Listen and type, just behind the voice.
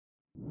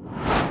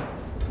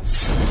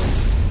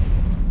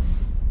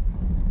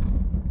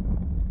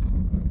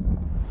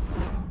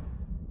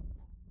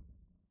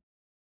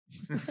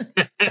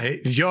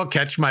Hey, did you all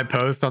catch my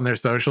post on their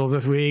socials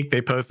this week?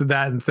 They posted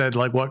that and said,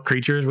 like, what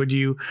creatures would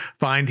you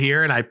find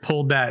here? And I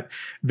pulled that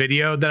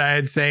video that I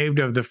had saved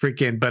of the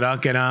freaking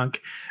Badunk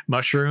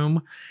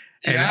mushroom.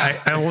 And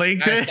I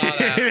linked it.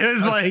 It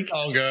was like,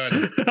 so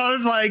good. I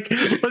was like,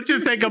 let's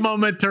just take a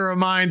moment to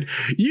remind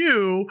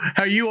you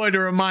how you wanted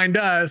to remind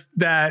us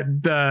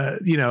that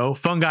the,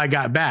 fungi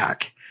got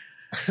back.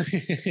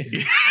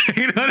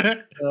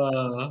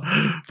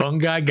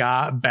 Fungi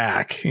got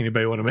back.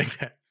 Anybody want to make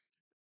that?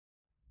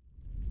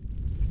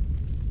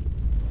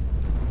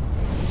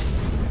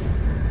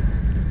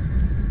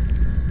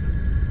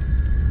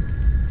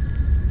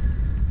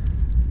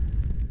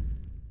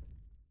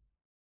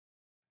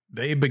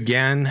 They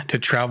began to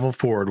travel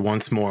forward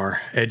once more,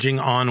 edging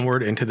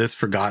onward into this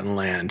forgotten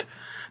land.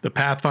 The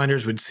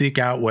Pathfinders would seek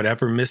out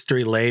whatever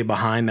mystery lay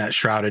behind that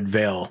shrouded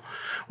veil.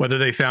 Whether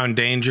they found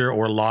danger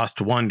or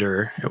lost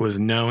wonder, it was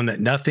known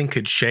that nothing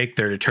could shake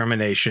their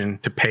determination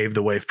to pave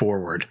the way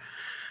forward.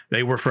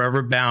 They were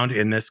forever bound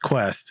in this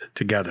quest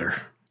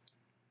together.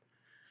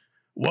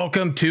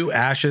 Welcome to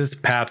Ashes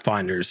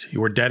Pathfinders,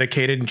 your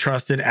dedicated and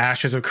trusted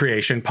Ashes of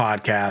Creation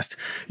podcast.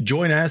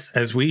 Join us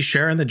as we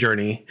share in the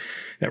journey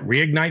that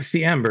reignites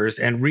the embers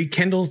and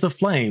rekindles the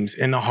flames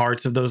in the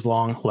hearts of those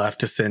long left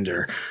to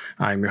cinder.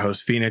 I'm your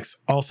host, Phoenix,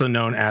 also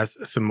known as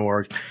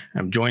Samorg.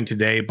 I'm joined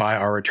today by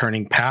our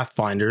returning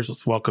Pathfinders.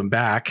 Let's welcome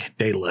back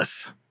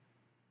Daedalus.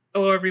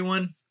 Hello,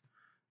 everyone.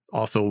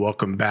 Also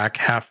welcome back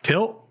Half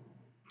Tilt.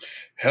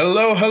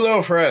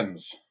 Hello,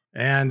 friends.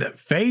 And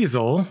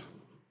Faisal.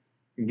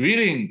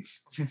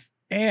 Greetings.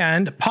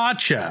 And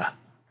Pacha.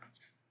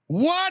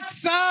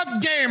 What's up,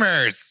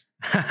 gamers?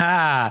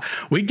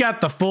 We got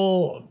the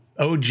full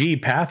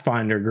OG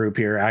Pathfinder group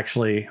here,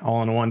 actually,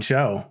 all in one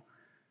show.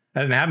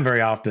 That doesn't happen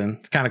very often.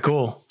 It's kind of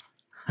cool.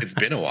 It's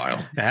been a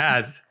while. It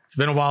has. It's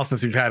been a while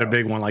since we've had a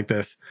big one like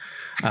this.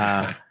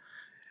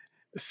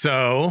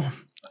 So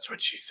that's what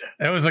she said.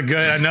 It was a good,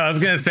 I know I was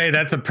going to say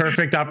that's a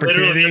perfect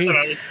opportunity,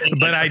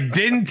 but I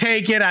didn't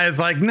take it. I was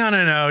like,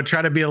 no,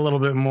 try to be a little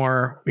bit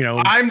more,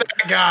 I'm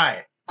that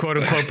guy. Quote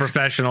unquote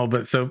professional,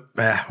 but so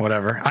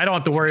whatever. I don't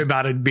have to worry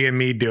about it being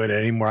me doing it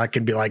anymore. I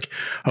can be like,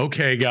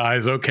 okay,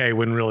 guys, okay,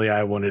 when really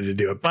I wanted to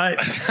do it. But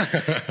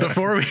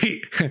before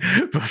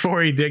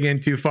we dig in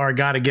too far,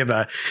 got to give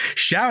a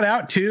shout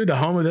out to the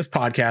home of this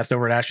podcast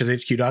over at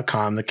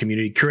asheshq.com, the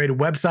community curated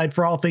website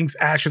for all things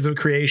Ashes of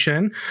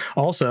Creation.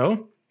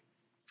 Also,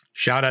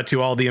 shout out to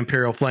all the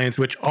Imperial Flames,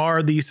 which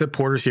are the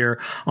supporters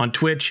here on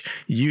Twitch,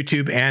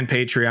 YouTube, and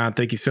Patreon.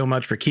 Thank you so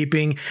much for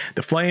keeping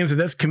the flames of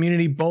this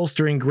community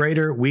bolstering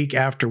greater week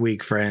after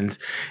week, friends.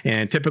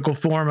 In typical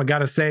form, I got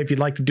to say, if you'd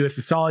like to do us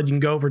a solid, you can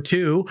go over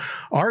to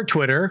our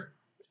Twitter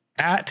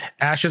at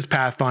Ashes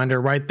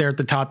Pathfinder. Right there at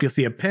the top, you'll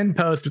see a pinned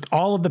post with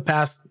all of the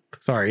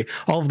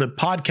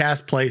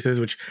podcast places,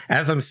 which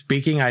as I'm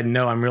speaking, I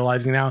know I'm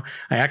realizing now,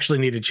 I actually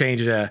need to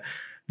change the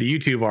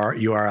YouTube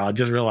URL. I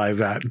just realized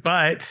that.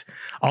 But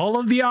all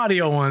of the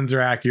audio ones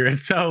are accurate.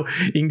 So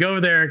you can go over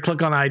there,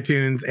 click on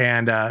iTunes,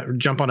 and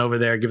jump on over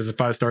there, give us a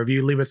 5-star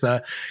review, leave us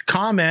a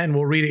comment, and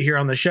we'll read it here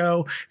on the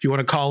show. If you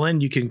want to call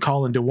in, you can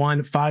call into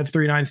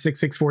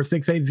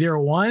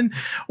 1-539-664-6801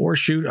 or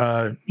shoot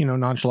a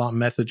nonchalant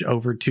message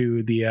over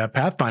to the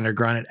Pathfinder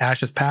grunt at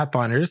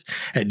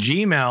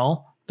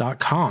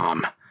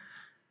ashespathfinders@gmail.com.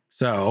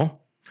 So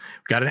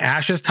got an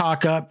Ashes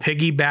talk up,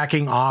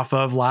 piggybacking off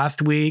of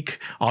last week.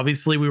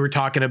 Obviously, we were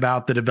talking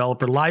about the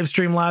developer live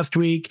stream last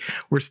week.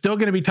 We're still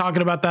going to be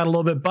talking about that a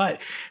little bit, but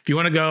if you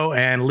want to go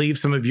and leave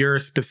some of your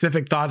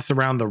specific thoughts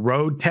around the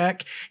road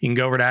tech, you can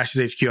go over to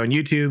Ashes HQ on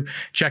YouTube,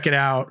 check it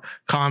out,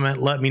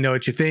 comment, let me know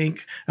what you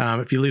think.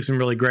 If you leave some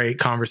really great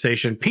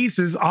conversation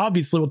pieces,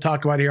 obviously we'll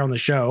talk about here on the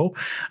show.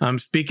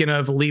 Speaking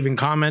of leaving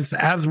comments,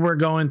 as we're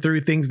going through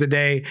things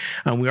today,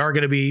 we are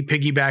going to be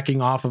piggybacking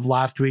off of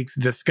last week's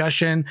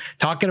discussion,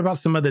 talking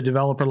about some of the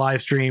developer live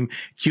stream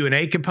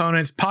Q&A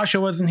components. Pasha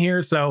wasn't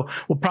here, so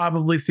we'll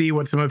probably see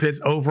what some of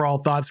his overall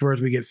thoughts were as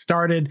we get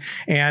started,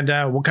 and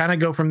we'll kind of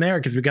go from there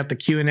because we got the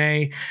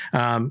Q&A,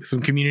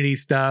 some community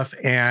stuff,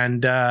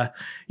 and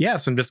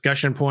some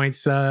discussion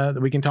points that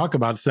we can talk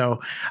about. So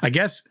I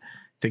guess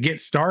to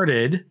get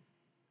started,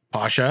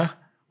 Pasha,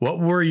 what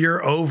were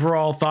your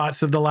overall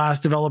thoughts of the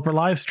last developer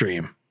live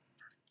stream?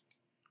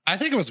 I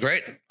think it was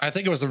great. I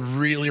think it was a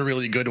really,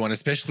 really good one,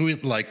 especially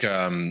with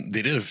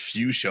they did a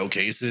few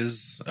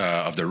showcases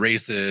of the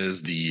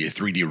races, the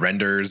 3D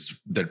renders.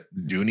 The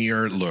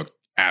Dunir looked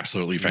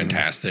absolutely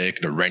fantastic.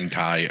 The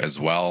Renkai as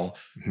well,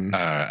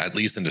 at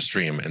least in the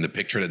stream. In the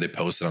picture that they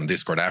posted on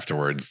Discord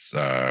afterwards,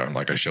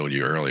 like I showed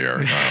you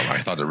earlier, I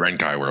thought the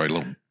Renkai were a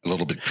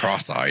little bit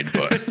cross-eyed,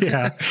 but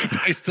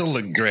they still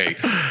look great.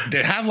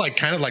 They have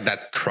kind of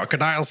that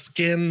crocodile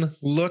skin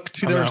look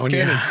to their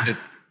skin. Yeah.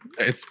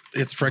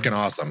 It's freaking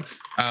awesome.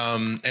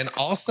 And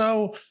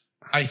also,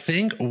 I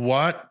think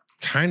what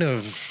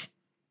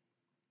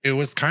it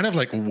was kind of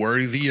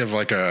worthy of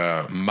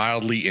a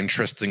mildly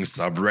interesting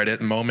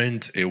subreddit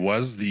moment. It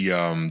was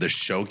the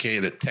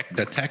showcase,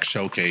 the tech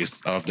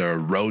showcase of the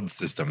road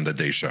system that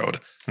they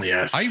showed.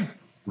 Yes.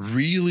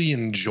 really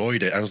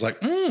enjoyed it. I was like,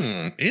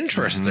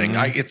 interesting.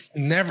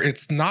 Mhm.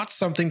 It's not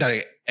something that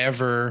I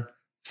ever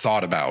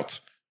thought about.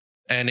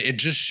 And it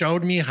just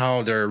showed me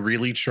how they're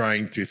really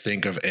trying to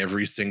think of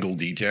every single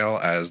detail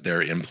as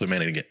they're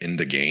implementing it in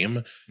the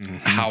game,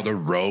 Mhm. how the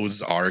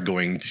roads are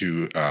going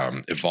to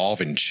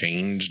evolve and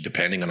change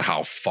depending on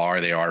how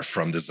far they are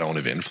from the zone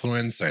of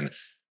influence. And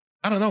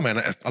I don't know,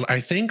 man. I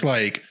think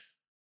like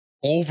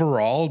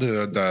overall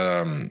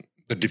the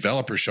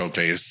developer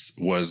showcase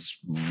was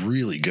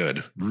really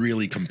good,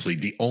 really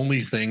complete. The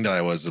only thing that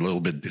I was a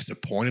little bit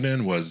disappointed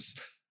in was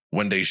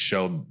when they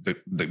showed the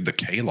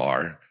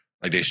Kalar,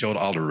 like they showed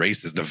all the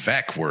races. The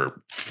Vec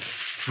were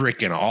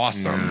freaking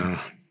awesome,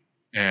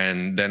 Yeah.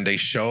 and then they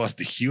show us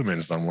the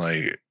humans. I'm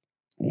like,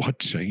 what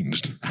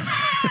changed?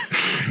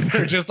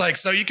 They're just like,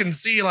 so you can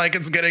see like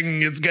it's getting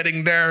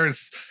there.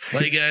 It's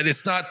like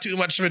it's not too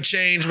much of a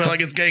change, but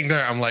like it's getting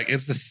there. I'm like,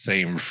 it's the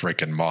same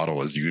freaking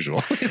model as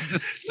usual. It's the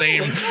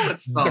same No,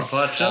 it's not,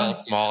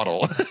 default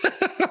model.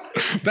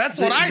 That's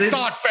what I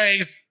thought,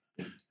 FaZe.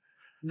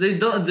 They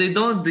don't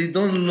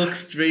look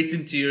straight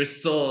into your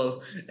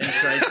soul and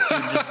try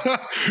to just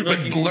With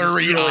fucking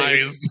blurry destroy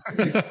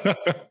it. eyes.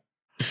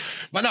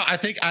 But no, I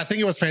think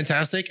it was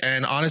fantastic,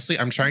 and honestly,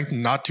 I'm trying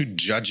not to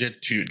judge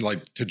it to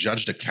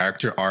judge the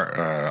character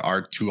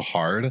art too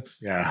hard,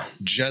 Yeah.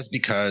 just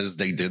because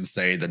they did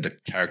say that the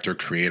character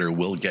creator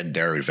will get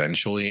there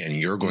eventually, and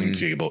you're going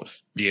to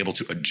be able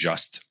to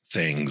adjust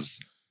things.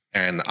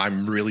 And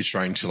I'm really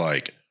trying to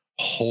like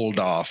hold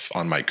off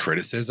on my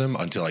criticism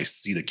until I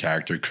see the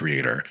character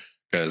creator,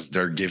 because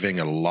they're giving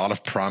a lot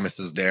of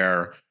promises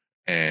there,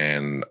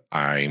 and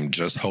I'm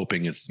just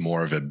hoping it's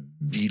more of a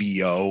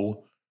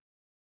BDO.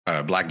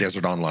 Black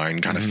Desert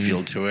Online kind of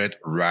feel to it,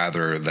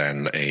 rather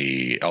than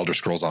a Elder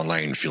Scrolls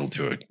Online feel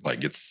to it.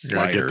 Like it's Yeah,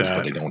 I get sliders, but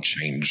that. they don't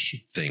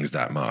change things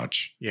that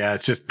much. Yeah,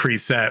 it's just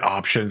preset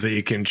options that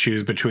you can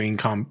choose between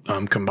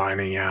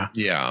combining. Yeah.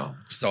 Yeah.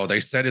 So they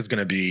said it's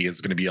gonna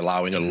be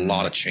allowing a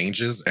lot of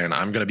changes, and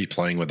I'm gonna be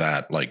playing with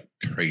that like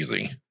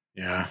crazy.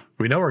 Yeah.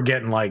 We know we're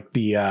getting like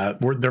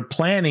they're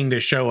planning to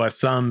show us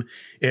some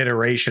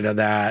iteration of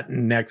that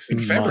next In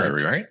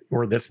February, month, right?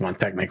 or this month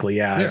technically.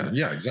 Yeah.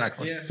 Yeah,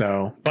 exactly. Yeah.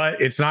 So,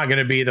 but it's not going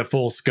to be the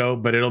full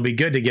scope, but it'll be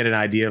good to get an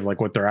idea of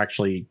like what they're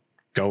actually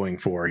going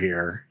for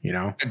here, you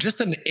know? And just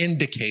an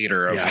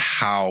indicator of Yeah.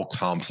 how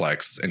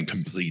complex and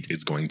complete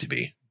it's going to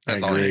be.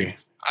 That's I all I agree.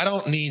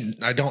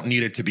 need. I don't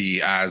need it to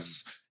be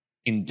as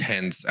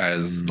intense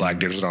as Black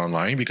Desert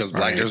Online, because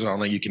Black Right. Desert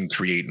Online you can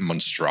create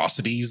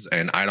monstrosities,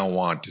 and I don't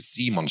want to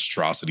see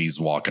monstrosities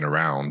walking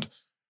around.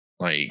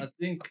 Like, I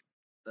think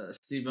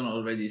Stephen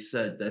already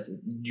said that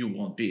you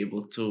won't be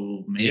able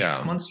to make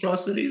Yeah.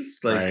 monstrosities.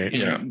 Like, Right.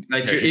 you know,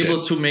 like Yeah, you're he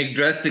able to make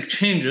drastic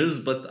changes,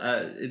 but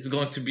it's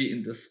going to be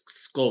in the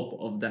scope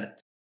of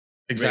that.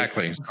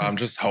 exactly. race. So I'm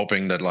just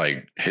hoping that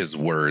like his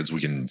words,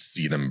 we can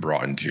see them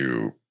brought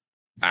into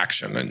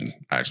action and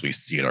actually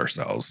see it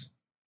ourselves.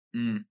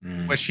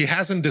 Mm. Which he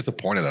hasn't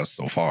disappointed us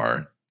so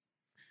far.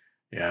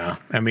 Yeah.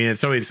 I mean,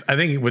 it's always, I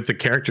think with the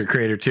character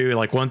creator too,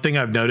 like one thing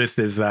I've noticed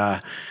is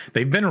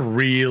they've been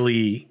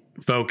really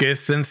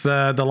focused since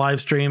the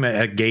live stream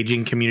at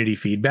gauging community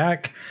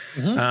feedback.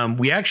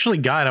 We actually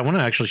got, I want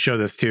to actually show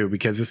this too,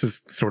 because this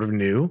is sort of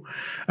new.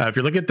 If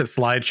you look at the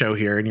slideshow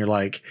here and you're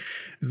like,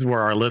 this is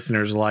where our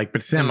listeners are like,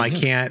 but Sam, I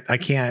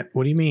can't,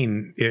 what do you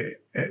mean?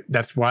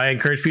 That's why I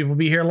encourage people to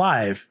be here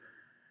live.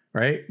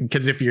 Right?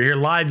 Because if you're here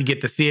live, you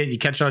get to see it. You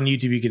catch it on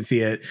YouTube, you can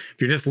see it.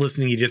 If you're just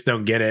listening, you just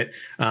don't get it.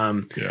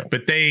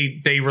 But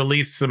they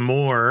released some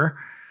more.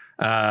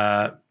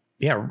 I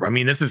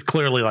mean, this is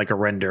clearly like a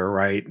render,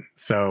 right?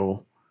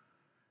 So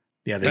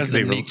yeah, That's the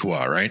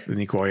Nikwa, right? The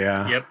Nikwa,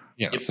 yeah. Yep.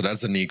 Yeah, so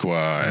that's the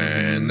Nikwa,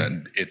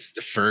 and it's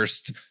the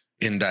first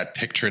in that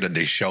picture that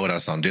they showed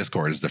us on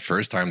Discord. Is the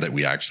first time that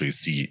we actually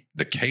see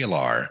the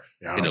Kalar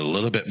in a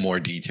little bit more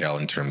detail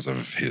in terms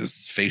of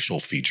his facial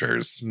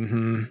features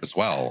as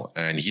well.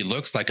 And he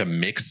looks like a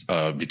mix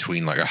of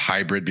between like a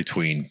hybrid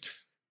between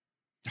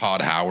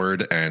Todd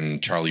Howard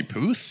and Charlie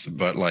Puth,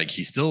 but like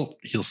it still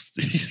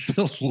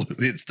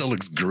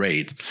looks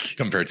great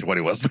compared to what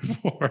it was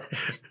before.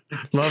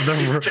 Love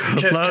the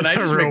Can I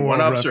just make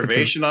one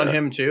observation on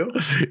him too?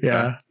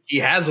 Yeah. He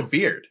has a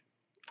beard.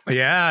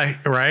 Yeah,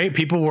 right.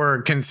 People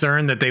were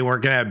concerned that they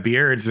weren't going to have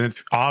beards, and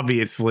it's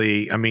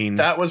obviously, I mean,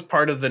 That was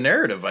part of the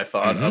narrative, I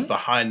thought, of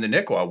behind the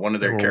Nikwa. One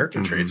of their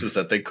character traits was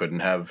that they couldn't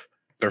have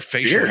Their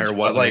facial beards, hair but,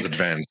 wasn't like, as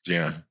advanced.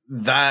 Yeah.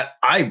 that.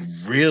 I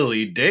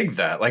really dig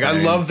that. Like, I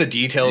Same. love the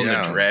detail in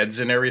Yeah. the dreads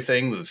and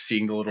everything,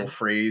 seeing the little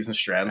phrase and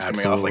strands coming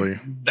off. Absolutely.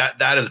 Like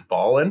that is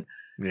ballin'.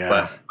 yeah.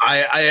 But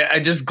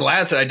I just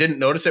glanced at it. I didn't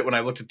notice it when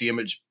I looked at the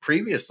image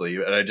previously,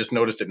 and I just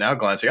noticed it now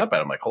glancing up at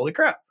it. I'm like, holy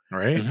crap,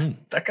 right.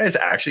 that guy's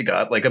actually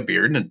got like a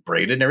beard and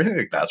braided and everything.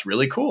 Like, that's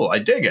really cool. I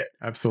dig it.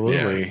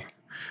 Absolutely.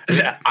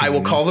 I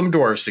will call them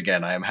dwarfs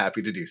again. I am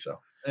happy to do so.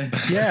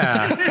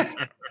 Yeah.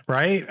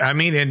 Right. I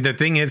mean, and the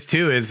thing is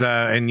too, is,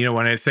 and you know,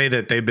 when I say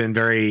that they've been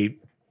very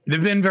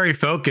they've been very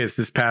focused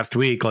this past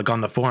week, like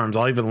on the forums.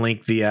 I'll even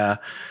link the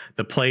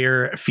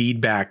player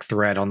feedback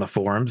thread on the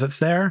forums that's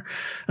there.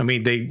 I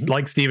mean, they,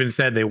 like Steven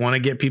said, they want to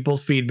get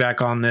people's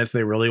feedback on this.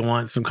 They really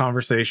want some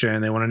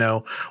conversation. They want to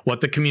know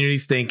what the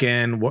community's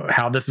thinking,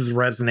 how this is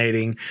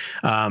resonating.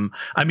 I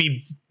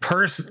mean,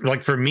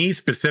 like for me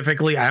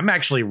specifically, I'm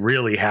actually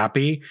really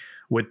happy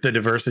with the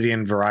diversity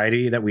and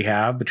variety that we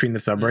have between the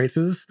sub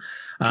races.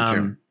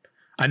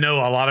 I know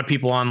a lot of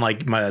people on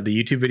like the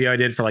YouTube video I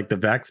did for like the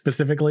Vex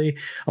specifically,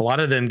 a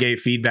lot of them gave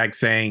feedback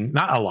saying,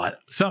 not a lot,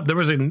 there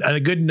was a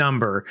good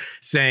number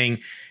saying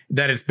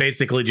that it's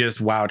basically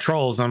just WoW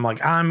trolls. And I'm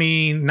like, I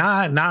mean,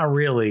 not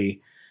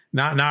really.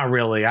 Not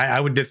really. I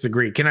would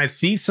disagree. Can I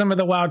see some of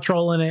the WoW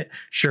troll in it?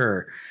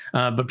 Sure.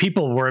 But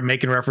people were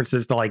making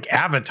references to like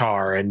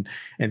Avatar and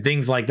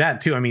things like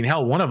that too. I mean,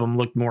 hell, one of them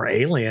looked more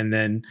alien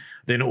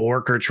than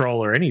orc or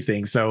troll or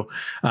anything. So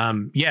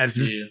it's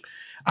just,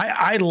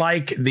 I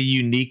like the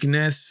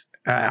uniqueness.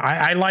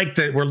 I like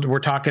that we're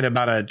talking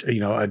about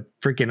a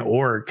freaking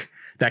orc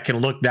that can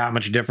look that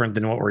much different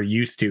than what we're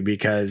used to,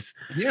 because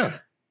that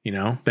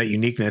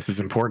uniqueness is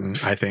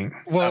important, I think.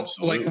 Well,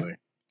 Absolutely. like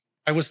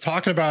I was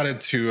talking about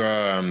it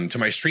to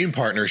my stream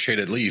partner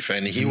Shaded Leaf,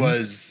 and he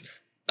was,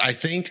 I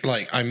think,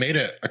 like I made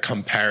a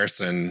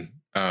comparison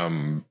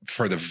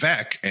for the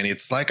Vec, and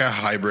it's like a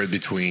hybrid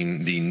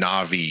between the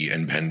Na'vi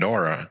and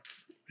Pandora.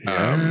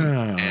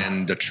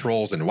 And the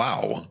trolls and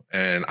WoW,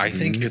 and I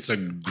think it's a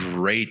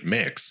great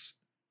mix,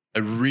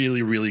 a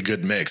really, really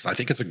good mix. I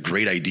think it's a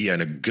great idea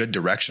and a good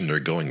direction they're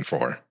going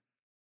for.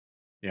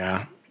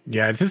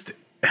 It's just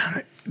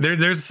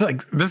there's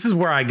like, this is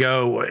where I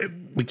go.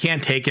 We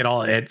can't take it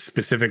all at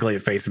specifically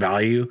at face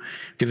value,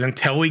 because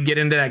until we get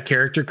into that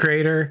character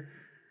creator,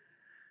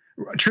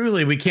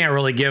 truly we can't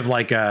really give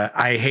like a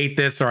I hate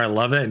this or I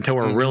love it until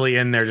we're really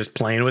in there just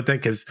playing with it.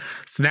 Because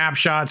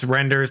snapshots,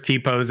 renders,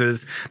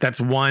 T-poses,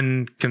 that's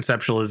one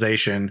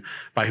conceptualization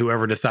by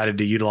whoever decided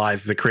to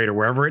utilize the creator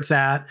wherever it's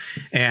at.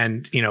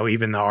 And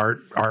even the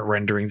art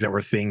renderings that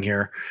we're seeing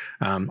here.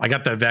 I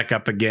got the Vec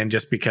up again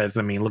just because,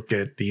 I mean, look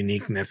at the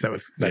uniqueness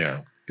that's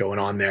going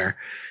on there,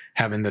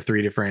 having the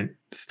 3 different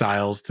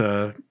styles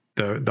to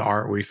the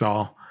art we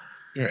saw.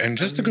 Yeah, and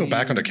just to go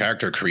back on the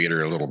character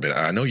creator a little bit,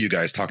 I know you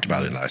guys talked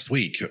about it last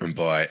week,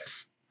 but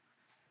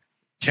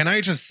can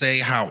I just say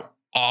how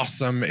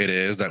awesome it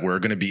is that we're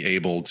going to be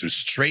able to,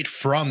 straight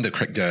from the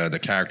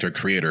character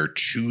creator,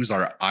 choose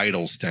our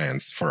idle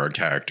stance for our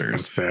characters?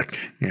 That's sick.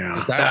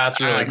 Yeah,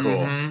 that's really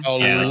cool.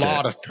 A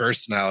lot of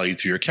personality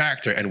to your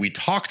character, and we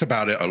talked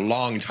about it a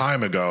long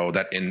time ago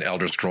that in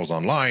Elder Scrolls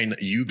Online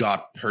you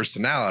got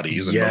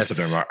personalities, and most of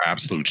them are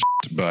absolute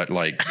shit, but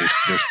like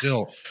they're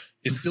still.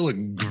 It's still a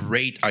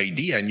great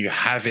idea, and you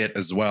have it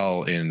as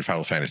well in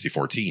Final Fantasy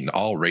XIV.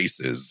 All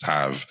races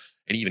have,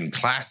 and even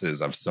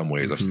classes have some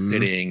ways of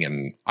sitting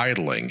and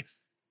idling.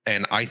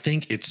 And I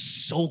think it's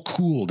so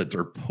cool that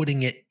they're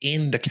putting it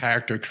in the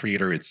character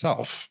creator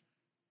itself.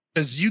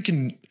 Because you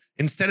can,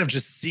 instead of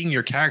just seeing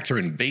your character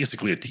in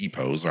basically a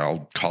T-pose, or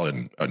I'll call it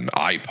an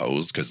I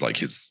pose, because like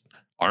his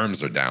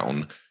arms are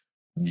down,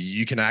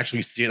 you can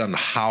actually see it on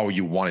how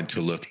you want it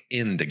to look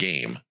in the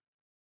game,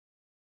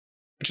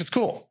 which is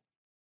cool.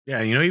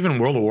 Yeah, even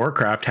World of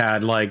Warcraft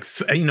had like,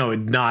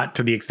 not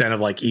to the extent of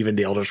like even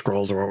the Elder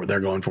Scrolls or what they're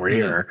going for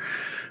here,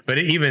 but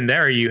even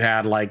there you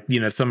had like,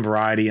 some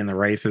variety in the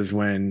races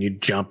when you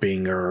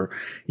jumping or,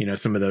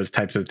 some of those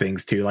types of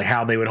things too, like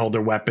how they would hold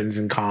their weapons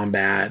in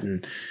combat.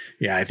 And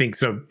yeah, I think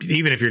so.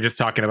 Even if you're just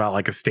talking about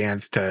like a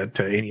stance to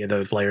any of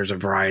those layers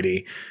of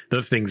variety,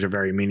 those things are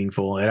very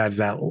meaningful. It adds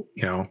that,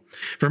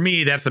 for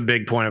me, that's a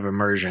big point of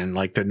immersion,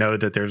 like to know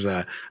that there's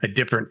a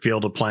different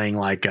feel to playing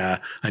like a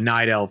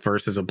night elf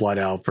versus a blood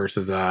elf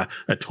versus a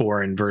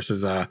tauren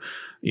versus a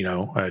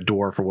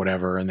dwarf or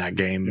whatever in that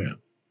game,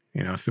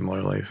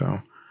 similarly.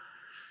 So,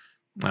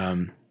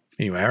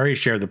 anyway, I already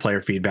shared the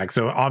player feedback.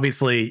 So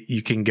obviously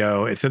you can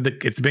go, it said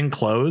that it's been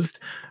closed,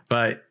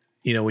 but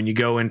when you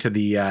go into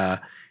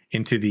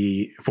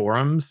the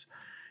forums,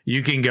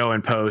 you can go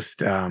and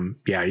post. You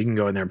can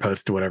go in there and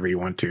post to whatever you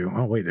want to.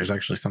 Oh, wait, there's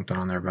actually something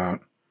on there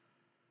about.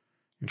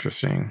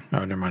 Interesting.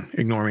 Oh, never mind.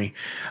 Ignore me.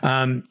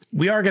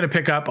 We are going to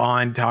pick up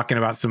on talking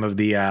about some of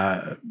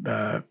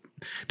the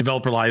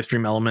developer live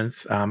stream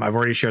elements. I've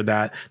already shared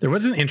that. There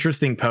was an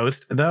interesting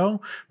post,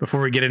 though,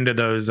 before we get into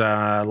those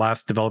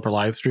last developer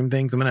live stream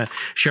things. I'm going to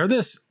share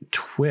this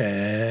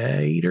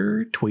tweet.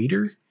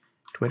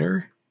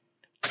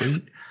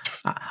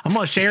 I'm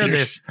gonna share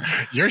this.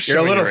 You're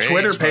a little your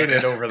Twitter age,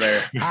 painted over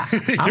there.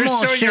 I'm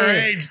gonna share your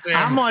age, Sam.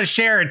 I'm gonna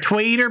share a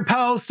Twitter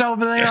post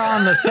over there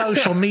on the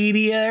social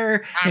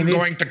media. I'm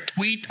going to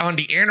tweet on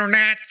the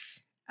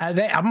internets. I'm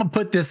gonna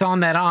put this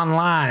on that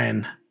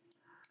online.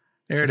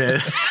 There it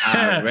is.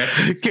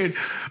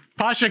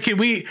 Pasha,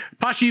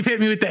 you've hit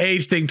me with the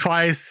age thing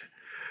twice.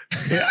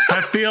 Yeah,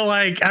 I feel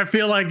like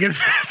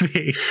it's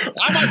me.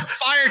 I'm on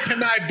fire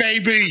tonight,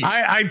 baby.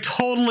 I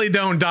totally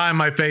don't dye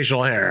my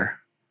facial hair.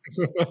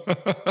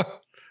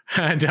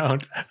 I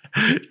don't.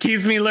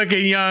 Keeps me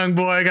looking young,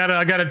 boy. I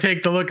gotta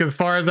take the look as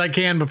far as I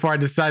can before I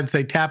decide to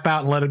say tap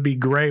out and let it be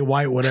gray,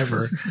 white,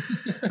 whatever.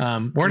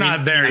 We're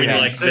not there you mean yet.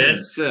 like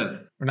this?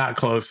 Sim, We're not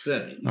close.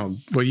 Sim. Oh,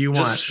 what do you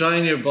want? Just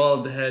shine your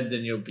bald head,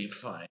 and you'll be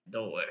fine.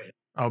 Don't worry.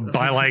 Oh,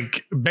 by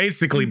like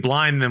basically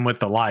blind them with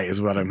the light is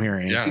what I'm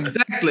hearing. Yeah.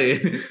 Exactly.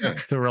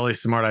 It's a really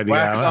smart idea.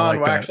 Wax I on,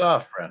 like wax that.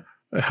 off, friend.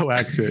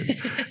 Wax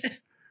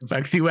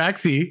it.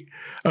 Waxy.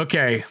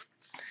 Okay.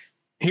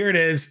 Here it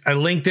is. I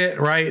linked it,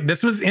 right?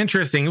 This was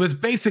interesting. It was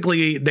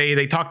basically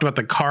they talked about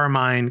the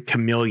Carmine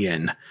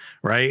Chameleon,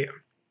 right?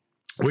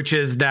 Which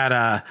is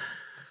that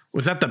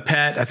was that the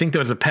pet? I think there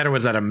was a pet or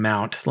was that a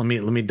mount? Let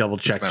me double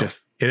check. mount. Just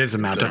it is a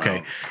mount. a Okay.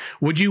 mount.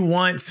 Would you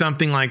want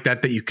something like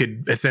that you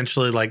could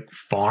essentially like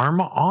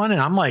farm on?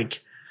 And I'm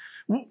like,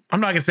 I'm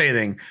not gonna say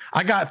anything.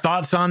 I got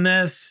thoughts on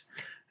this.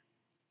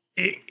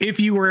 If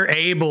you were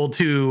able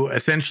to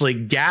essentially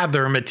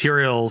gather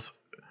materials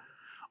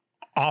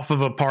off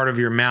of a part of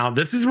your mount,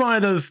 this is one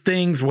of those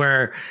things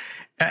where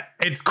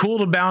it's cool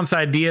to bounce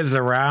ideas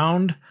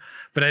around,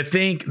 but I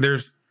think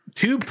there's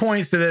 2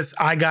 points to this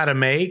I gotta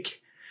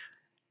make.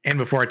 And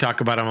before I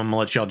talk about them, I'm gonna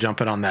let y'all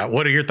jump in on that.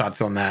 What are your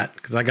thoughts on that?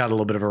 Because I got a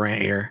little bit of a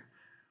rant here.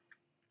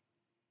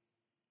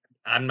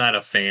 I'm not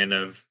a fan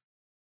of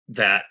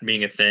that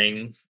being a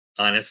thing.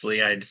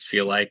 Honestly, I just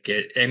feel like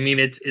it. I mean,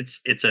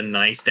 it's a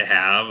nice to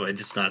have. It's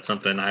just not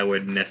something I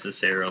would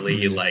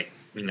necessarily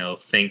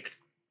think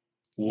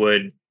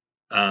would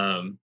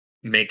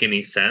make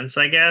any sense.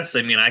 I guess.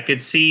 I mean, I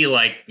could see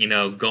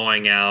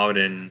going out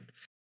and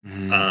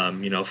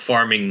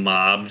farming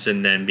mobs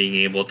and then being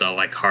able to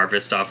like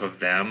harvest off of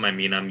them. I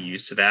mean, I'm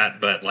used to that,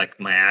 but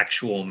like my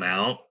actual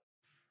mount,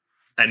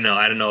 I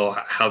don't know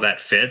how that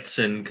fits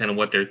and kind of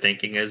what they're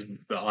thinking is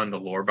on the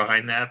lore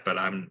behind that, but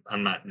I'm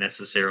not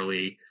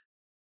necessarily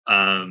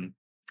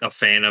a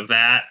fan of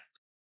that.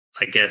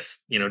 I guess,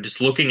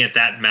 just looking at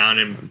that mount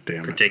in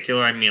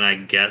particular, I mean, I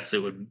guess it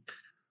would,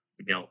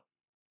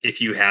 if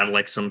you had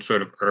like some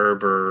sort of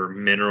herb or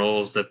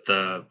minerals that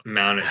the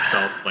mount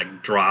itself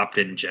like dropped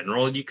in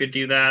general, you could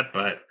do that.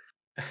 But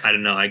I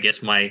don't know. I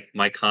guess my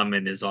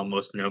comment is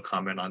almost no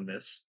comment on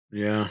this.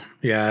 Yeah.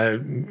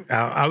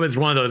 I was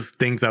one of those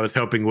things I was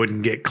hoping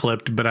wouldn't get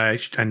clipped, but I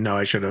know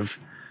I should have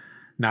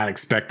not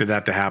expected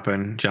that to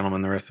happen.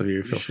 Gentlemen, the rest of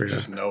you feel free to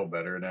just know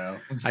better now.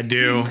 I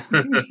do.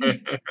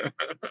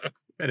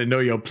 Better know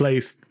your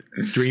place,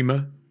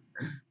 streamer,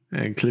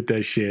 and clip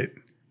that shit.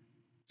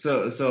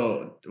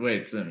 So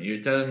wait, Sim,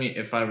 you're telling me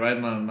if I ride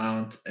my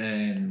mount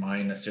and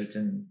mine a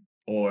certain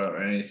ore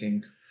or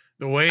anything,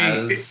 the way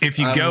if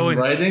you I'm go and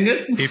riding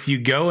it, if you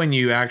go and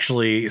you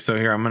actually, so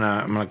here I'm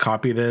gonna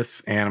copy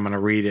this and I'm gonna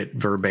read it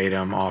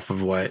verbatim off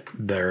of what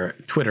their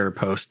Twitter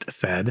post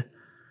said.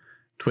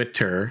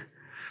 Twitter.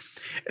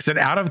 It said,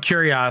 out of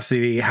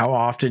curiosity, how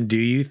often do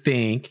you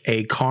think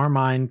a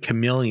Carmine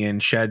Chameleon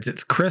sheds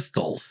its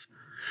crystals?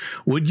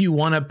 Would you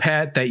want a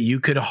pet that you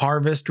could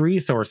harvest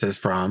resources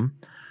from?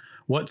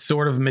 What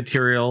sort of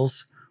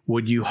materials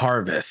would you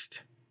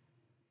harvest?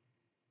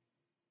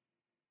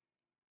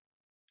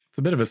 It's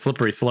a bit of a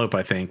slippery slope,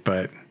 I think,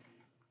 but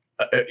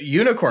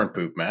Unicorn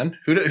poop, man.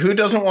 Who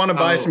doesn't want to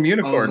buy some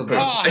unicorn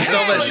poop? They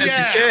sell that shit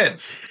to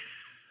kids.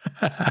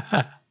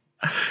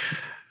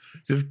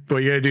 Just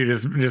what you gotta do,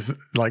 just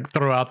like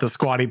throw out the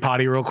squatty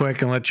potty real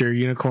quick and let your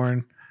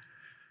unicorn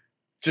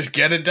just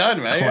get it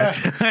done, man.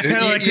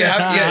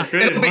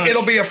 Like,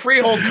 It'll be a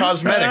freehold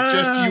cosmetic.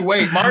 Just you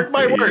wait. Mark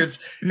my words.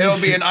 It'll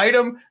be an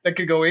item that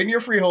could go in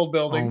your freehold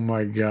building. Oh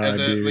my god!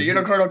 And the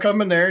unicorn will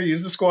come in there,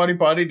 use the squatty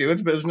potty, do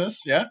its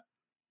business. Yeah.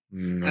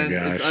 and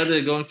it's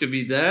either going to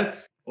be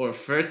that or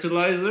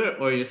fertilizer,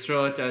 or you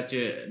throw it at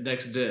your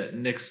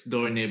next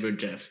door neighbor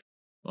Jeff.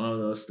 One of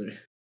those three.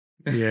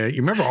 Yeah, you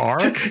remember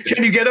Ark?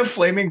 Can you get a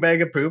flaming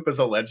bag of poop as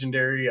a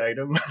legendary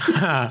item?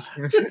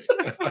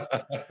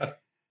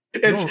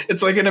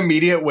 It's like an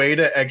immediate way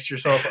to X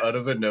yourself out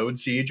of a node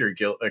siege or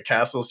a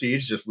castle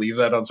siege. Just leave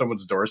that on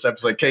someone's doorstep.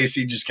 It's like, hey,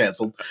 siege is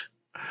canceled.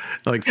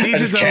 Like siege I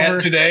just is can't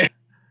over today.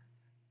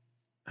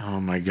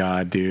 Oh my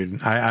god,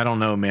 dude! I don't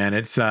know, man.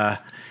 It's a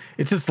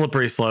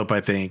slippery slope.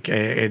 I think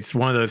it's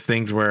one of those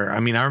things where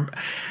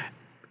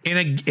in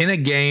a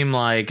game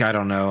like, I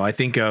don't know, I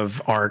think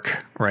of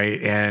Ark,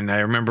 right? And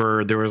I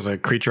remember there was a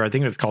creature, I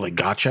think it was called a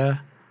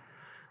gacha,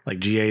 like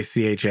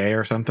GACHA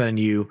or something.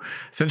 You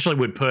essentially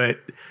would put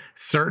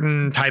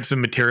certain types of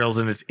materials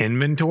in its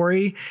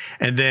inventory,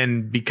 and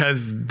then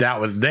because that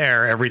was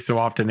there, every so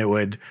often it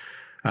would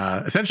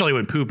essentially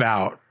would poop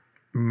out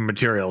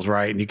materials,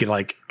 right? And you could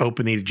like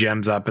open these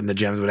gems up and the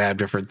gems would have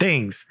different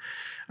things.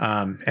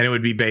 And it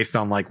would be based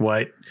on like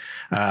what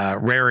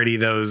rarity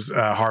those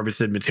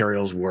harvested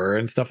materials were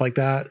and stuff like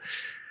that.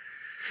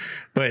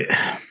 But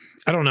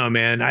I don't know,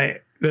 man.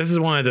 This is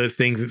one of those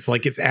things. It's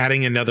like it's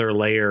adding another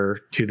layer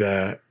to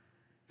the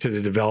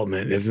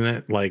development, isn't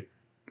it? Like,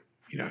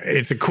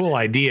 it's a cool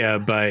idea,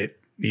 but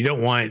you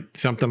don't want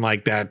something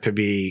like that to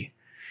be.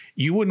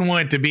 You wouldn't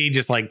want it to be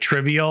just like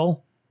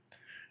trivial,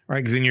 right?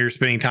 Because then you're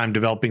spending time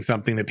developing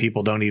something that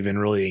people don't even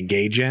really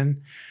engage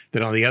in.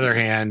 Then on the other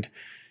hand,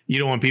 you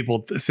don't want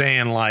people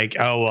saying like,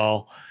 oh,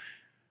 well,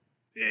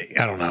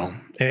 I don't know.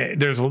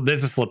 There's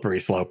a slippery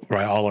slope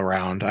right all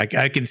around.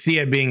 I can see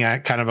it being a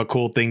kind of a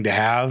cool thing to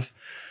have,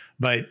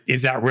 but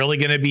is that really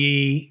going to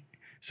be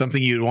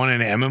something you'd want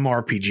in an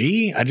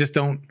MMORPG?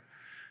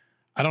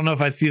 I don't know if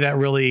I see that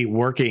really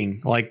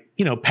working. Like,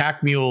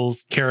 pack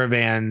mules,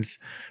 caravans,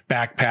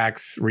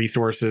 backpacks,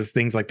 resources,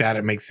 things like that.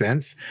 It makes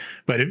sense.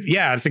 But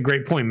it's a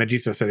great point.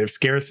 Magisto said if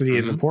scarcity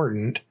is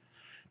important,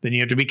 then you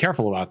have to be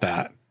careful about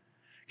that,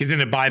 because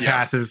then it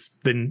bypasses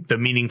the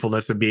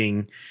meaningfulness of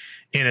being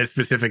in a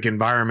specific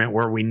environment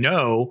where we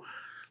know,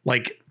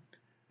 like,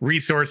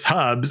 resource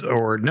hubs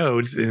or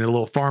nodes in a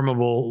little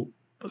farmable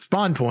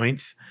spawn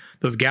points,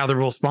 those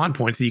gatherable spawn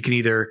points that you can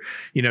either,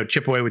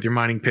 chip away with your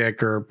mining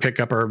pick or pick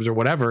up herbs or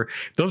whatever.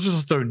 Those are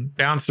supposed to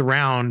bounce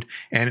around,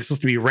 and it's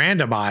supposed to be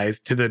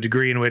randomized to the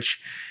degree in which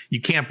you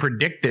can't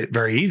predict it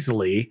very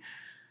easily.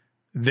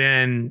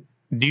 Then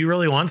do you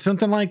really want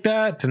something like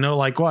that, to know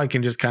like, well, I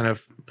can just kind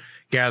of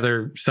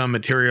gather some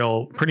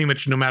material pretty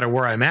much no matter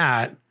where I'm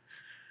at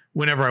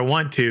whenever I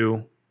want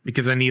to,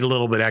 because I need a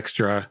little bit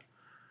extra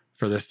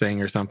for this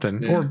thing or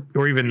something,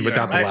 or even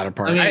without the latter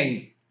part. I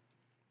mean,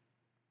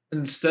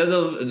 instead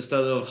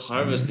of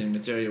harvesting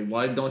material,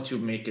 why don't you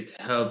make it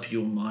help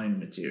you mine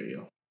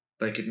material?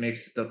 Like, it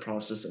makes the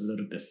process a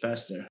little bit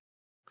faster.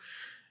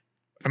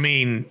 I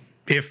mean,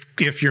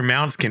 if your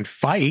mounts can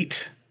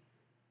fight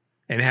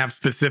and have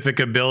specific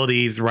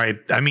abilities, right?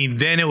 I mean,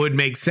 then it would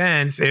make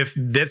sense if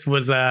this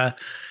was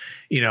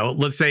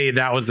let's say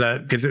that was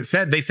because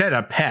they said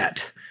a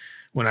pet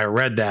when I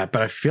read that,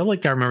 but I feel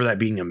like I remember that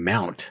being a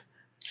mount.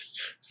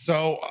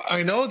 So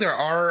I know there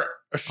are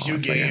a few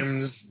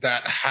games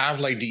that have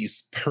like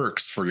these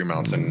perks for your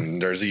mounts, and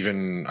there's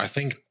even, I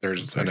think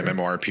there's an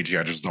MMORPG,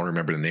 I just don't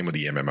remember the name of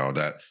the MMO,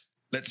 that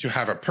lets you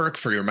have a perk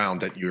for your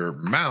mount that your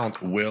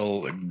mount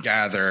will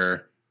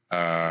gather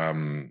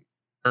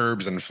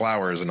herbs and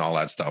flowers and all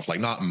that stuff, like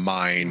not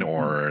mine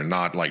or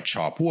not like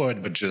chop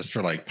wood, but just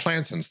for like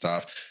plants and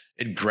stuff.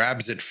 It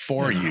grabs it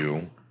for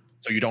you,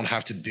 so you don't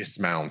have to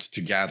dismount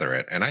to gather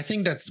it. And I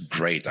think that's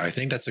great. I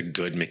think that's a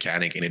good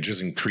mechanic, and it just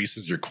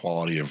increases your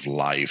quality of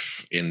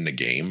life in the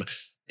game.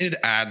 It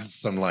adds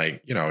some,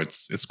 like,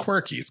 it's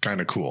quirky. It's kind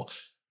of cool.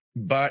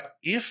 But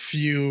if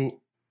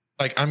you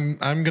like, I'm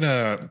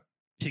gonna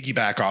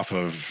piggyback off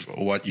of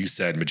what you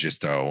said,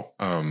 Magisto.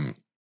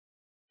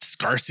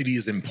 Scarcity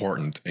is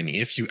important, and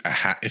if you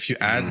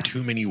add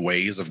too many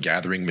ways of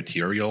gathering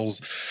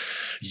materials,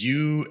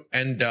 you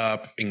end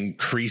up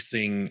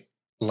increasing,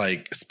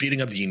 like,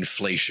 speeding up the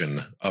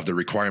inflation of the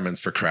requirements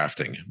for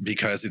crafting,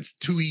 because it's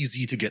too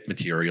easy to get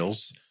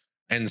materials.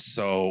 And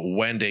so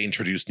when they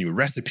introduce new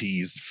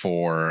recipes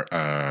for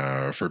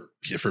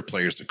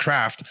players to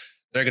craft,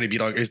 they're going to be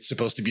like, it's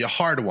supposed to be a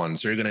hard one,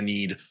 so you're going to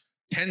need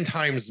 10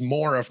 times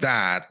more of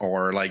that,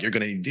 or like you're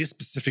going to need this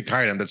specific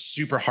item that's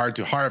super hard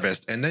to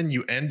harvest. And then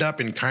you end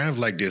up in kind of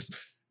like this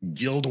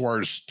Guild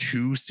Wars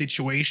 2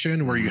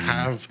 situation where you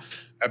have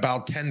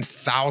about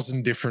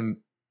 10,000 different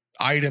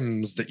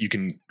items that you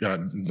can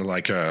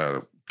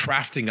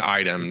crafting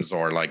items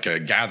or like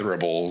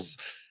gatherables,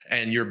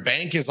 and your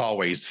bank is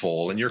always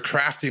full and your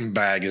crafting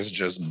bag is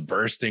just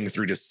bursting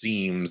through the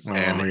seams,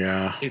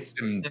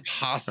 it's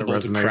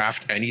impossible to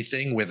craft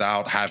anything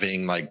without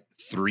having like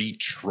 3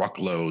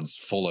 truckloads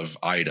full of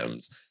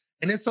items.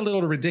 And it's a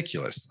little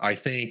ridiculous. I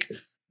think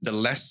the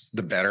less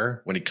the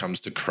better when it comes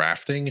to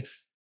crafting.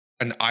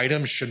 An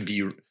item should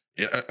be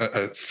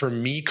for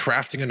me,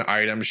 crafting an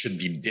item should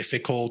be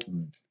difficult.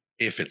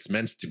 If it's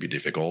meant to be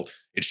difficult,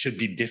 it should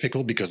be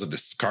difficult because of the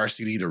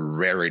scarcity, the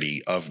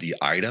rarity of the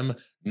item,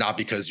 not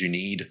because you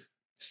need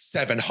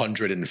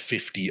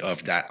 750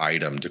 of that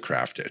item to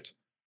craft it.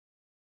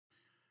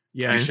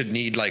 Yeah. You should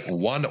need like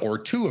 1 or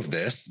 2 of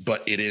this,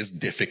 but it is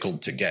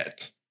difficult to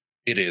get.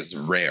 It is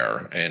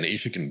rare. And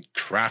if you can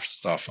craft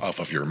stuff off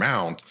of your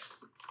mount,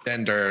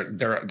 then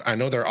I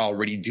know they're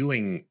already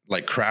doing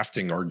like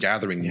crafting or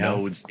gathering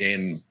nodes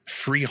in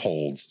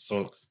freeholds.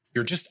 So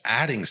you're just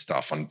adding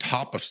stuff on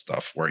top of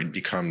stuff where it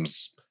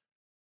becomes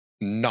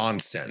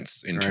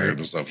nonsense in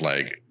terms of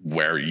like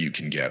where you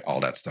can get all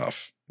that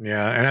stuff.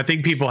 Yeah, and I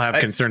think people have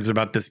concerns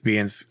about this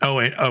being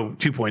 2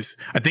 points.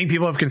 I think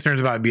people have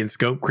concerns about it being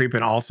scope creep,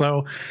 and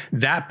also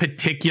that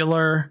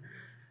particular,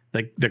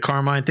 like the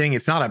Carmine thing,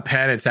 it's not a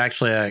pet, it's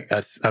actually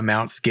a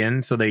mount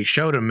skin. So they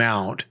showed a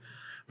mount,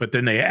 but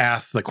then they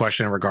asked the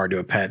question in regard to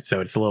a pet. So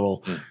it's a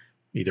little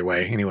either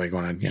way. Anyway,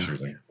 going on. Yeah.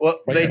 Well,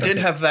 they did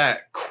have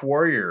that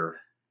Quarrior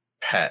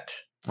pet.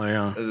 Oh,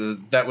 yeah.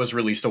 That was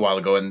released a while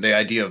ago, and the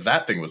idea of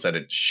that thing was that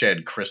it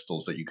shed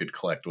crystals that you could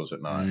collect, was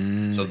it not?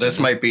 So this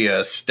might be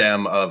a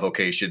stem of,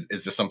 okay,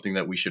 is this something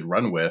that we should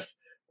run with,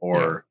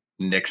 or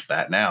nix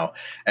that now?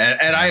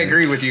 And I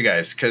agreed with you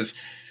guys, because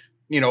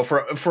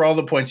for all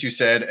the points you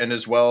said, and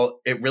as well,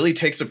 it really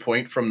takes a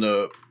point from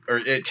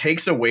it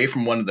takes away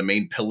from one of the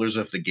main pillars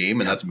of the game,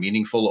 and that's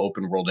meaningful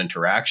open world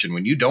interaction.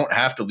 When you don't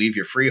have to leave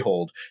your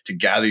freehold to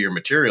gather your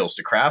materials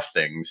to craft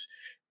things,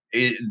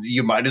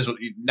 you might as well,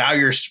 now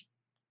you're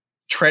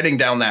treading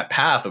down that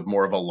path of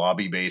more of a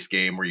lobby-based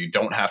game where you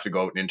don't have to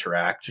go out and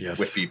interact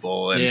with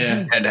people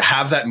and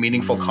have that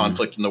meaningful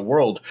conflict in the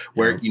world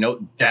where,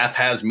 death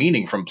has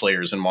meaning from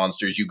players and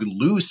monsters. You could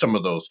lose some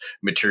of those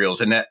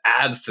materials, and that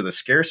adds to the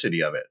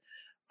scarcity of it.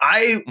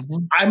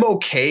 I'm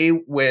okay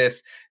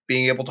with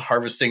being able to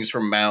harvest things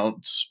from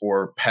mounts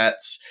or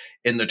pets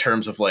in the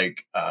terms of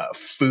like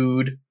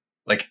food.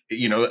 Like,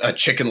 a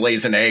chicken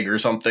lays an egg or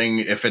something.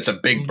 If it's a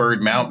big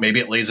bird mount, maybe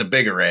it lays a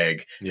bigger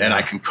egg and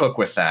I can cook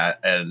with that.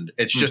 And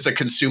it's just a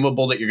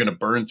consumable that you're going to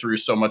burn through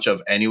so much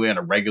of anyway on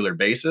a regular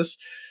basis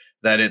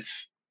that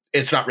it's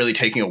not really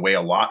taking away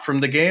a lot from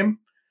the game,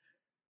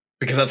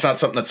 because that's not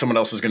something that someone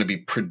else is going to be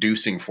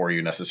producing for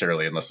you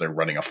necessarily unless they're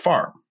running a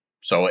farm.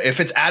 So if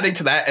it's adding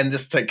to that, and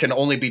this can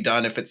only be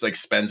done if it's like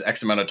spends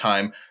X amount of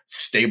time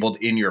stabled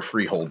in your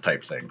freehold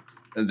type thing,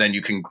 and then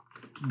you can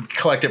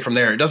collect it from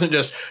there. It doesn't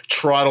just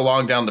trot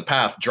along down the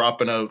path,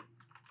 dropping out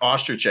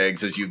ostrich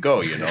eggs as you go,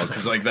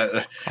 because like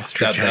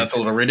that's a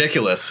little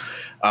ridiculous.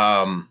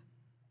 So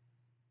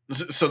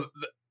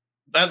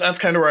that's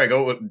kind of where I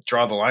go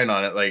draw the line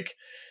on it. Like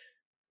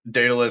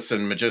Daedalus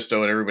and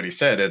Magisto and everybody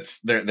said,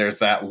 there's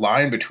that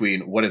line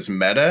between what is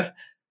meta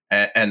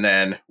and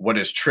then what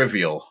is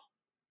trivial.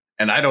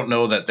 And I don't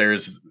know that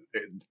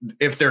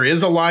if there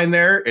is a line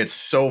there, it's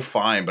so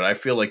fine, but I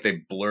feel like they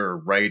blur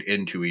right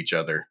into each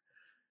other.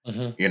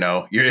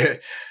 You're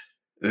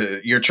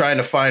trying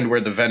to find where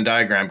the Venn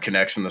diagram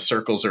connects, and the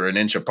circles are an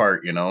inch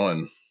apart,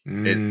 and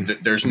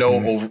there's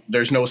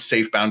no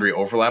safe boundary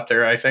overlap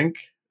there, I think,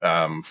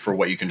 for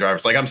what you can drive.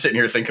 It's like I'm sitting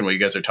here thinking while you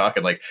guys are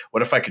talking, like,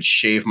 what if I could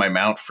shave my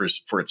mount for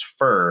its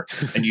fur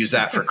and use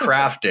that for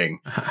crafting?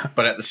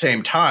 But at the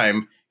same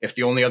time, if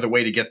the only other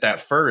way to get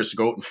that fur is to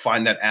go out and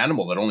find that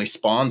animal that only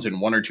spawns in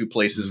one or two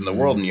places in the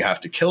world and you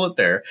have to kill it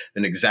there,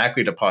 then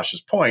exactly to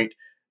Pasha's point,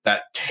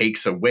 that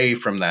takes away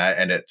from that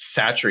and it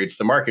saturates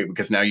the market,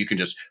 because now you can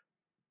just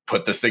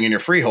put this thing in your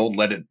freehold,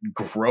 let it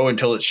grow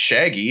until it's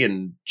shaggy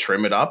and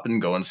trim it up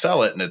and go and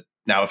sell it. And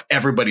now if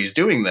everybody's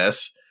doing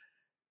this,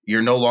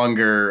 you're no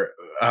longer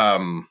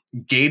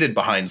gated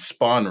behind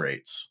spawn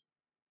rates,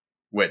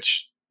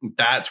 which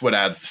that's what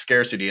adds the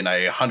scarcity. And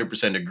I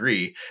 100%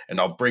 agree.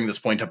 And I'll bring this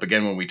point up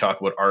again when we talk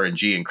about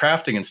RNG and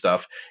crafting and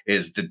stuff,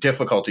 is the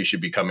difficulty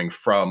should be coming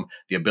from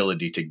the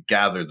ability to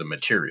gather the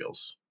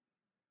materials.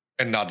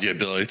 And not the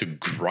ability to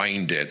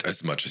grind it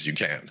as much as you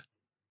can.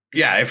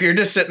 Yeah, if you're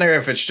just sitting there,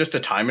 if it's just a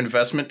time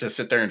investment to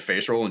sit there and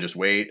face roll and just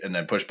wait and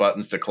then push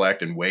buttons to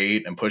collect and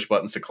wait and push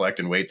buttons to collect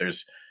and wait,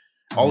 there's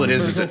all it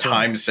is a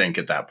time sink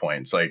at that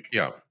point. It's like,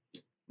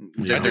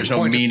 there's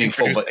no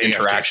meaningful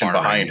interaction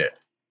behind it.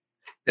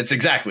 It's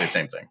exactly the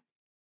same thing.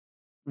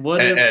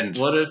 What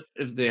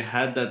if they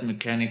had that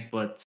mechanic,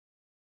 but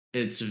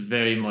it's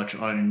very much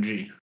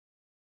RNG,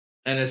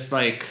 and it's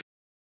like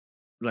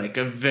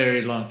a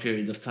very long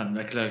period of time,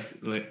 like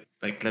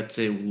let's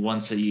say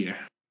once a year.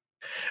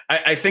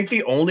 I think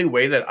the only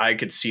way that I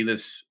could see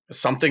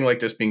something like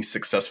this being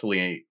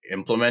successfully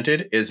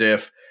implemented is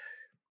if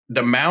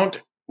the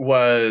mount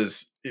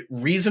was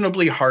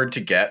reasonably hard to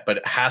get, but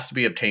it has to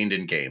be obtained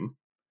in game.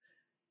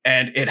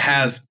 And it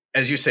has,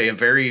 as you say, a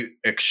very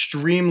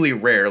extremely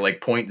rare, like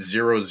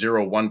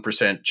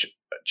 0.001%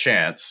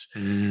 chance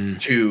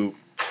to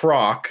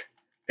proc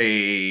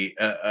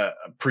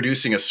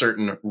producing a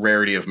certain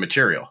rarity of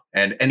material,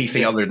 and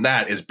anything other than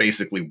that is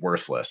basically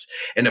worthless.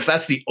 And if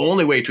that's the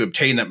only way to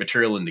obtain that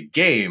material in the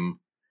game,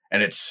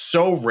 and it's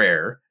so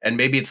rare, and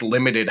maybe it's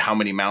limited how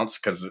many mounts,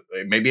 because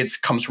maybe it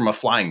comes from a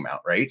flying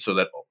mount, right? So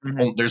that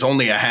there's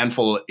only a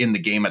handful in the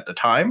game at the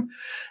time,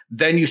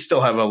 then you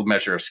still have a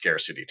measure of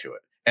scarcity to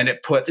it. And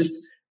it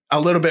puts a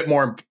little bit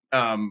more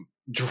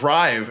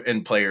drive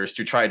in players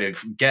to try to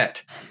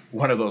get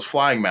one of those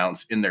flying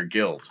mounts in their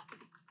guild,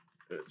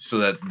 so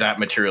that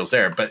material's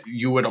there. But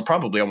you would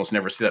probably almost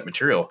never see that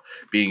material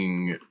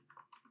being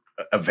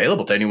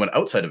available to anyone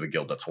outside of a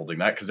guild that's holding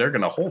that, because they're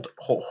going to hold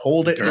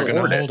it. They're going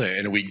to hold it,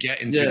 and we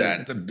get into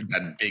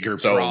that bigger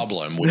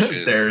problem, which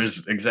is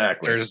there's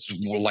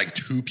like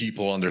 2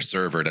 people on their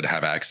server that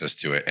have access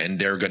to it, and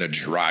they're going to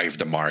drive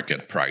the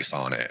market price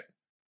on it.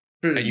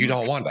 And you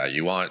don't want that.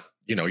 You want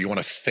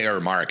a fair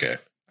market.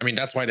 I mean,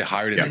 that's why they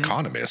hired an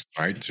economist,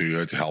 right,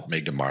 to help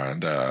make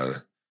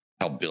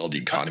help build the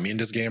economy in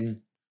this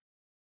game.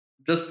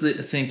 Just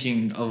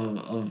thinking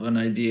of an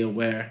idea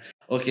where,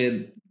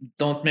 okay,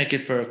 don't make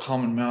it for a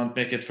common mount,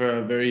 make it for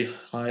a very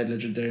high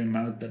legendary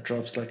mount that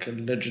drops like a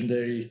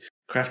legendary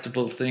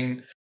craftable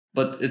thing.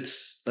 But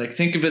it's like,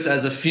 think of it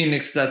as a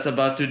phoenix that's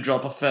about to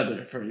drop a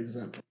feather, for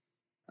example,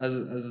 as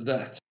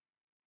that.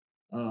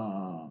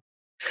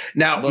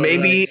 Now,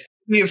 maybe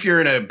if you're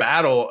in a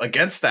battle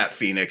against that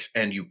phoenix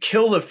and you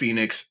kill the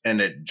phoenix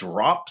and it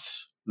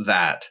drops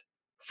that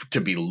to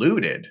be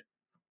looted,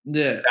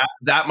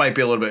 that might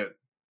be a little bit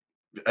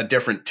a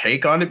different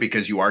take on it,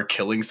 because you are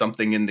killing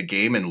something in the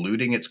game and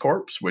looting its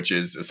corpse, which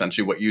is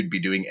essentially what you'd be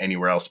doing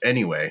anywhere else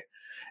anyway.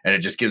 and it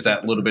just gives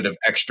that little bit of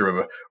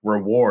extra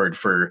reward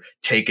for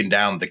taking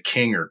down the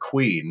king or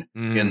queen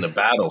in the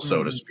battle,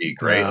 so to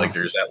speak, right? Yeah. Like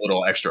there's that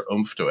little extra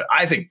oomph to it.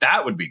 I think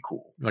that would be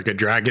cool. Like a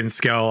dragon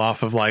scale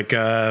off of like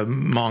a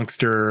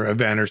monster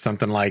event or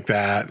something like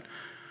that.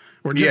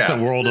 Or just a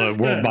world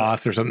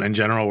boss or something in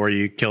general where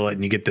you kill it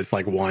and you get this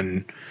like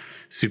one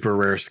super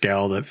rare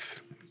scale that's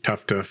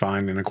tough to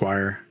find and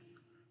acquire.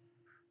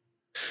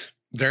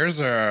 There's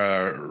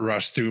a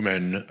Rush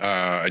Thuman,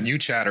 a new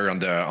chatter on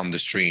the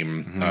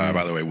stream.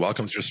 By the way,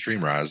 welcome to the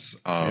stream, Raz.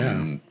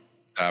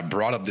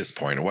 Brought up this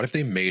point. What if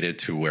they made it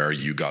to where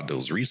you got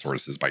those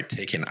resources by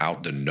taking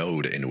out the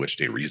node in which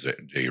they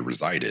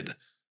resided?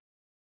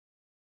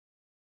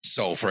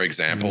 So, for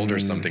example,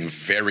 there's something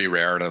very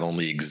rare that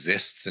only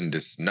exists in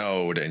this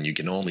node, and you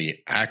can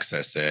only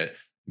access it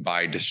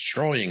by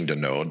destroying the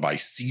node, by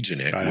sieging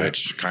it,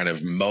 which kind of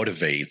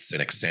motivates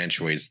and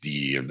accentuates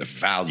the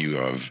value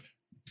of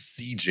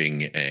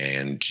sieging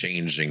and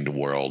changing the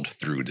world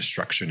through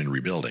destruction and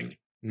rebuilding.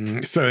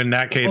 So in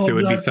that case, it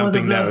would be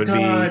something that would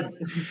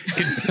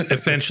could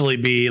essentially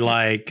be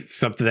like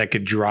something that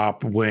could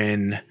drop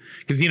when,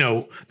 because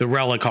the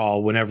relic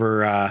hall,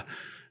 whenever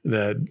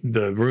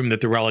the room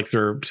that the relics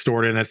are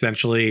stored in,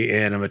 essentially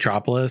in a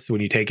metropolis,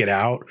 when you take it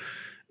out,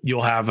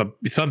 you'll have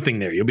something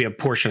there. You'll be a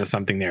portion of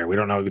something there. We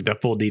don't know the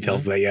full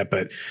details of that yet,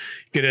 but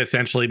you could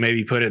essentially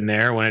maybe put it in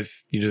there when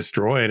you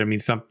destroy it. I mean,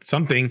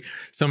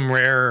 some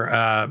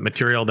rare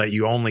material that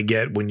you only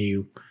get when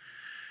you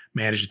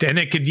manage it. And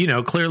it could,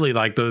 clearly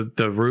like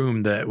the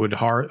room that would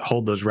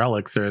hold those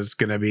relics is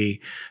going to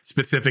be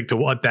specific to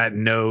what that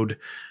node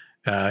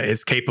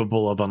is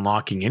capable of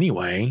unlocking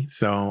anyway.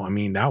 So, I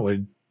mean, that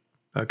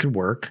could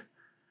work.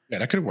 Yeah,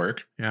 that could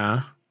work.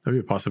 Yeah,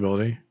 that'd be a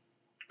possibility.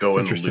 Go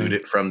and loot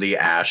it from the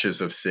ashes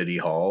of City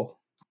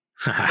Hall.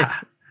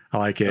 I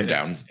like it. I'm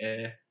down.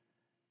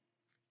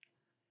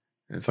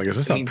 It's like, is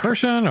this a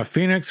person, a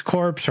phoenix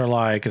corpse, or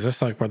like, is this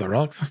like where the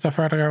relics and stuff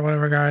are or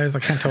whatever, guys? I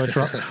can't tell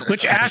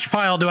which ash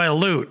pile do I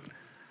loot?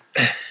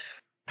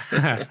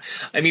 I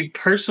mean,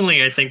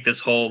 personally, I think this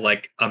whole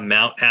like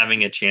amount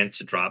having a chance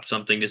to drop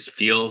something just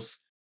feels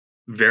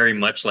very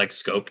much like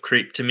scope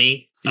creep to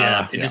me.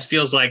 It just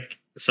feels like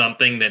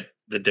something that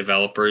the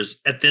developers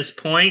at this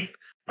point,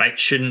 right,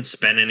 shouldn't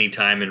spend any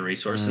time and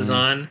resources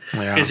on.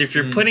 Because if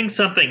you're putting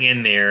something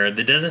in there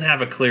that doesn't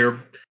have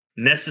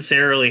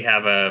necessarily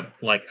have a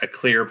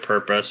clear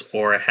purpose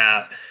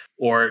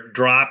or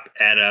drop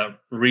at a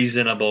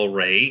reasonable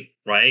rate,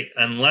 right?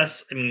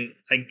 Unless, I mean,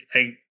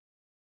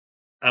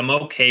 I'm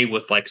okay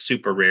with like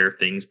super rare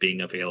things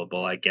being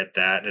available. I get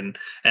that, and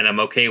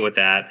I'm okay with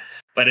that.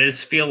 But I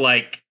just feel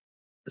like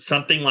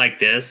something like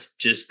this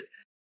just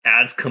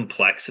adds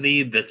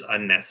complexity that's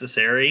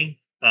unnecessary.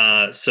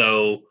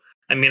 So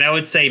I mean, I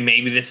would say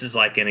maybe this is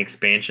like an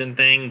expansion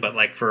thing, but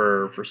like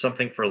for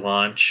something for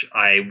launch,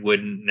 I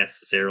wouldn't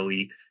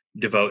necessarily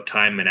devote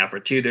time and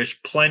effort to. There's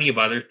plenty of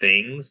other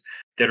things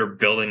that are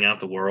building out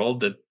the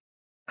world that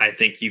I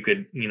think you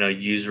could,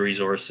 use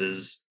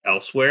resources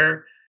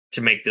elsewhere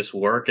to make this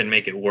work and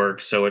make it work.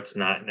 So it's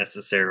not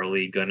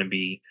necessarily going to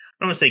be,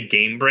 I don't want to say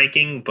game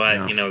breaking,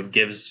 but,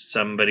 gives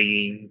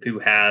somebody who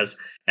has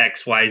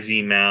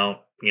XYZ amount,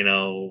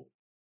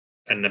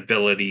 an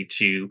ability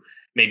to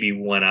maybe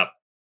one up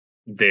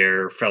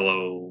their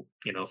fellow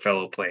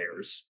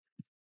players.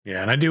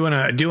 Yeah, and I do want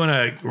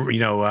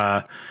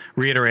to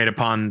reiterate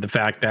upon the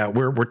fact that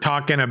we're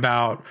talking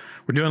about,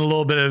 we're doing a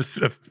little bit of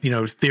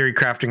theory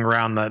crafting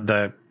around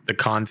the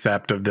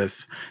concept of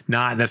this,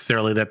 not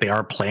necessarily that they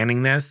are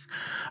planning this.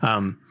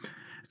 So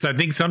I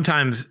think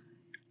sometimes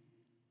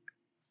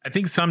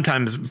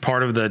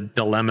part of the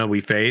dilemma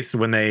we face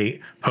when they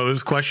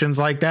pose questions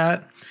like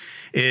that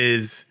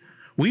is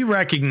we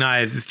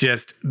recognize it's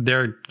just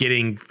they're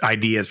getting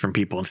ideas from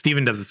people, and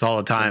Steven does this all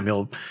the time.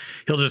 He'll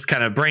just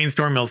kind of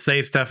brainstorm, he'll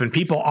say stuff, and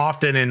people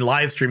often in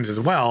live streams as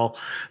well,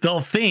 they'll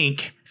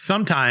think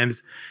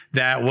sometimes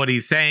that what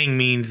he's saying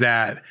means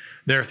that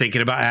they're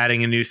thinking about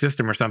adding a new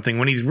system or something,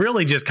 when he's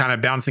really just kind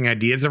of bouncing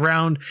ideas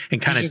around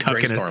and kind of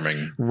tucking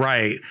brainstorming. It.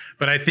 Right.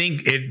 But I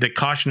think the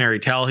cautionary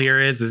tale here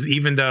is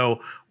even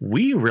though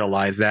we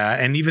realize that,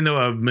 and even though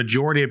a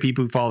majority of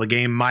people who follow the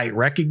game might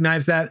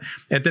recognize that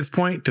at this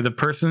point, to the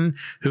person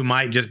who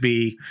might just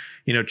be,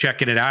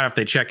 checking it out, if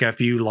they check a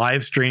few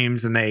live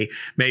streams and they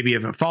maybe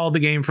haven't followed the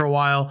game for a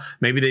while,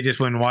 maybe they just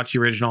went and watched the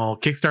original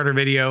Kickstarter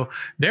video,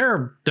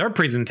 their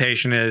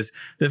presentation is,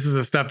 this is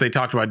the stuff they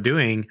talked about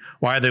doing.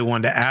 Why are they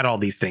wanting to add all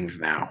these things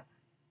now?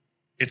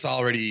 It's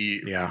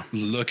already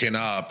looking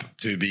up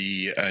to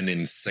be an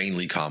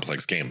insanely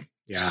complex game.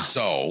 Yeah.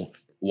 So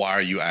why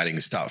are you adding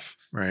stuff?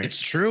 Right.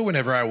 It's true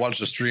whenever I watch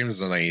the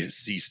streams and I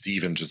see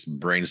Steven just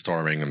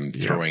brainstorming and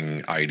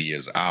throwing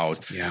ideas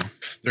out. Yeah.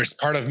 There's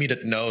part of me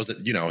that knows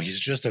that, he's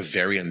just a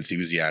very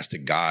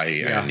enthusiastic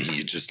guy. And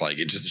he just like,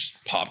 it just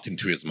popped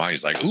into his mind.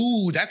 He's like,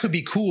 ooh, that could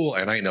be cool.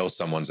 And I know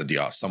someone at the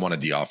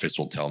office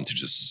will tell him to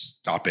just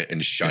stop it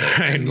and shut it.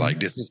 And like,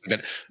 this is going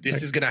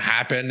to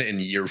happen in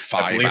year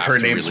 5. I believe her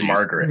name's release.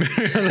 Margaret.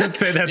 Let's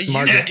say that's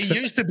Margaret. It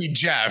used to be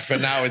Jeff,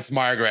 and now it's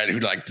Margaret who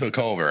like took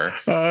over.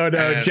 Oh no,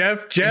 And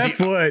Jeff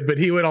would, but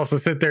he would also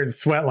sit there and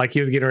sweat like he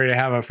was getting ready to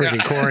have a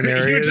freaking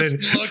coronary. He would just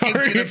look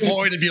into the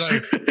void and be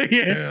like,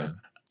 yeah.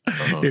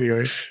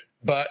 Anyway.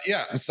 But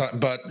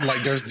but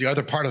like there's the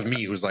other part of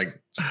me who's like,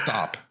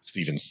 stop,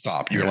 Steven,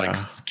 stop. You're like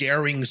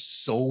scaring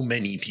so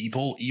many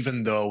people,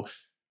 even though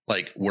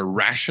like we're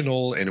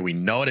rational and we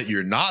know that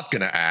you're not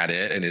going to add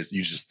it and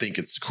you just think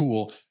it's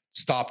cool.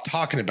 Stop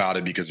talking about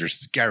it because you're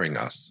scaring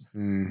us.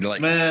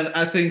 Like, man,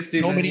 I think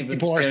Steven so many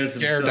people are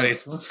scared that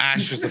himself. it's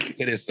Ashes of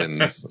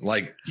Citizens.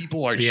 Like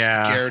people are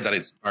scared that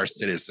it's Star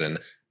Citizen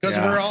because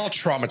we're all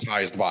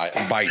traumatized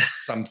by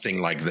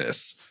something like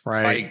this.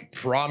 Right. By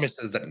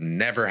promises that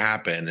never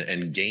happen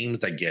and games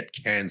that get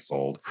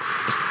canceled,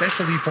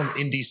 especially from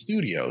indie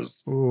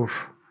studios. Oof.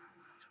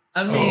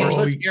 I So mean,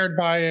 we're scared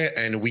by it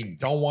and we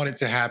don't want it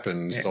to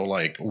happen. So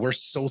like we're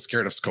so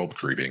scared of scope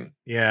creeping.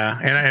 Yeah.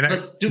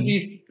 But to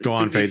be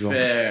Faisal.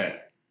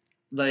 fair,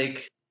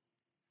 like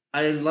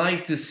I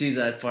like to see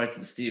that part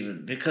in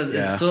Steven because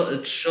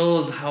it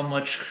shows how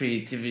much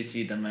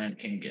creativity the man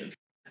can give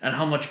and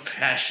how much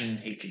passion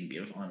he can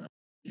give on it.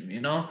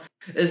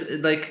 It's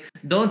like,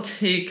 don't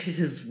take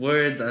his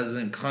words as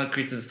in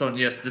concrete and stone.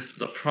 Yes, this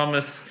is a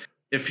promise.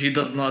 If he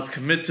does not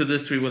commit to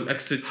this, we will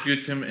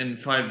execute him in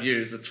 5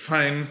 years. It's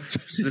fine.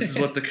 This is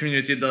what the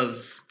community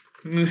does.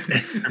 Don't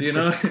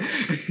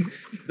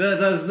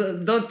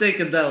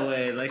take it that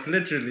way. Like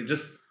literally,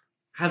 just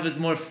have it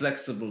more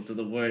flexible to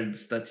the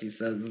words that he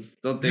says.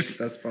 Don't take it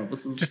as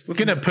promises. Just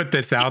gonna put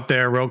this out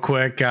there real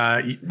quick,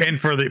 and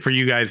for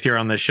you guys here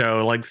on the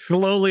show, like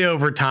slowly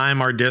over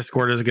time, our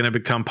Discord is going to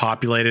become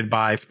populated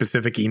by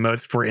specific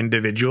emotes for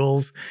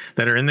individuals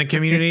that are in the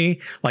community,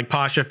 like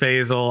Pasha,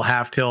 Faisal,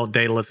 Half Tilt,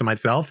 Daedalus, and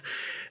myself.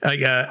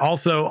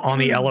 Also on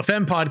the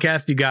LFM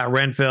podcast, you got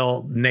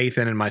Renfil,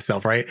 Nathan, and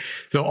myself, right?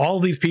 So all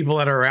these people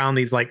that are around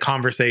these like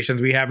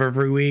conversations we have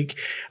every week,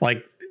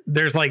 like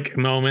there's like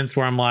moments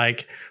where I'm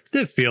like,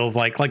 this feels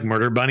like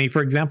Murder Bunny,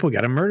 for example. We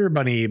got a Murder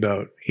Bunny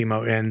emote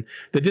in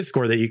the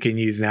Discord that you can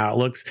use now. It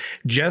looks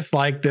just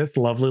like this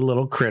lovely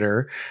little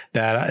critter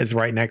that is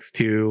right next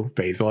to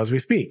Faisal as we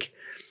speak.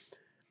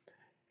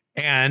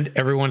 And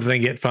everyone's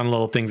going to get fun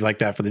little things like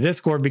that for the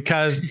Discord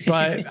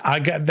but I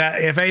got that.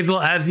 If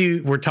Faisal, as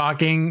you were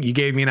talking, you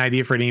gave me an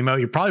idea for an emote.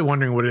 You're probably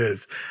wondering what it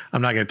is.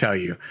 I'm not going to tell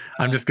you.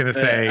 I'm just going to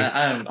say.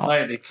 I'm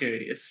highly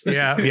curious.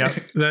 Yeah.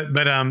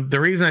 But the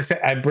reason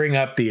I bring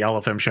up the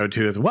LFM show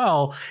too as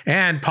well,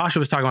 and Pasha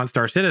was talking about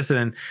Star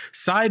Citizen.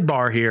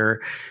 Sidebar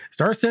here.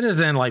 Star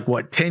Citizen,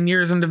 10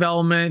 years in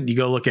development? You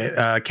go look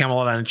at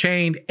Camelot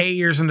Unchained, 8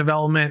 years in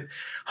development.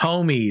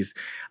 Homies.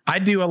 I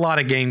do a lot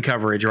of game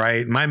coverage,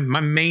 right? My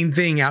main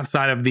thing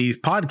outside of these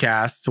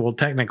podcasts, well,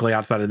 technically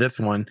outside of this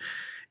one,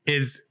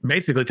 is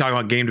basically talking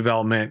about game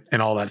development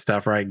and all that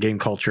stuff, right? Game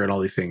culture and all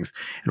these things.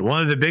 And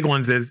one of the big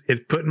ones is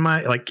putting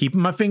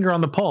keeping my finger on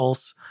the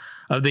pulse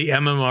of the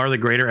MMR, the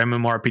greater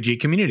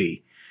MMORPG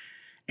community.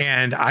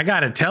 And I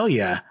got to tell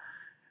you,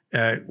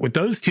 with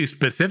those two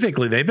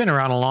specifically, they've been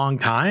around a long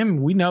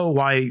time. We know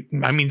why.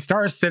 I mean,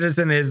 Star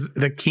Citizen is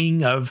the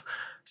king of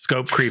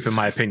scope creep, in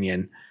my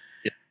opinion.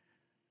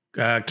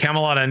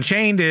 Camelot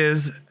Unchained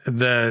is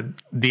the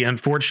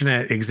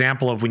unfortunate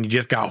example of when you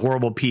just got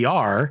horrible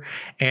PR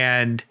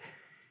and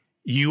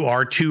you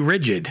are too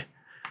rigid.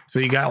 So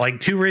you got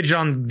too rigid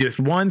on just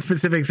one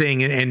specific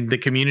thing, and the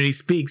community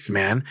speaks,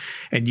 man.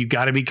 And you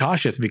got to be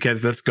cautious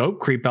because the scope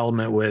creep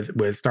element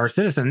with Star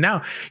Citizen.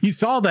 Now you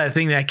saw that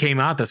thing that came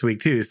out this week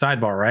too.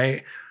 Sidebar,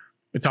 right?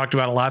 We talked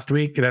about it last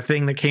week. That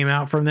thing that came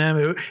out from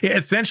them, it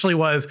essentially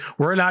was,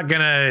 we're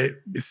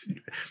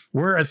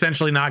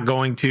essentially not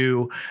going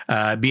to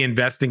be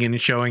investing in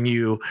showing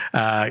you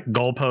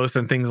goalposts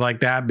and things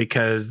like that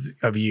because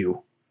of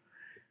you.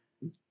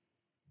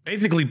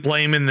 Basically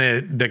blaming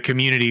the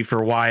community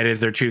for why it is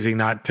they're choosing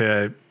not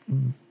to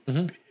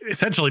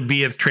essentially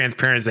be as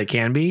transparent as they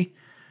can be.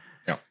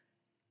 Yeah.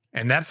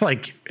 And that's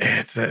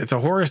it's a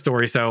horror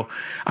story. So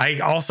I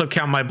also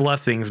count my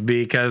blessings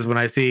because when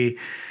I see,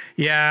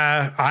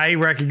 yeah, I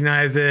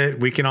recognize it.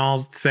 We can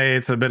all say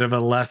it's a bit of a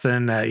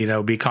lesson that,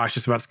 be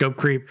cautious about scope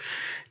creep.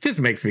 It just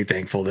makes me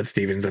thankful that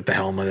Steven's at the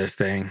helm of this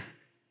thing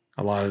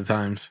a lot of the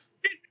times.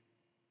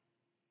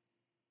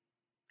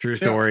 True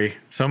story. Yeah.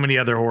 So many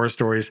other horror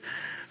stories.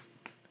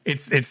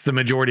 It's the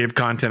majority of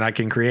content I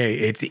can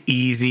create. It's an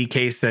easy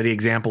case study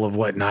example of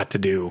what not to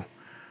do.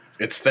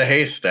 It's the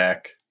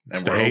haystack.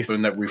 And we're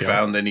hoping that we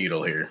found the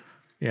needle here.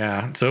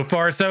 Yeah, so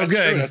far so That's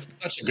good. True. That's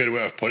such a good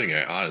way of putting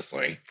it,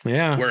 honestly.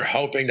 Yeah. We're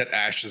hoping that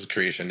Ash's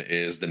creation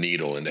is the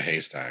needle in the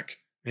haystack.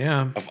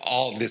 Yeah. Of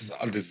all this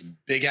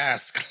big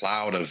ass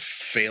cloud of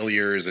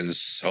failures in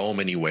so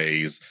many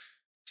ways,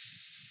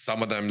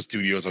 some of them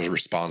studios are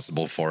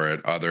responsible for it.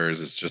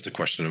 Others, it's just a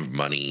question of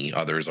money.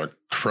 Others are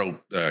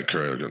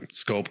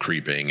scope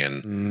creeping,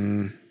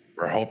 and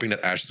we're hoping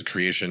that Ashes of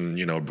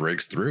Creation,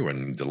 breaks through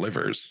and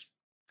delivers.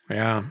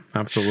 Yeah,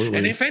 absolutely.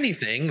 And if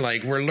anything,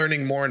 like we're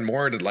learning more and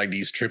more that like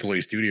these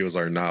AAA studios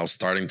are now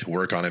starting to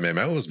work on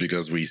MMOs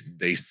because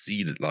they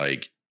see that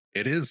like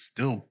it is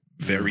still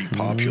very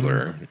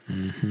popular.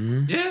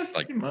 Yeah,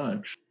 Like, pretty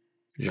much.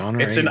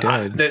 Genre It's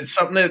that's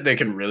something that they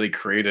can really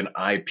create an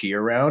IP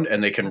around,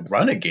 and they can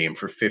run a game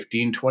for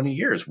 15, 20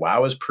 years.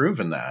 WoW has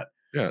proven that.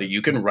 Yeah. That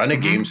you can run a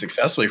game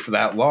successfully for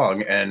that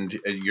long, and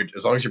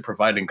as long as you're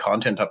providing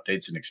content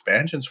updates and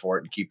expansions for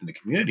it and keeping the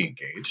community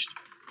engaged,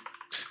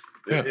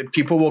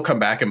 people will come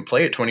back and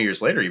play it 20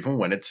 years later, even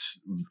when it's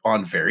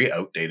on very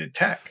outdated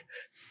tech.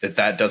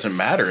 That doesn't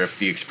matter if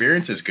the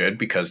experience is good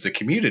because the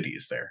community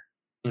is there.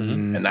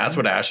 Mm-hmm. And that's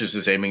what Ashes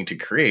is aiming to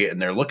create,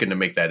 and they're looking to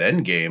make that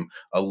end game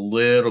a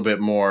little bit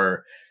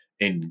more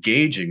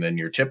engaging than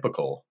your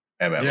typical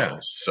MMOs. Yeah.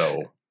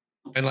 So,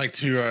 and like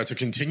to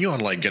continue on,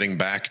 like getting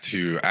back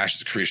to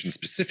Ashes of Creation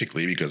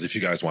specifically, because if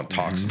you guys want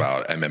talks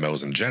about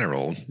MMOs in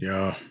general,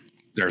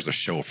 there's a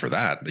show for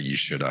that you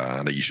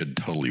should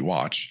totally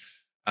watch.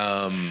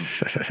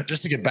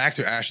 Just to get back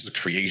to Ashes of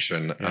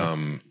Creation,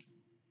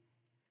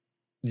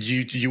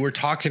 you were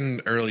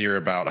talking earlier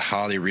about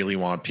how they really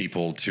want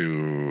people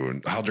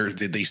to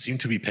they seem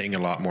to be paying a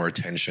lot more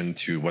attention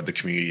to what the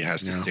community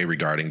has to say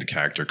regarding the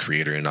character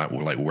creator and not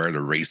like where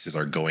the races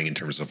are going in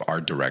terms of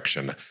art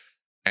direction.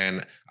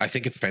 And I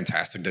think it's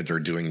fantastic that they're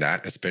doing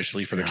that,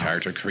 especially for the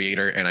character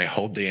creator. And I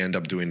hope they end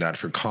up doing that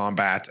for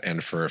combat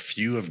and for a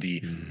few of the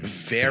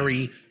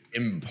very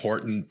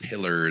important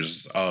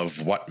pillars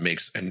of what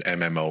makes an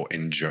MMO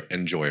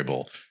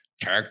enjoyable.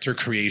 Character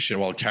creation,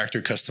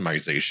 character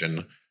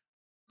customization,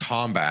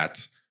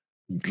 combat,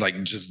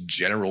 like just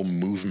general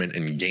movement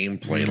and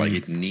gameplay. Like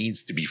it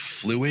needs to be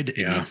fluid,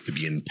 it needs to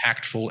be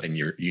impactful, and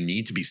you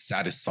need to be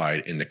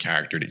satisfied in the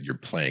character that you're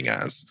playing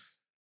as.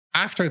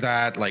 After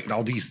that, like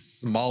all these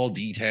small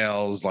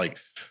details, like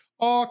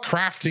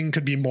crafting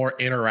could be more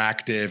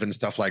interactive and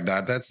stuff like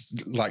that. That's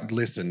like,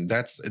 listen,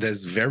 that's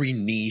very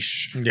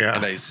niche. Yeah.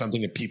 And it's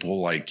something that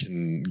people like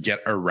can get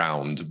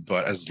around.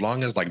 But as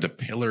long as like the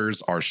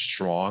pillars are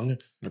strong.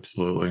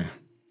 Absolutely.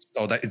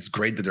 So that it's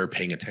great that they're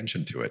paying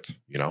attention to it,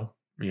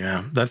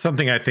 Yeah. That's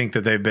something I think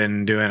that they've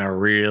been doing a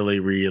really,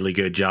 really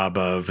good job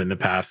of in the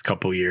past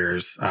couple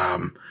years.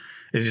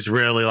 It's just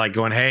really like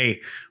going,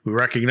 hey, we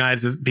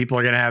recognize that people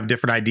are going to have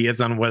different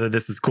ideas on whether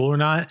this is cool or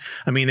not.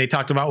 I mean, they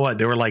talked about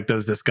there were like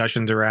those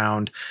discussions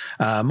around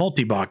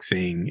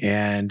multi-boxing,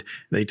 and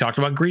they talked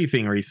about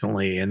griefing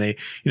recently. And they,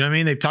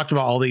 they've talked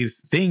about all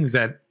these things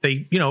that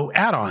they,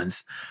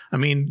 add-ons. I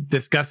mean,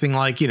 discussing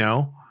like,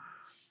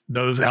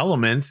 those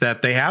elements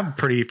that they have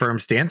pretty firm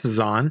stances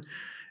on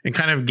and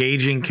kind of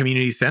gauging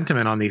community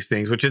sentiment on these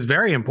things, which is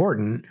very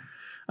important.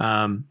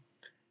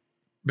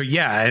 But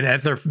yeah, and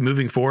as they're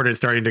moving forward and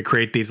starting to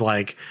create these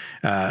like,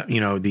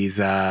 these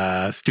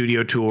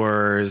studio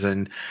tours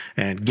and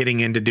getting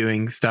into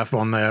doing stuff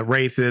on the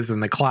races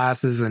and the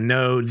classes and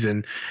nodes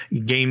and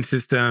game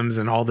systems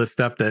and all this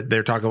stuff that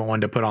they're talking about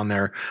wanting to put on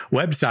their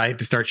website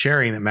to start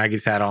sharing, that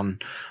Maggie's had on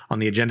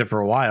the agenda for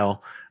a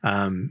while.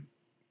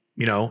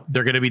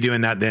 They're going to be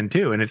doing that then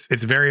too. And it's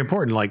very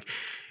important. Like,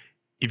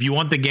 if you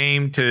want the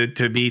game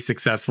to be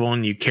successful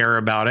and you care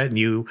about it and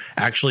you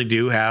actually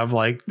do have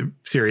like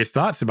serious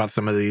thoughts about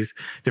some of these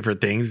different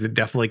things, that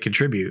definitely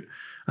contribute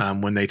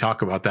when they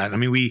talk about that. I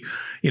mean,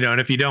 and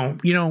if you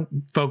don't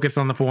focus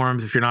on the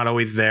forums, if you're not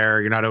always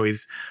there, you're not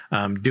always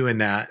doing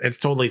that, it's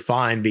totally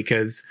fine,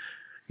 because,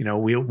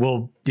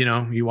 we'll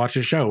you watch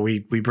the show, we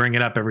bring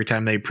it up every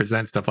time they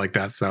present stuff like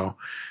that. So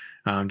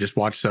just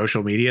watch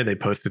social media. They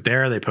post it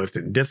there. They post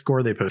it in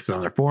Discord. They post it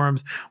on their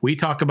forums. We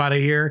talk about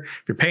it here.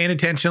 If you're paying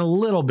attention a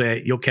little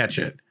bit, you'll catch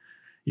it.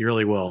 You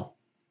really will.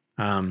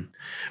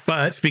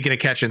 But speaking of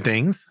catching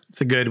things,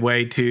 it's a good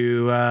way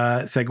to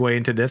segue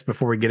into this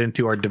before we get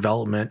into our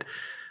development,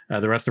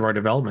 the rest of our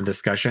development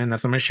discussion.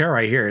 That's what I'm going to share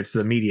right here. It's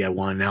the media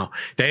one. Now,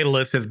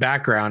 Daedalus'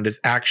 background is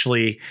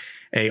actually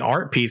a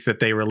art piece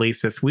that they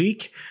released this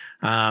week.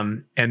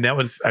 And that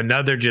was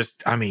another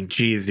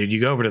geez, dude, you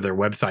go over to their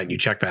website and you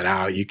check that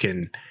out.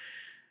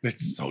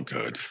 It's so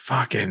good.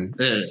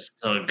 It is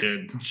so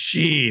good.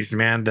 Jeez,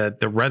 man.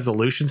 The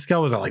resolution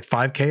scale was at like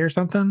 5K or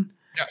something?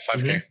 Yeah,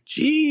 5K.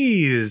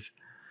 Jeez.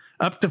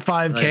 Up to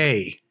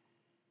 5K. Like,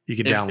 you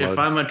can download. If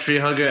I'm a tree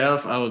hugger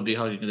elf, I would be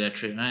hugging that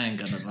tree. I ain't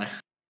gonna lie.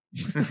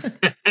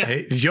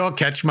 Hey, did you all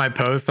catch my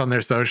post on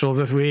their socials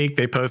this week?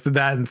 They posted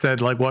that and said,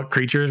 like, what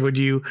creatures would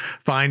you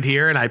find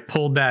here? And I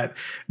pulled that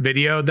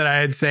video that I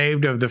had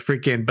saved of the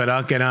freaking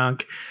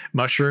Badunk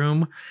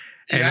mushroom.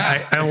 And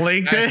I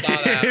linked it.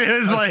 It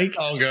was like,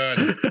 so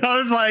good. I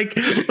was like,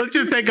 let's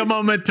just take a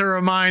moment to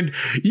remind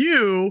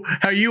you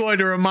how you wanted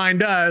to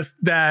remind us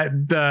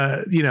that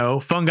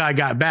the, fungi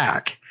got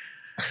back.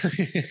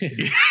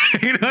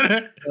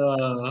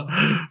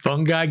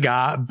 Fungi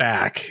got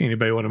back.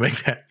 Anybody want to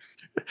make that?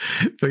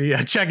 So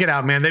yeah, check it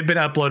out, man. They've been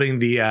uploading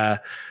the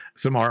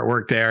some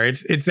artwork there.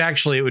 It's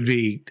actually, it would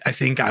be, I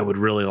think I would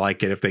really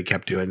like it if they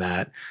kept doing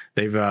that.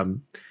 They've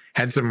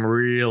had some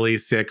really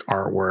sick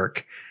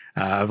artwork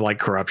of like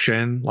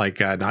corruption, like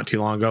not too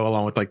long ago,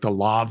 along with like the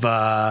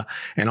lava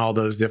and all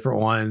those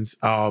different ones.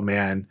 Oh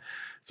man,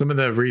 some of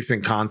the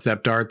recent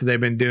concept art that they've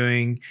been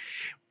doing.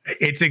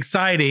 It's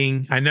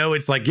exciting. I know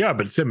it's like, yeah,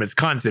 but Sim, it's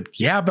concept.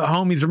 Yeah, but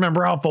homies,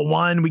 remember Alpha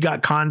 1? We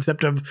got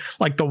concept of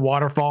like the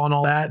waterfall and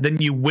all that. Then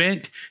you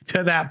went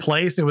to that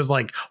place. It was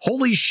like,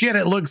 holy shit,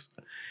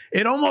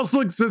 it almost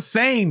looks the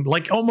same,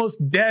 like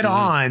almost dead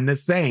on the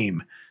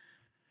same.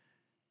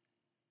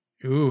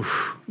 Ooh,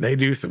 they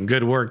do some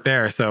good work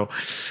there. So,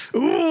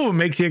 ooh,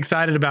 makes you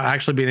excited about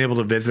actually being able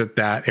to visit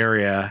that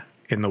area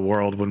in the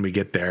world when we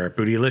get there.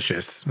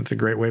 Bootylicious. That's a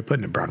great way of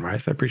putting it, Brown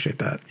Rice. I appreciate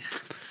that.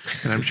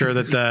 And I'm sure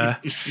that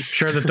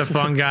the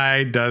fun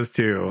guy does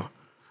too.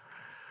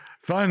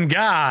 Fun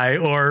guy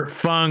or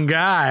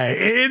fungi.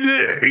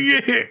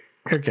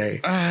 Okay.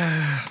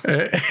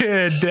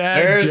 There's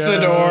the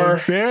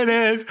door. There it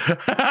is.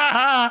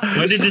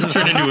 When did this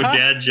turn into a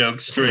dad joke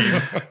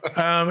stream?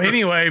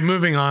 Anyway,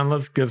 moving on.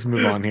 Let's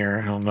move on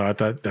here. I don't know. I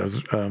thought that was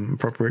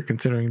appropriate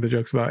considering the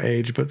jokes about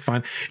age, but it's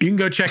fine. You can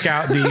go check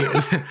out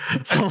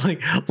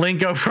the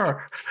link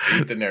over.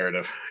 Feed the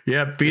narrative.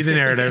 Yep, feed the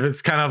narrative.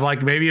 It's kind of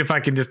like, maybe if I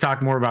can just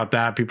talk more about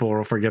that, people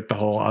will forget the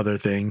whole other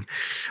thing.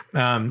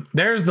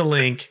 There's the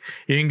link.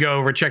 You can go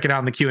over, check it out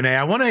in the Q&A.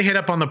 I want to hit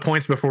up on the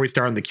points before we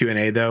start on the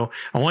Q&A, though.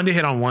 I wanted to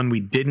hit on one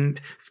we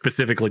didn't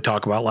specifically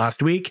talk about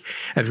last week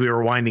as we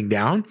were winding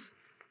down.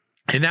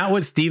 And that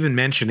was Stephen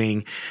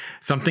mentioning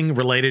something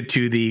related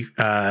to the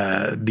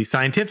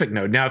scientific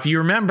node. Now, if you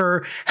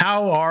remember,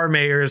 how are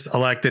mayors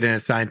elected in a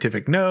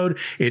scientific node?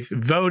 It's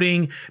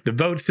voting. The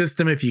vote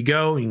system, if you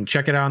go, you can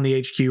check it out on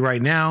the HQ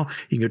right now.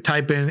 You can go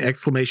type in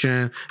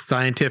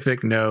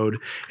 _scientific node.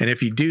 And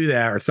if you do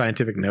that, or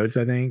scientific nodes,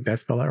 I think, did I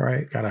spell that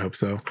right? God, I hope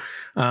so.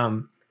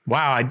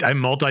 Wow, I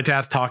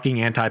multitask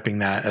talking and typing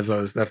that as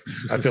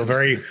I feel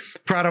very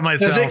proud of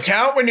myself. Does it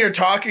count when you're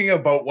talking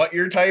about what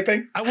you're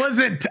typing? I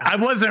wasn't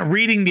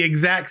reading the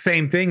exact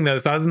same thing though,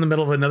 so I was in the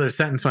middle of another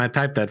sentence when I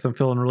typed that, so I'm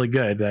feeling really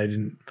good. I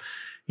didn't,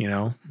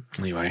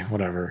 anyway,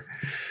 whatever.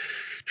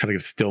 Try to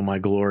steal my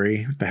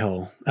glory. What the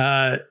hell?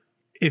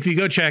 If you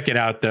go check it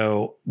out,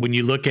 though, when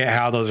you look at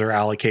how those are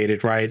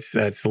allocated, right,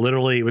 it's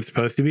literally, it was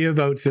supposed to be a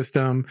vote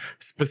system.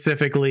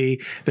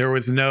 Specifically, there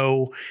was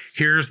no,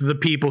 here's the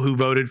people who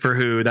voted for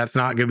who. That's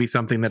not going to be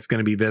something that's going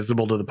to be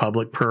visible to the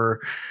public per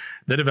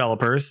the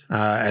developers,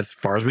 as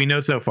far as we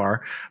know so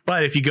far.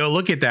 But if you go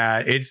look at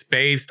that, it's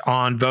based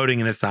on voting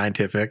in a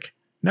scientific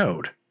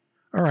node.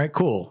 All right,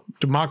 cool.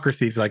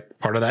 Democracy is like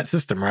part of that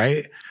system,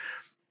 right?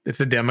 It's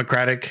a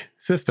democratic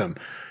system.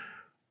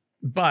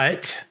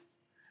 But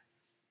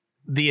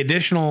the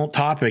additional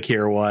topic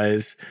here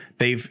was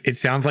it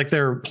sounds like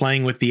they're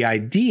playing with the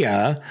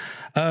idea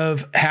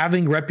of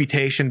having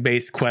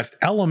reputation-based quest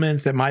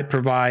elements that might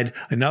provide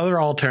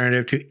another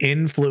alternative to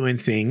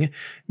influencing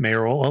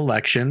mayoral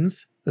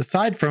elections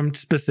aside from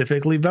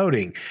specifically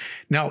voting.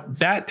 Now,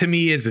 that to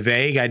me is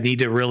vague. I need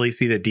to really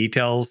see the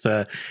details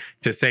to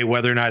say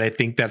whether or not I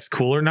think that's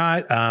cool or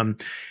not.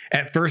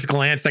 At first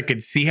glance, I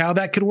could see how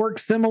that could work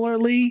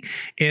similarly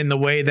in the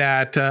way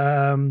that,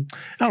 I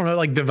don't know,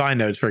 like divine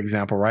nodes, for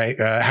example, right?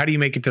 How do you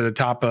make it to the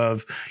top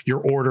of your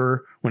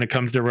order when it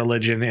comes to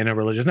religion in a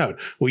religious node?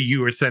 Well,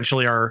 you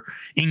essentially are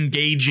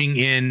engaging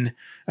in,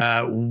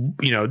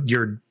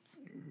 you're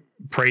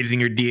praising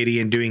your deity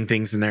and doing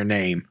things in their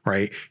name,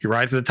 right? You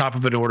rise to the top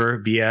of an order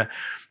via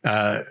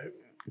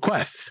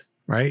quests,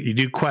 right? You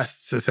do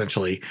quests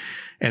essentially,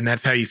 and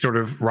that's how you sort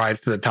of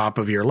rise to the top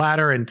of your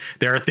ladder. And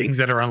there are things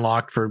that are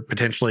unlocked for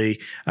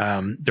potentially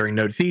during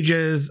node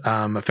sieges,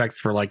 effects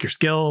for like your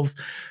skills.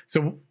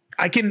 So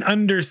I can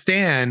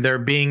understand there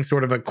being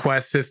sort of a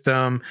quest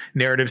system,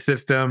 narrative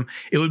system.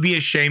 It would be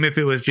a shame if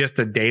it was just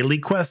a daily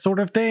quest sort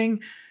of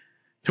thing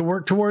to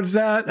work towards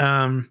that.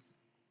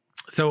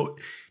 So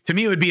to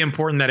me, it would be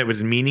important that it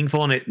was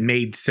meaningful and it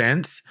made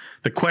sense.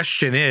 The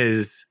question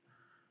is,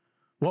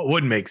 what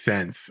would make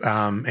sense?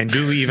 And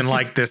do we even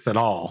like this at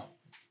all?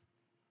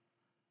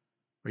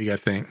 What do you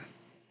guys think?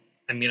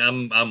 I mean,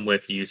 I'm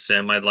with you,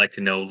 Sim. I'd like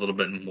to know a little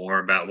bit more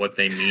about what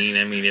they mean.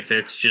 I mean, if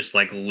it's just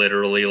like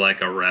literally like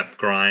a rep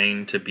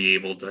grind to be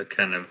able to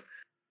kind of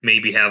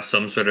maybe have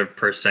some sort of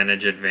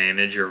percentage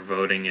advantage or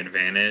voting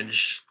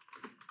advantage.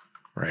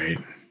 Right.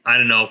 I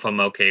don't know if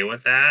I'm okay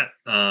with that.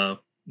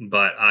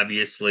 But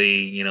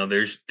obviously,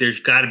 there's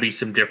got to be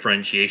some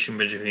differentiation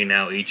between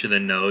how each of the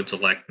nodes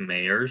elect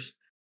mayors.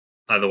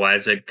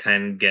 Otherwise, it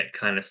can get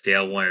kind of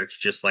stale where it's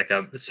just like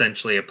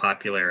essentially a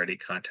popularity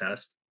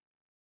contest.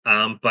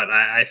 But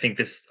I think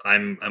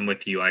I'm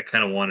with you. I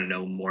kind of want to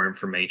know more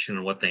information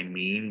on what they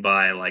mean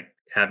by like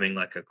having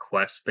like a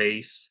quest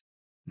based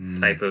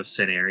type of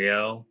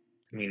scenario.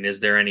 I mean, is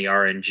there any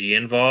RNG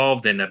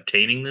involved in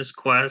obtaining this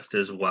quest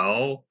as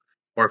well,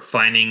 or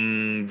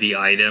finding the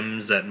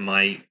items that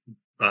might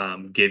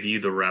give you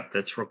the rep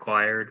that's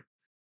required?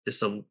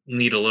 Just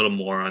need a little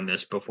more on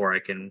this before I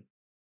can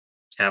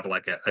have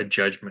like a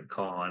judgment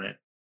call on it.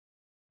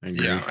 I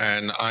agree. Yeah,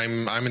 and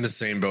I'm in the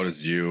same boat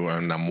as you,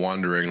 and I'm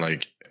wondering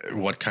like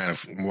what kind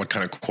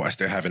of quest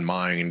they have in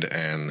mind,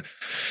 and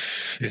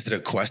is it a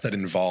quest that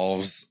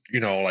involves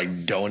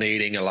like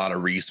donating a lot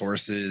of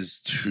resources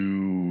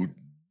to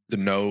the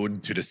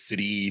node, to the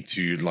city,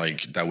 to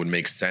like that would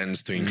make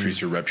sense to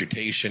increase your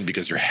reputation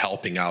because you're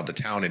helping out the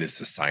town and it's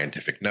a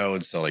scientific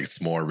node, so like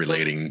it's more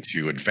relating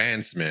to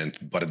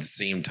advancement, but at the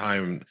same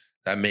time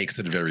that makes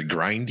it very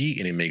grindy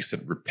and it makes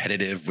it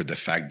repetitive with the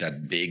fact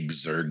that big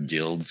Zerg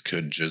guilds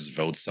could just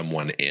vote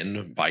someone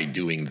in by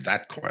doing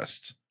that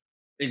quest.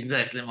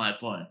 Exactly my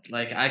point.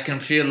 Like, I can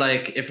feel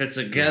like if it's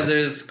a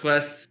gatherers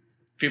quest,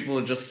 people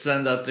will just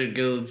send out their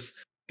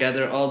guilds,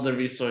 gather all the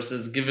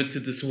resources, give it to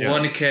this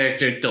one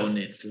character,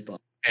 donates it all.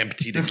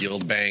 Empty the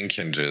guild bank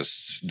and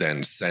just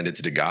then send it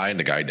to the guy, and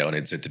the guy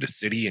donates it to the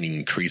city and he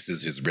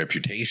increases his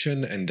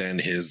reputation, and then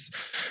his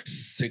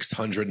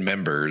 600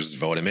 members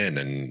vote him in,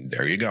 and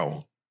there you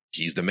go.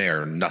 He's the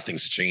mayor.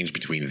 Nothing's changed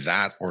between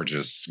that or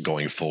just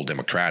going full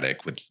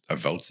democratic with a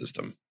vote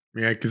system.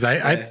 Yeah, because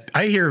I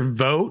hear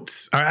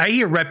votes, or I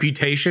hear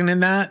reputation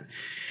in that,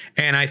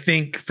 and I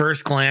think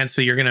first glance,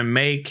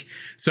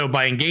 so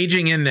by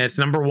engaging in this,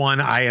 number one,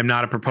 I am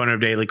not a proponent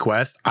of daily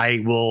quests.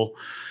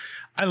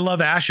 I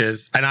love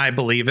Ashes and I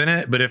believe in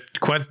it, but if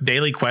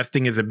daily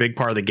questing is a big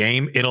part of the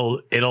game,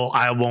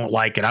 I won't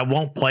like it. I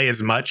won't play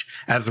as much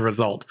as a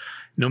result.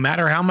 No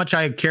matter how much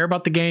I care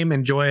about the game,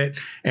 enjoy it,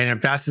 and I'm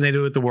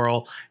fascinated with the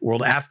world,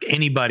 ask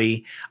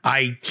anybody.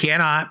 I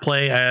cannot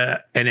play an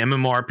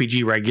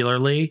MMORPG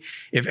regularly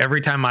if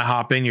every time I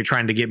hop in, you're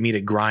trying to get me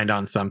to grind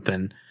on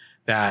something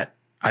that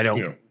I don't.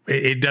 Yeah.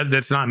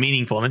 That's not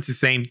meaningful, and it's the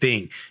same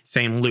thing,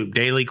 same loop.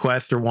 Daily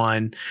quests are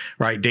one,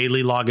 right?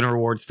 Daily login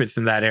rewards fits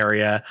in that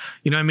area.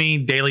 You know what I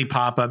mean? Daily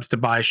pop-ups to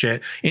buy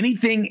shit.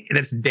 Anything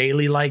that's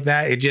daily like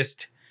that,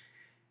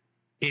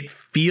 it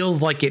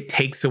feels like it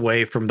takes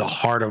away from the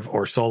heart of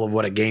or soul of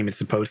what a game is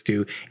supposed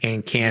to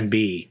and can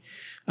be.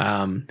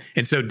 And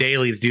so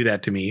dailies do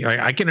that to me.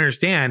 I can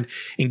understand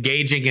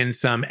engaging in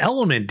some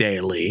element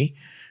daily,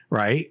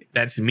 right?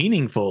 That's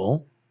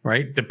meaningful,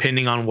 right?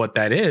 Depending on what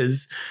that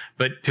is.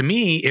 But to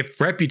me, if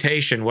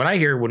reputation, what I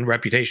hear when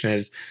reputation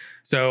is,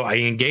 so I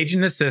engage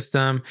in the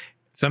system,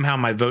 somehow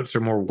my votes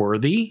are more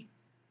worthy.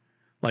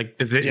 Like,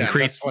 does it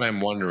increase? That's what I'm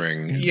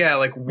wondering. Yeah,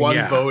 like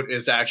one vote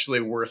is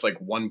actually worth like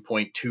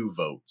 1.2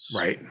 votes.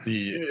 Right.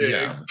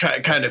 Yeah.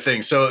 Kind of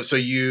thing. So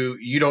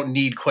you don't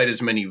need quite as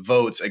many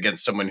votes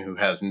against someone who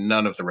has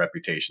none of the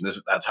reputation.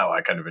 That's how I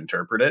kind of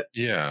interpret it.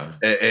 Yeah.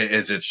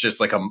 It's just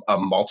like a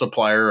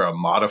multiplier, a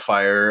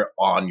modifier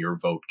on your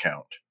vote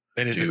count.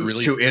 And is it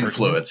really to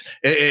influence?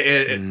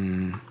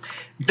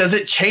 Does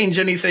it change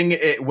anything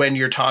when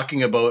you're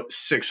talking about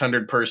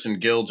 600 person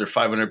guilds or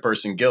 500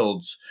 person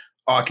guilds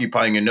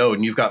occupying a node,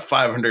 and you've got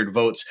 500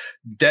 votes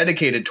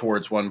dedicated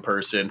towards one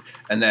person,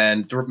 and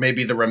then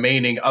maybe the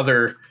remaining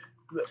other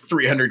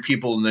 300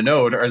 people in the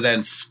node are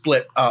then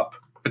split up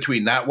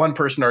between that one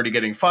person already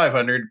getting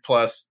 500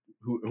 plus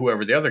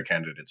whoever the other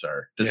candidates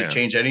are? Does it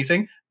change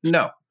anything?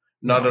 No,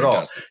 not at all.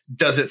 Doesn't.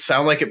 Does it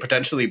sound like it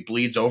potentially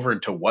bleeds over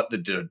into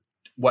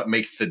what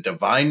makes the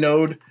divine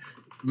node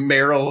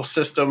mayoral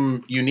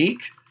system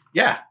unique?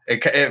 Yeah,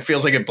 it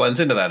feels like it blends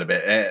into that a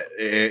bit.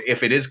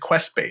 If it is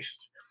quest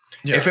based.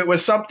 Yeah. If it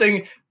was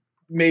something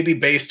maybe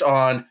based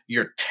on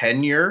your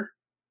tenure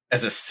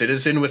as a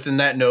citizen within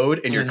that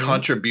node and your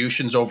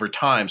contributions over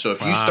time. So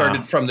if you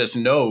started from this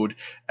node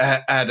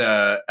at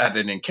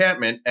an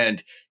encampment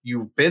and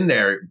you've been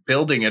there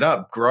building it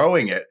up,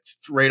 growing it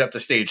right up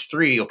to stage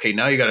 3. Okay,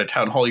 now you got a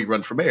town hall you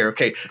run for mayor.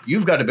 Okay,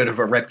 you've got a bit of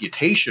a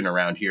reputation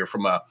around here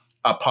from a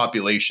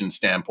population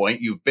standpoint.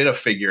 You've been a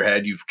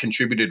figurehead. You've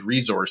contributed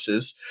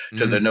resources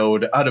to the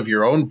node out of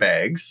your own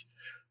bags.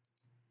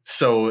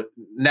 So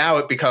now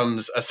it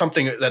becomes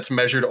something that's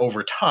measured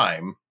over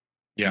time.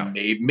 Yeah.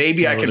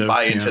 Maybe I can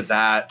buy into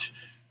that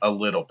a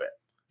little bit.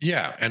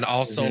 Yeah. And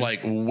also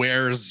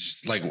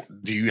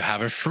do you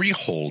have a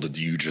freehold? Do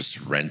you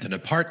just rent an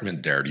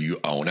apartment there? Do you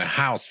own a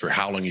house? For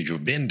how long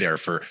you've been there?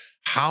 For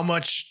how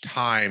much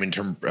time in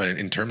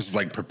terms of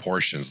like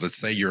proportions? Let's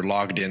say you're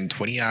logged in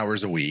 20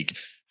 hours a week.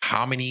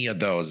 How many of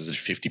those, is it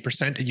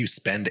 50% that you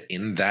spend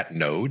in that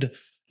node?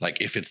 Like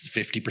if it's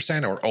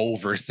 50% or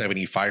over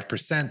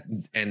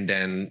 75%, and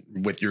then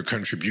with your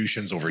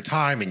contributions over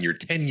time and your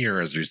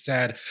tenure, as you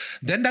said,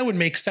 then that would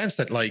make sense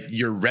that like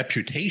your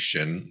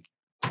reputation,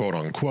 quote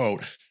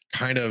unquote,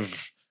 kind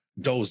of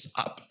goes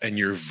up and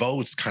your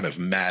votes kind of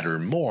matter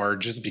more,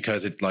 just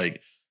because it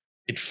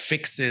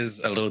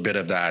fixes a little bit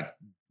of that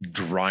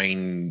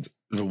grind,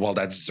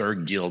 that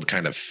Zerg guild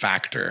kind of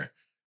factor.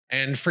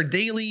 And for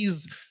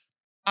dailies,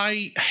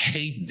 I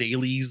hate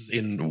dailies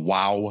in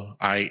WoW.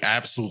 I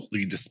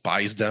absolutely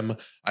despise them.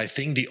 I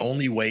think the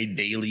only way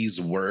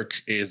dailies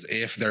work is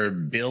if they're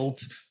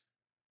built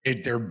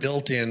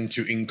in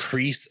to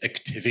increase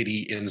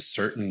activity in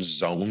certain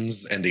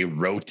zones, and they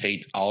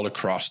rotate all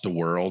across the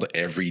world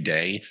every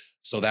day.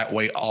 So that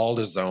way all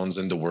the zones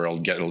in the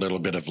world get a little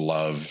bit of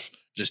love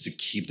just to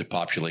keep the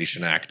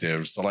population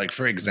active. So like,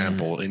 for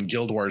example, in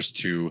Guild Wars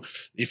 2,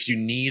 if you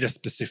need a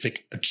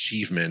specific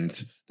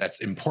achievement that's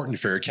important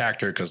for your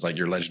character, because like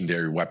your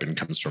legendary weapon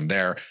comes from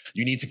there,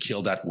 you need to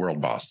kill that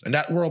world boss. And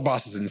that world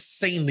boss is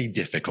insanely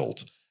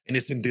difficult. And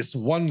it's in this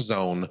one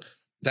zone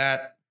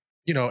that,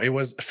 you know, it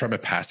was from a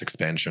past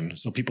expansion,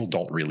 so people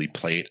don't really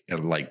play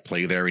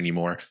there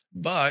anymore.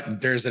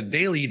 But there's a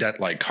daily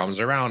that like comes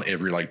around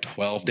every like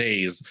 12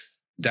 days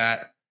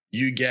that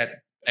you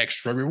get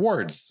extra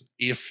rewards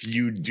if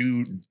you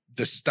do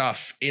the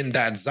stuff in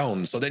that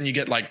zone. So then you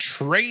get like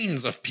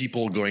trains of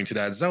people going to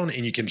that zone,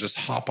 and you can just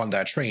hop on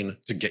that train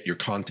to get your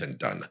content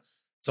done.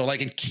 So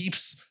like it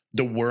keeps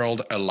the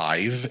world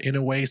alive in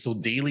a way. So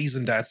dailies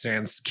in that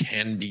sense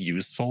can be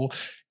useful.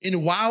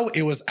 In WoW,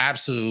 it was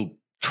absolute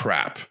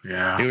crap.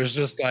 Yeah. It was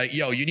just like,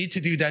 yo, you need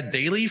to do that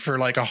daily for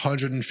like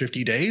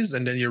 150 days,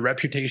 and then your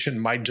reputation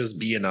might just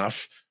be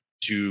enough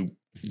to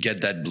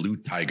get that blue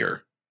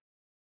tiger.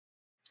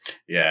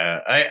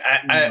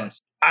 Yeah,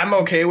 I'm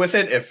okay with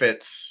it if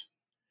it's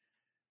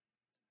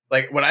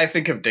like, when I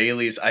think of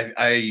dailies,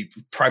 I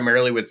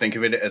primarily would think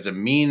of it as a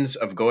means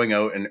of going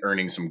out and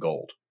earning some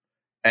gold.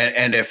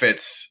 And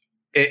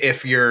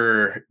if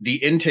you're the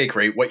intake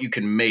rate, what you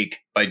can make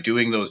by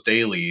doing those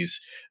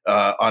dailies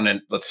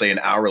on let's say an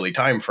hourly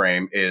time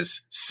frame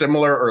is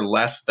similar or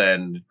less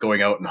than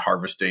going out and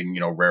harvesting,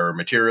 you know, rarer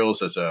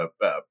materials as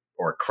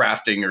or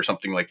crafting or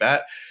something like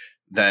that,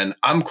 then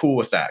I'm cool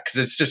with that, because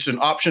it's just an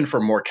option for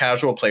more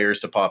casual players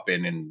to pop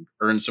in and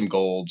earn some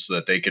gold so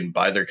that they can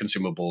buy their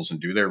consumables and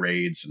do their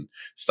raids and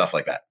stuff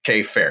like that.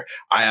 Okay, fair.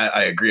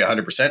 I agree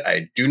 100%.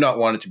 I do not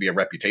want it to be a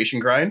reputation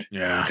grind,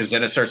 because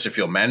then it starts to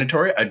feel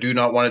mandatory. I do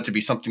not want it to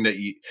be something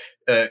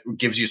that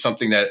gives you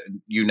something that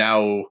you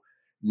now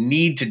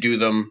need to do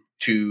them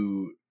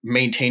to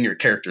maintain your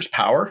character's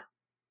power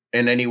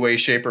in any way,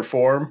 shape, or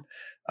form.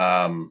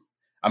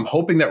 I'm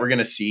hoping that we're going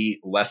to see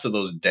less of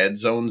those dead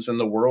zones in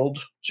the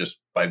world, just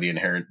by the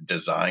inherent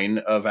design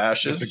of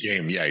Ashes. The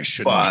game, yeah, it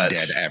shouldn't be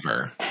dead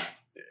ever.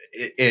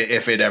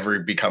 If it ever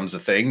becomes a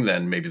thing,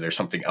 then maybe there's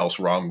something else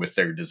wrong with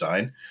their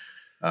design.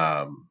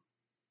 But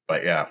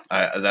yeah,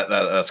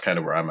 that's kind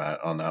of where I'm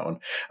at on that one.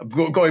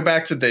 Going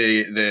back to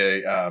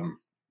the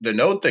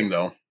node thing,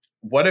 though,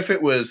 what if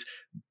it was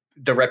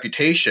the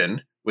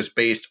reputation was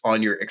based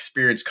on your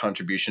experience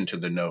contribution to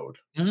the node,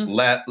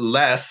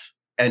 less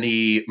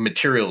any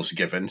materials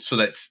given, so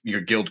that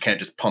your guild can't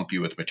just pump you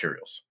with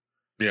materials.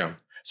 Yeah.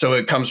 So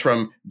it comes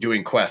from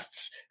doing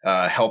quests,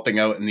 helping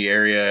out in the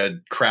area,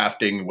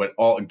 crafting,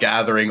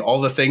 gathering,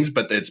 all the things,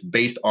 but it's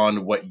based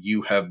on what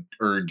you have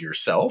earned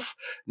yourself,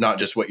 not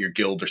just what your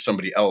guild or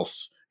somebody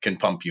else can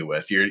pump you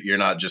with. You're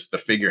not just the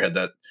figurehead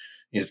that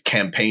is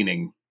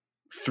campaigning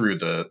through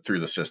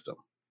the system.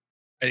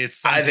 And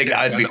it's I think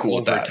I'd be cool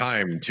with over that.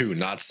 time too,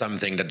 not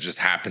something that just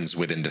happens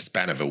within the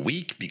span of a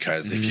week.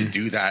 Because if you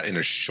do that in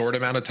a short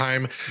amount of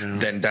time,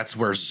 then that's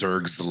where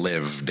Zergs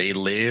live. They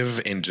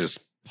live in just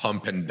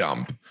pump and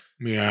dump.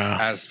 Yeah.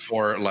 As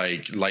for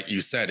like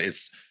you said,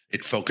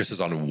 it focuses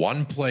on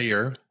one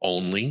player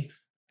only,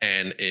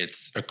 and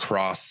it's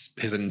across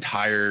his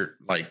entire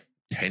like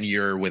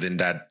tenure within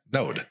that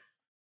node.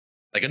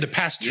 Like in the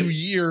past 2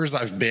 years,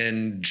 I've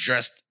been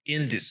just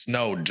in this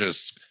node,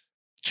 just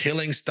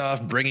killing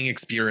stuff, bringing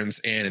experience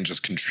in, and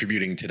just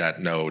contributing to that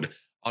node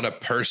on a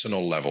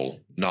personal level,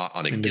 not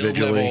on a guild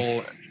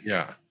level.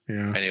 Yeah.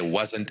 And it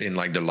wasn't in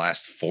like the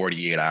last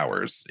 48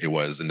 hours. It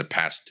was in the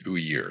past 2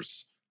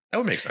 years. That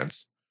would make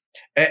sense.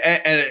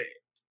 And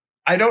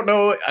I don't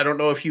know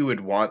if you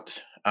would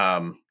want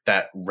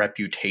that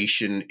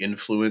reputation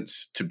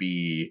influence to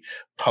be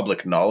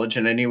public knowledge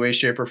in any way,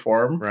 shape, or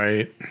form.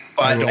 Right.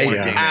 But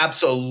it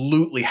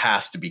absolutely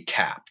has to be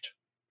capped.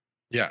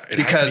 Yeah,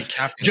 because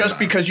just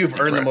because you've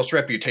earned the most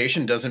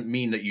reputation doesn't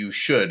mean that you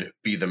should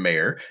be the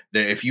mayor.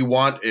 That if you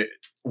want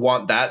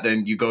that,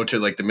 then you go to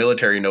like the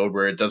military node,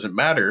 where it doesn't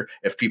matter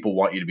if people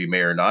want you to be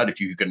mayor or not. If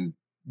you can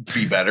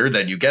be better,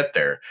 then you get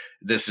there.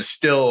 This is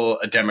still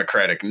a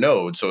democratic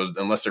node, so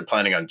unless they're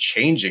planning on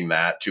changing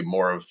that to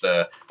more of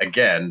the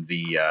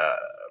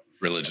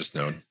religious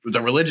node,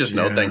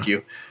 node. Thank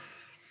you.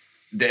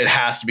 It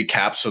has to be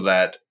capped so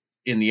that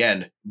in the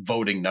end,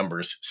 voting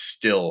numbers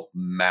still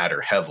matter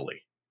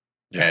heavily.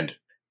 Yeah.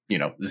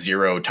 And,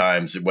 0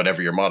 times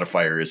whatever your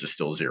modifier is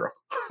still 0.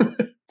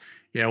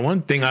 Yeah.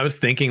 One thing I was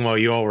thinking while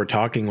you all were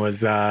talking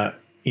was, I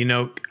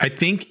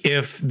think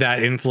if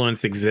that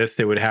influence exists,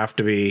 it would have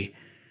to be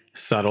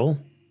subtle.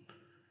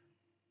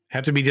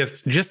 Have to be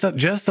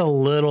just a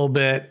little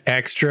bit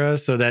extra,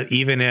 so that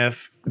even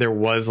if there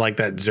was like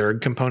that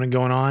Zerg component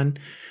going on,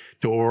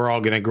 we're all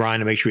going to grind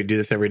to make sure we do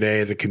this every day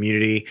as a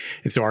community.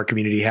 And so our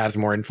community has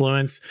more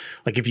influence.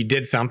 Like if you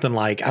did something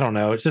like, I don't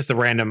know, it's just a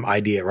random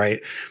idea,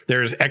 right?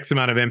 There's X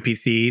amount of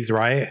NPCs,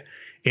 right?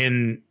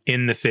 In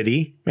the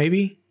city,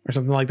 maybe, or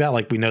something like that.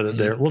 Like we know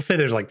that we'll say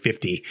there's like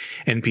 50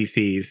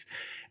 NPCs,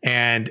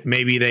 and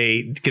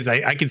maybe because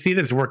I can see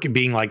this work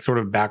being like sort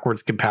of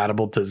backwards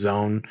compatible to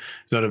zone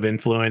of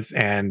influence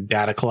and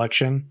data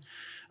collection.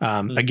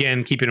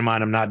 Again, keeping in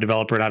mind, I'm not a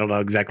developer and I don't know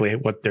exactly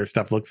what their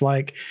stuff looks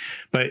like.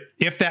 But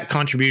if that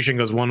contribution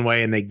goes one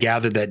way and they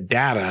gather that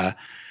data,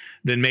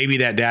 then maybe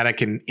that data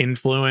can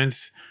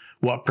influence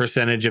what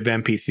percentage of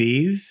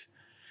NPCs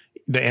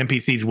the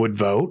NPCs would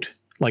vote.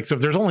 Like, so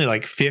if there's only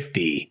like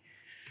 50,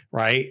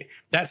 right?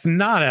 That's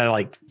not a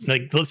like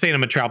let's say in a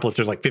metropolis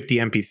there's like 50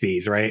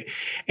 NPCs, right?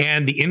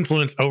 And the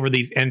influence over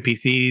these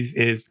NPCs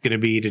is going to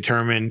be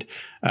determined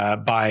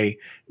by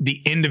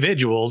the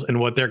individuals and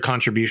what their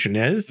contribution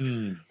is.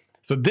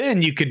 So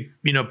then you could,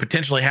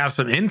 potentially have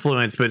some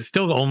influence, but it's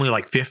still only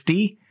like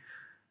 50.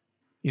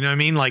 You know what I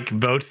mean? Like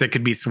votes that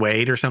could be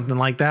swayed or something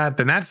like that.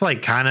 Then that's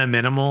like kind of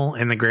minimal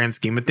in the grand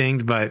scheme of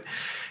things, but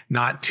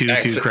not too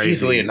crazy.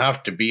 Easily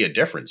enough to be a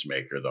difference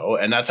maker, though,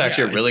 and that's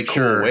actually a really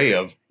cool way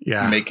of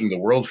making the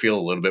world feel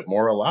a little bit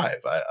more alive.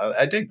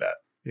 I dig that.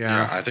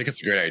 Yeah, I think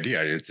it's a great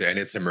idea. It's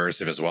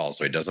immersive as well,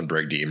 so it doesn't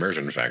break the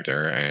immersion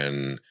factor.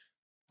 And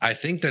I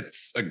think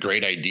that's a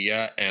great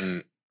idea.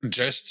 And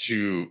just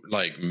to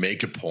like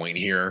make a point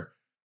here,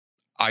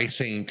 I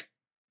think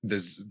the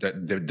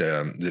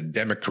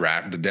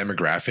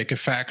demographic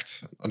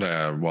effect,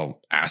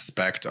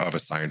 aspect of a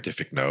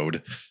scientific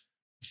node,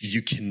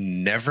 you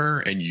can never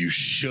and you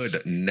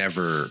should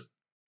never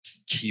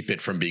keep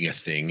it from being a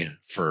thing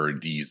for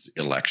these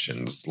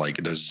elections. Like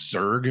the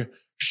Zerg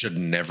should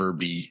never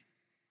be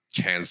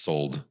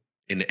canceled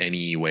in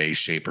any way,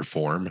 shape, or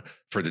form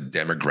for the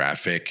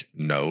demographic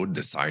node,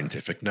 the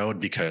scientific node,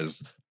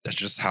 because that's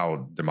just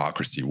how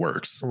democracy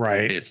works.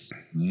 Right. It's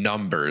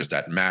numbers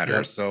that matter.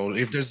 Yep. So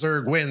if the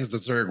Zerg wins, the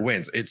Zerg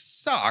wins. It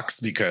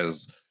sucks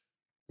because,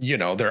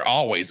 they're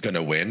always going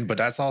to win, but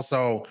that's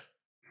also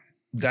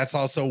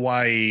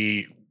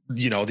why,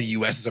 the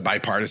US is a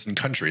bipartisan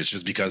country. It's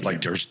just because like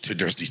there's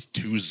these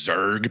two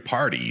Zerg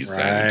parties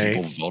and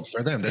people vote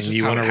for them. That's just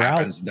how it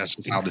happens. That's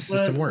just how the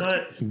system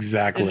works.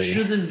 Exactly. It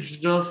shouldn't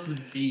just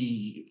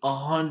be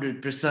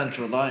 100%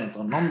 reliant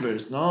on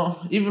numbers, no?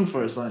 Even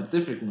for a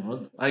scientific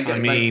node.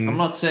 I'm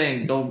not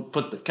saying don't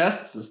put the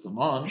caste system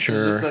on. Sure.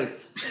 It's just like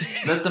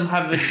let them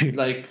have it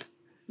like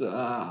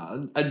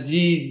a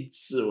deed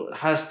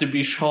has to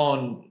be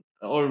shown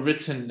or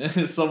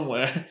written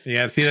somewhere.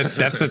 Yeah, see,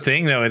 that's the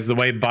thing, though, is the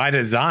way by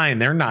design,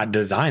 they're not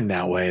designed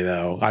that way,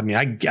 though. I mean,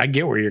 I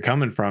get where you're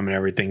coming from and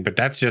everything, but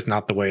that's just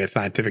not the way a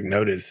scientific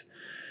node is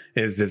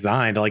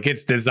designed. Like,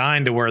 it's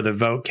designed to where the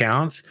vote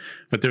counts,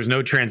 but there's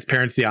no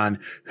transparency on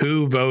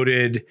who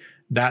voted.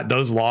 That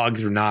those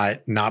logs are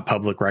not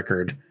public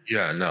record.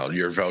 Yeah, no,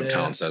 your vote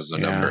counts as a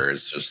number.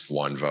 It's just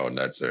one vote, and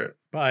that's it.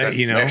 But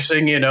next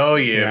thing you know,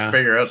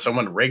 figure out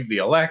someone rigged the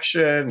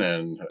election,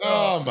 and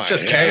it's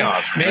just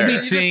chaos. Maybe you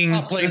just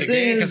stop playing the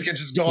game because you can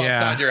just go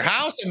outside your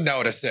house and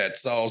notice it.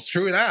 So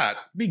screw that.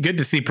 It'd be good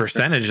to see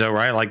percentage though,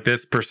 right? Like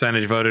this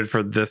percentage voted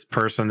for this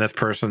person.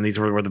 These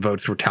were where the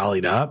votes were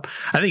tallied up.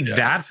 I think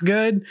that's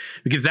good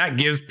because that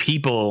gives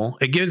people.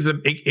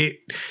 It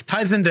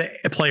ties into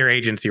player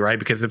agency, right?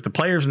 Because if the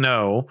players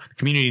know, the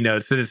community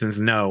knows, citizens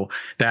know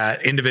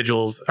that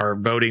individuals are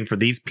voting for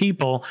these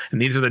people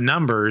and these are the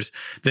numbers,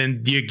 then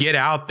you get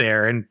out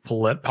there and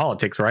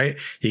politics, right?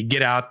 You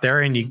get out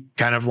there and you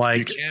kind of like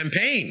you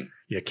campaign.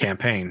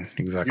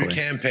 Exactly. You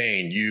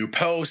campaign. You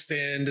post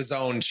in the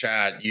zone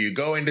chat. You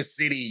go into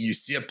city. You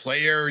see a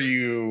player.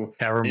 You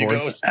go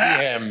see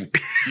him.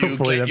 You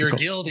get your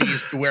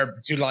guildies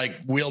to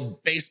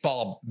wield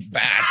baseball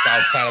bats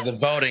outside of the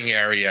voting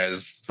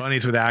areas.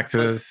 Bunnies with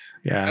axes.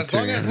 Yeah. As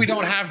long as we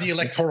don't have the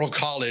electoral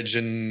college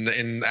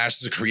in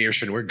Ashes of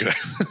Creation, we're good.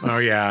 Oh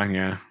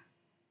yeah.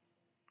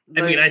 I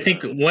mean, I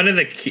think one of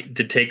the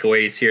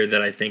takeaways here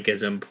that I think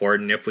is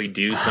important if we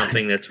do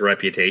something that's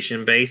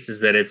reputation based is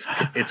that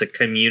it's a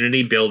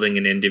community building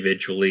and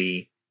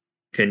individually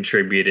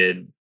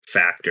contributed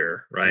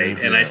factor, right?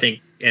 And I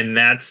think, and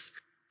that's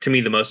to me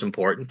the most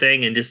important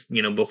thing. And just,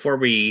 before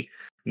we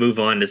move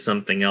on to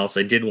something else,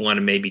 I did want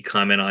to maybe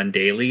comment on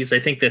dailies. I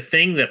think the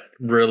thing that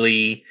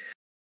really,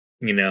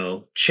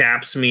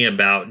 chaps me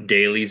about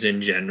dailies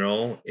in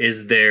general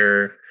is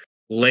their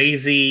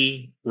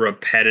lazy,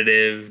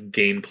 repetitive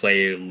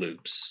gameplay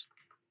loops,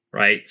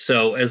 right?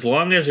 So as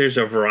long as there's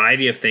a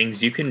variety of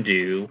things you can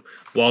do,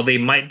 while they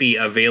might be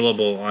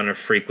available on a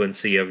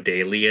frequency of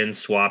daily and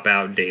swap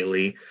out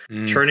daily,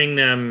 turning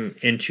them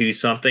into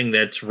something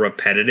that's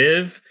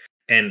repetitive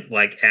and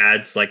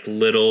adds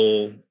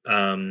little,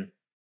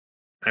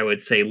 I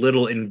would say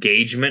little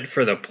engagement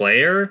for the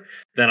player,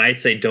 then I'd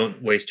say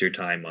don't waste your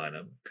time on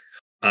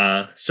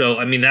them. So,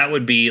 I mean, that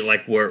would be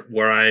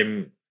where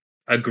I'm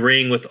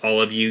agreeing with all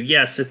of you.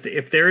 Yes,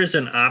 if there is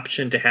an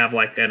option to have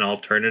an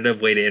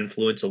alternative way to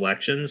influence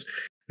elections,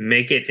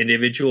 make it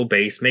individual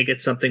based, make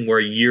it something where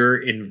you're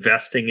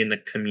investing in the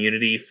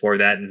community for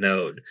that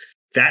node.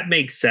 That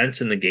makes sense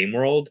in the game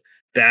world.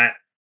 That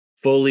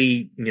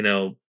fully,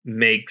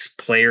 makes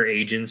player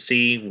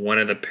agency one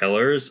of the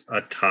pillars,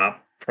 a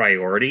top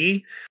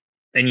priority.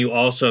 And you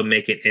also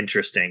make it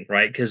interesting,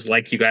 right? Because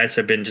like you guys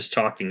have been just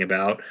talking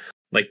about,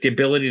 the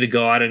ability to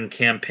go out and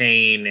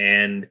campaign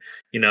and,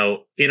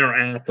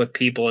 interact with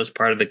people as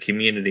part of the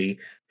community.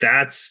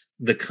 That's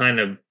the kind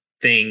of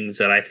things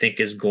that I think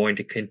is going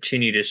to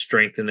continue to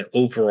strengthen the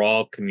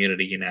overall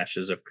community in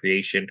Ashes of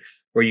Creation,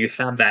 where you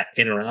have that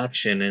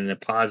interaction in a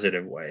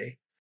positive way,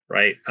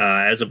 right?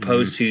 As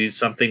opposed to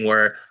something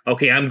where,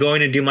 okay, I'm going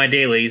to do my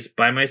dailies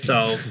by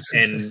myself,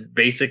 and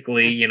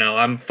basically, you know,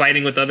 I'm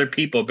fighting with other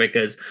people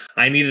because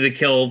I needed to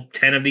kill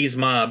 10 of these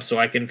mobs so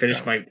I can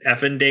finish my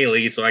effing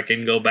daily, so I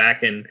can go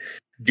back and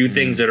do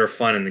things that are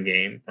fun in the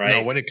game, right?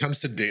 No, when it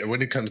comes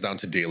down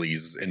to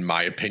dailies, in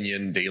my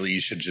opinion,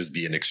 dailies should just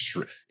be an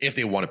extra. If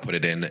they want to put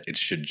it in, it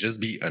should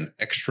just be an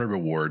extra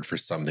reward for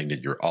something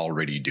that you're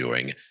already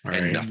doing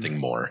and nothing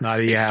more. Not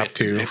you have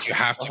to. If you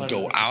have to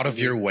go out of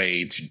your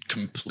way to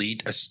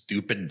complete a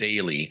stupid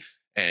daily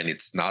and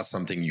it's not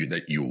something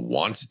that you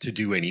want to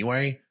do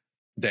anyway,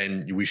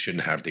 then we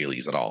shouldn't have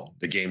dailies at all.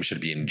 The game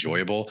should be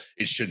enjoyable.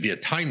 It should be a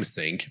time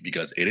sink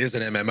because it is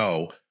an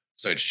MMO.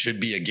 So it should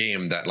be a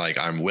game that like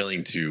I'm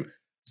willing to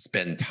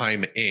spend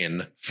time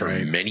in for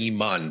many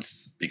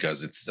months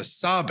because it's a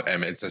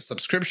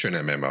subscription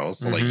MMO.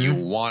 So like you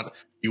want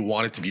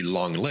it to be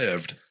long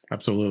lived.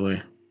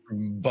 Absolutely.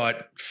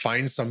 But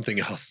find something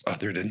else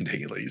other than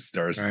dailies.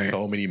 There are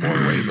so many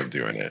more ways of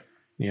doing it.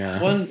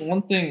 Yeah.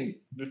 One thing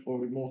before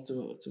we move to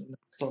the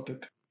next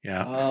topic.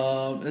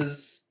 Yeah.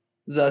 Is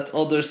that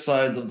other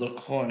side of the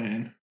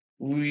coin.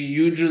 We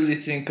usually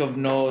think of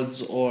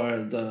nodes or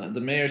the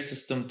mayor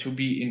system to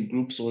be in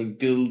groups or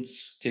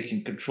guilds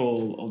taking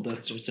control of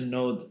that certain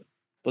node.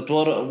 But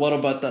what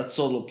about that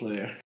solo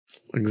player?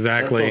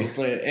 Exactly. That solo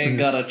player ain't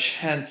got a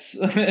chance.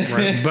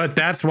 Right. But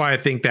that's why I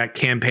think that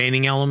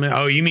campaigning element.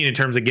 Oh, you mean in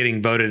terms of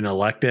getting voted and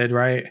elected,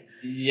 right?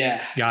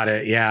 Yeah. Got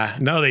it. Yeah.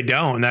 No, they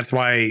don't. And that's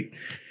why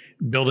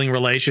building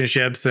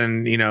relationships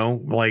and, you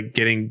know, like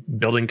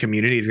building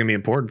community is going to be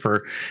important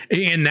for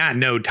in that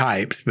node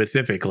type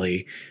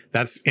specifically.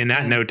 That's in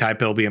that node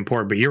type, it'll be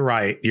important, but you're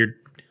right. You're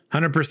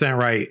 100%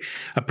 right.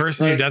 A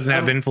person who doesn't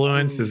have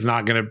influence is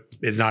not going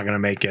to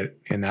make it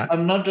in that.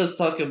 I'm not just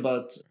talking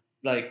about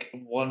like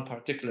one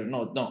particular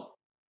node. No,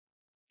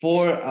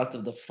 4 out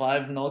of the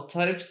 5 node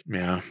types.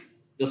 Yeah.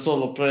 The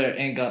solo player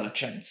ain't got a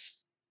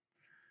chance.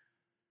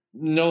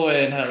 No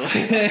way in hell.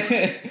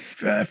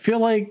 I feel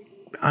like,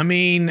 I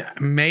mean,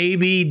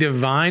 maybe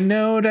divine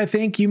node. I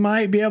think you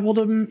might be able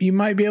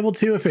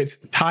to if it's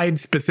tied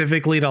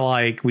specifically to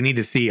like we need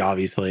to see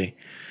obviously,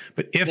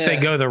 but if they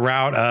go the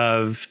route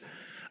of,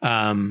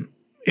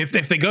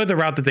 if they go the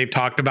route that they've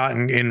talked about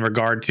in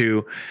regard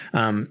to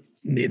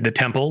the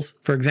temples,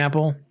 for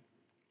example,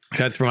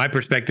 because from my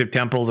perspective,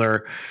 temples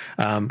are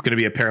going to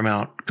be a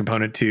paramount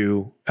component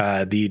to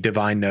the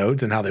divine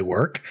nodes and how they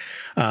work.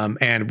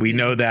 And we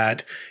know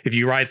that if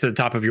you rise to the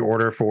top of your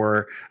order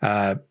for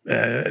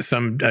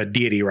some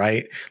deity,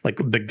 right?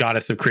 Like the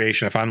goddess of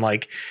creation, if I'm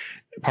like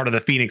part of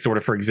the Phoenix order,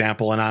 for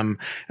example, and I'm,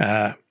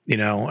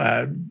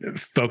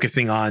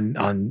 focusing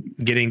on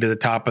getting to the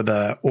top of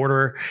the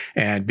order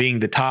and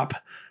being the top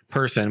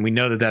person, we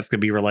know that that's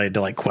going to be related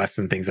to like quests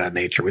and things of that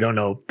nature. We don't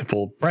know the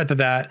full breadth of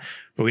that,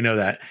 but we know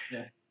that.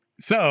 Yeah.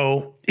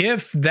 So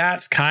if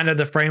that's kind of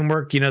the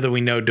framework, that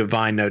we know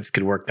divine nodes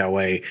could work that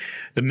way,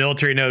 the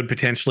military node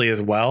potentially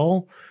as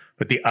well.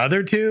 But the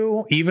other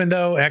two, even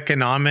though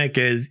economic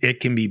it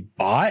can be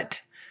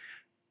bought,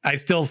 I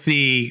still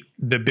see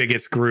the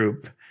biggest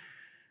group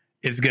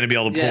is going to be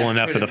able to pull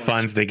enough of the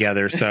funds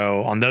together.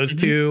 So on those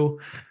two,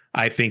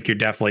 I think you're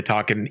definitely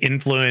talking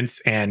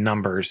influence and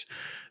numbers.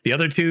 The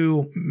other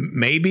two,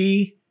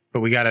 maybe,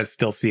 but we got to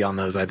still see on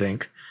those, I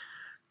think.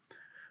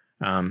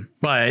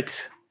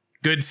 But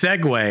good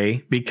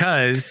segue,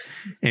 because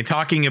in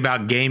talking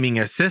about gaming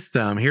a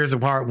system, here's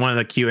one of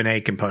the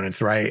Q&A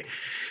components, right?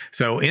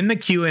 So in the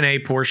Q&A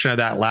portion of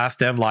that last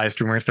dev live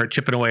stream, we're gonna start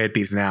chipping away at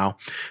these now.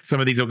 Some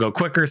of these will go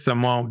quicker,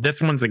 some won't. This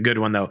one's a good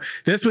one though.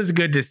 This was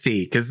good to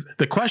see because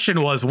the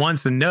question was,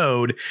 once the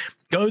node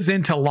goes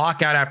into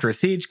lockout after a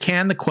siege,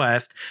 can the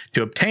quest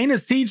to obtain a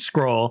siege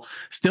scroll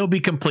still be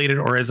completed,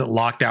 or is it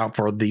locked out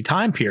for the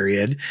time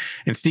period?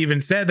 And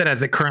Steven said that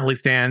as it currently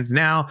stands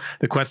now,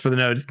 the quest for the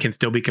node can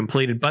still be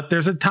completed, but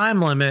there's a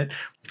time limit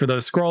for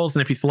those scrolls.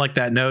 And if you select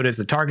that node as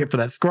the target for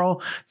that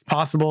scroll, it's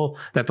possible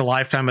that the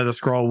lifetime of the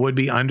scroll would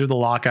be under the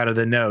lockout of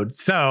the node.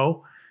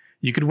 So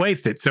you could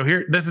waste it. So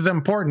here, this is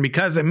important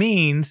because it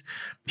means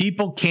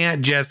people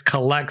can't just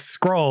collect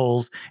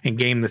scrolls and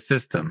game the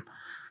system.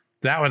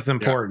 That was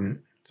important.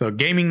 Yeah. So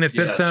gaming the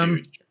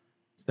system,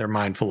 they're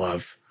mindful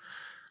of.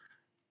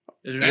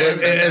 And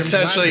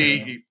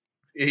essentially,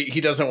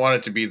 he doesn't want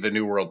it to be the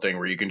New World thing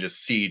where you can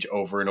just siege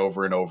over and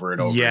over and over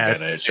and over again.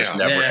 And it's just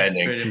never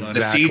ending. Exactly.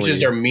 The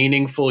sieges are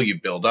meaningful. You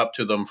build up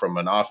to them from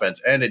an offense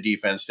and a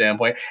defense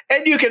standpoint.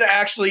 And you can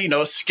actually,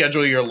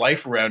 schedule your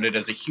life around it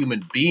as a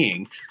human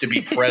being to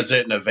be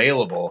present and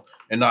available,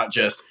 and not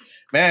just,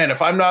 man, if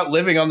I'm not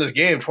living on this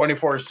game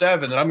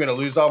 24/7, then I'm going to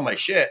lose all my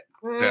shit.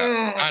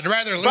 Yeah. I'd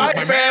rather lose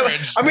my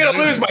marriage. I'm going to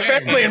lose my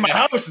family and my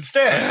house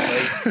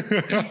instead.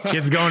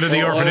 Kids going to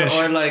the orphanage.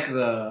 Or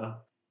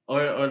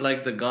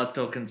like the god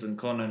tokens in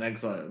Conan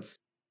Exiles.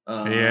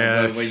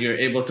 Where you're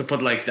able to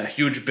put like that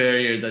huge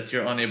barrier that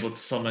you're unable to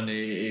summon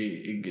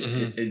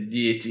a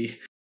deity.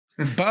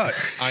 But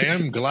I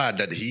am glad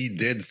that he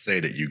did say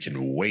that you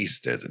can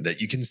waste it,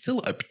 that you can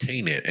still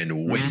obtain it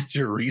and waste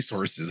your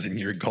resources and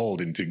your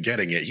gold into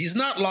getting it. He's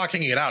not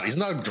locking it out. He's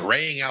not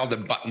graying out the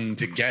button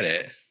to get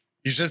it.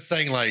 He's just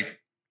saying, like,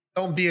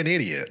 don't be an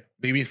idiot.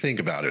 Maybe think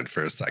about it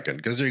for a second,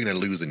 because you're going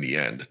to lose in the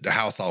end. The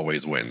house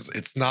always wins.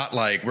 It's not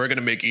like we're going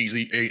to make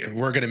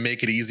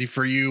it easy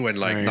for you and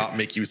like not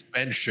make you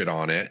spend shit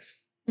on it.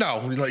 No,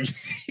 like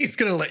he's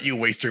going to let you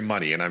waste your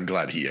money, and I'm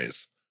glad he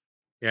is.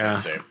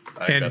 Yeah,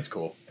 I think that's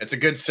cool. It's a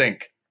good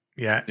sync.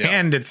 Yeah,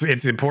 and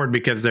it's important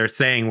because they're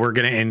saying we're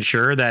going to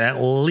ensure that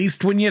at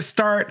least when you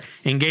start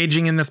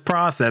engaging in this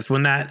process,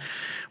 when that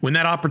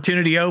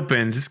opportunity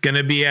opens, it's going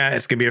to be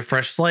a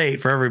fresh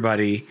slate for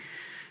everybody.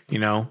 You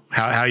know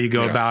how you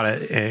go about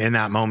it in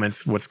that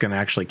moment's what's going to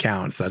actually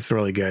count. So that's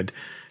really good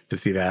to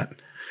see that.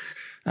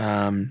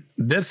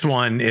 This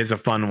one is a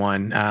fun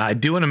one. I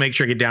do want to make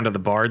sure I get down to the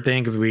Bard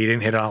thing because we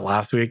didn't hit on it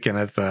last week, and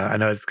it's I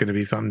know it's going to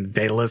be something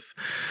Daedalus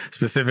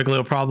specifically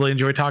will probably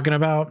enjoy talking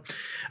about.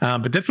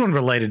 But this one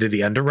related to the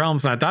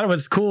Underrealms, and I thought it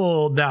was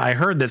cool that I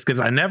heard this because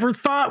I never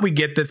thought we'd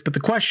get this. But the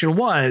question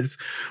was,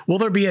 will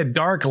there be a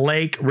dark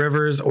lake,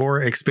 rivers,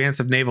 or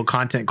expansive naval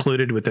content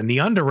included within the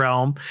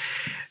Underrealm?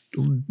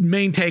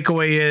 Main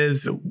takeaway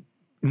is,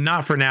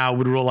 not for now,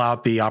 would rule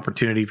out the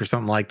opportunity for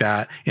something like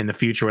that in the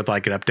future with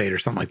like an update or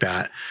something like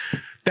that.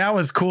 That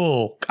was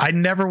cool. I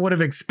never would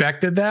have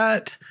expected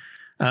that.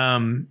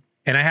 And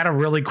I had a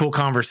really cool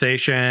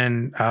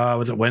conversation.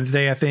 Was it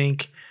Wednesday, I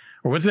think?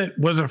 Or was it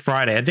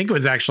Friday? I think it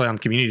was actually on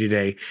Community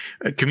Day.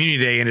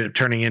 Community Day ended up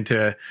turning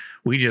into,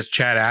 we just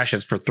chat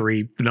Ashes for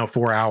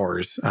 4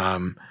 hours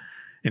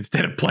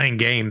instead of playing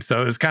games.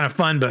 So it was kind of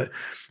fun, but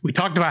we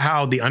talked about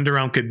how the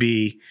Underrealm could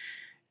be,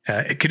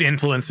 it could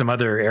influence some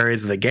other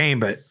areas of the game,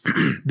 but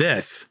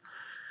this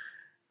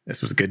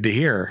was good to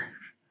hear.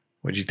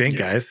 What'd you think,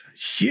 guys?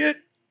 Shit.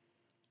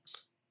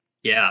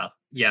 Yeah.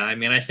 I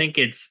mean, I think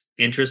it's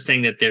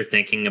interesting that they're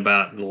thinking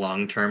about the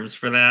long terms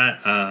for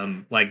that.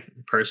 Like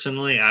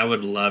personally, I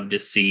would love to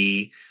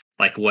see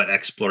like what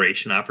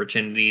exploration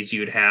opportunities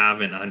you'd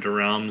have in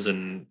Underrealms,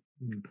 and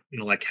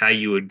like how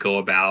you would go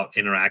about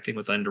interacting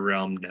with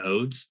Underrealm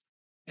nodes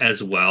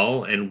as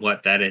well, and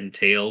what that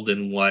entailed,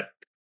 and what,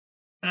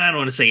 I don't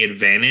want to say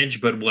advantage,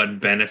 but what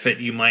benefit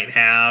you might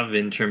have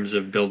in terms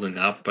of building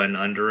up an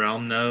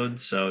Underrealm node.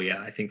 So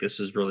yeah, I think this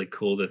is really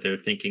cool that they're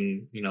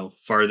thinking,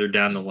 farther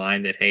down the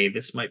line that, hey,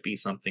 this might be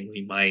something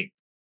we might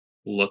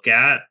look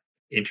at.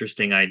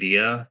 Interesting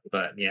idea.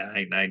 But yeah,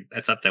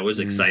 I thought that was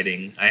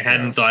exciting. I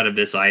hadn't thought of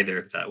this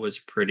either. That was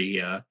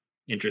pretty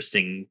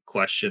interesting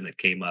question that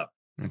came up.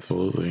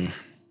 Absolutely.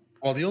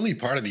 Well, the only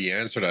part of the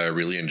answer that I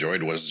really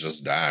enjoyed was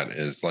just that,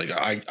 is like,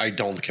 I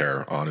don't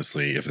care,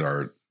 honestly, if there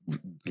are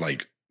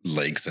like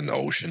lakes and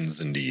oceans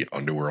in the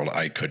underworld.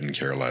 I couldn't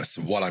care less.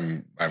 What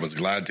I was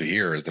glad to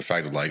hear is the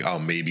fact that like, oh,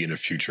 maybe in a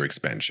future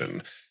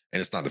expansion. And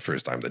it's not the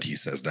first time that he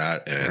says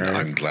that. And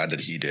I'm glad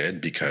that he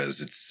did,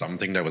 because it's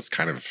something that was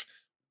kind of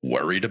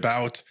worried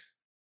about.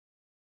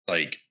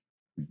 Like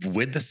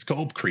with the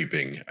scope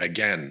creeping,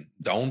 again,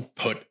 don't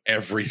put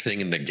everything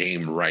in the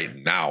game right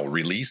now.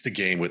 Release the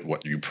game with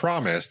what you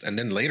promised. And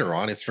then later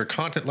on, it's for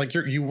content. Like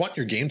you want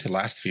your game to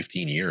last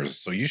 15 years.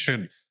 So you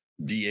should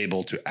be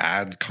able to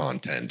add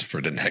content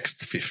for the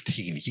next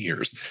 15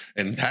 years.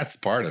 And that's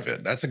part of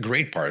it. That's a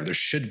great part. There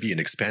should be an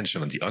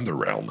expansion on the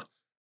Underrealm.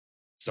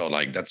 So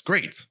like, that's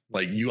great.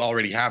 Like you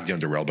already have the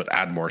Underworld, but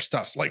add more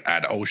stuff. So like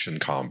add ocean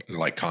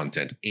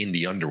content in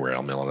the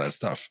Underrealm and all that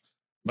stuff.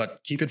 But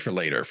keep it for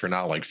later. For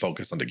now, like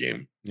focus on the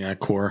game. Yeah,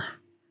 core.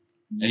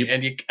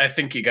 I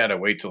think you got to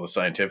wait till the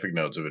scientific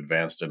nodes have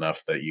advanced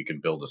enough that you can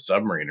build a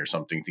submarine or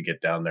something to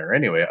get down there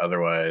anyway.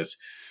 Otherwise,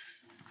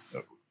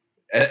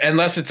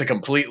 unless it's a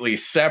completely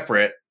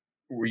separate,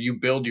 where you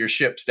build your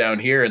ships down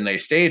here and they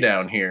stay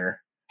down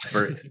here,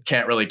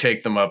 can't really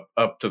take them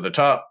up to the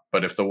top.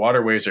 But if the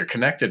waterways are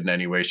connected in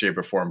any way, shape,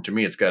 or form, to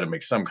me, it's got to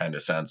make some kind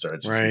of sense, or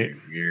it's just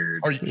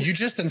weird. Are you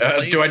just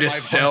enslaved? Do I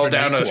just sail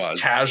down a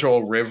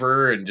casual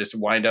river and just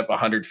wind up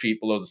 100 feet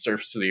below the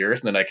surface of the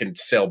earth, and then I can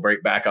sail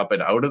right back up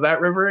and out of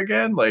that river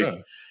again? Like,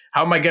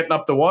 how am I getting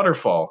up the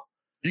waterfall?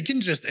 You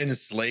can just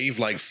enslave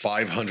like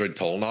 500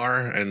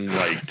 Tolnar and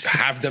like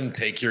have them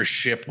take your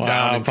ship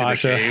down into the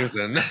caves.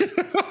 And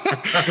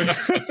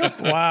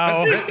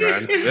wow, that's it,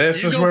 man.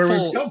 This is where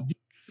we come.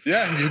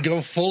 Yeah, you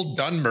go full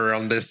Dunmer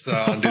on this game,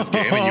 and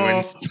you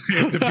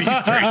enslave the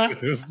beast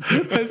races.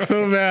 That's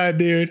so bad,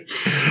 dude.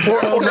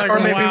 Or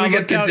maybe we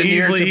get the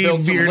Daenerys to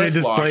build some lift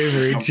locks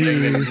or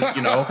something, and,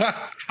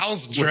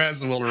 House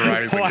Dres will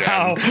rise again.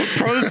 Wow,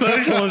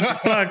 pro-social as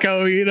fuck.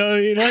 Oh, he's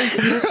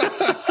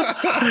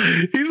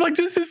like,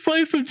 just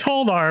enslave some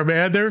Tolnar,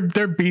 man.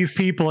 They're beast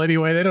people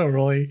anyway. They don't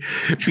really.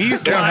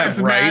 Beast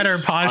lives matter,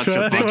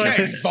 Pasha. They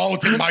can't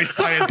vote in my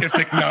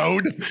scientific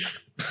node.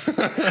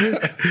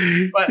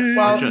 But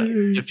well,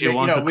 If you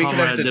want to we could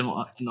have comrade them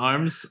in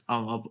arms,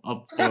 I'm up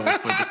for the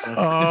quest.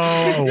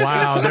 Oh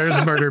wow,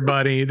 there's Murder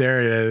Bunny.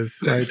 There it is,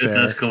 right This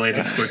there.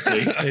 escalated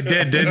quickly. It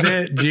did, didn't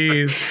it?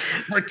 Jeez.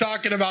 We're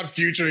talking about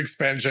future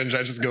expansions.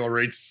 I just go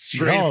right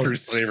straight Y'all- through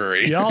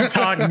slavery. Y'all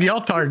talk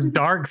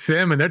Dark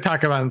Sim, and they're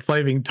talking about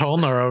enslaving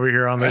Tolnar over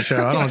here on the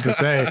show. I don't know what to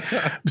say.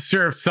 I'm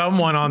sure if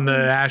someone on the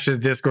Ashes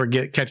Discord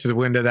catches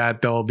wind of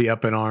that, they'll be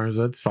up in arms.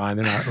 That's fine.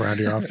 They're not around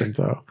here often,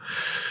 so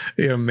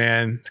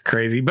man, it's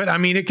crazy. But I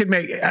mean, it could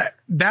make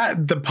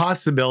that the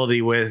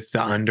possibility with the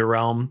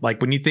Underrealm.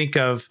 Like when you think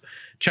of,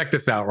 check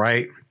this out,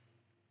 right?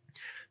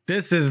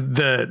 This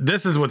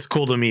is what's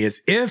cool to me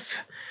is if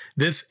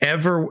this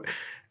ever.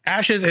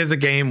 Ashes is a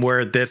game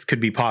where this could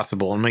be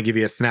possible. I'm going to give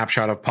you a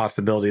snapshot of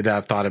possibility that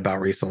I've thought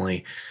about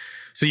recently.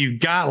 So you've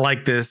got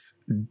like this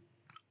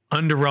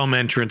Underrealm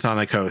entrance on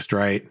the coast,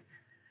 right?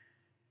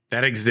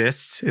 That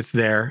exists. It's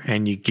there,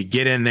 and you could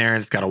get in there, and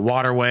it's got a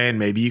waterway, and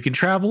maybe you can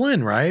travel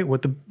in, right,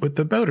 with the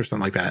boat or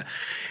something like that.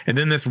 And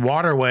then this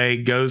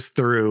waterway goes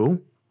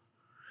through,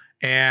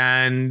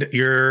 and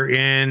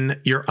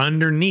you're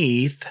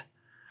underneath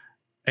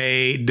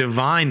a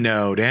divine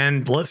node.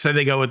 And let's say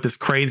they go with this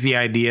crazy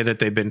idea that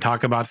they've been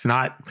talking about.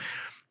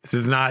 This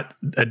is not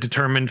a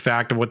determined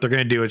fact of what they're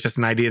going to do. It's just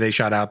an idea they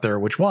shot out there,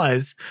 which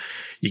was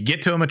you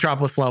get to a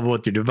Metropolis level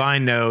with your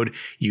divine node,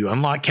 you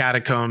unlock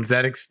catacombs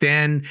that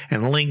extend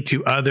and link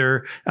to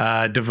other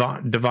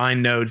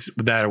divine nodes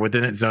that are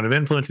within its zone of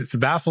influence. It's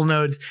vassal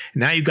nodes.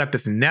 And now you've got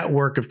this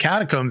network of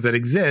catacombs that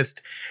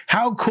exist.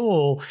 How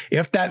cool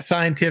if that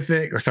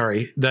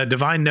the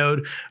divine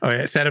node or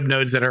a set of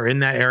nodes that are in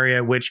that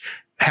area, which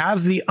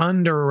has the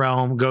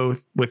Underrealm go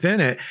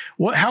within it.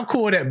 How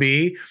cool would it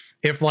be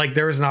if like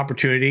there was an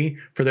opportunity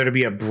for there to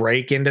be a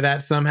break into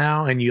that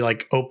somehow, and you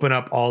like open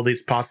up all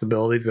these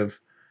possibilities of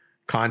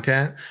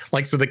content?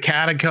 Like, so the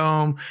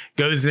catacomb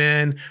goes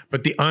in,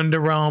 but the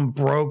Underrealm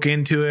broke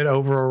into it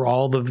over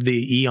all of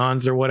the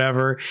eons or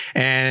whatever.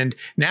 And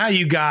now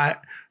you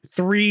got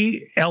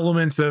 3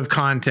 elements of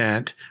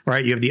content,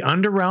 right? You have the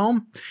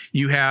Underrealm,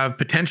 you have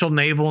potential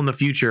naval in the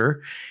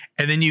future,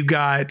 and then you've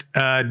got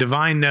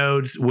divine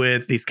nodes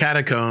with these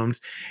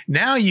catacombs.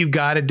 Now you've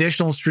got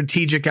additional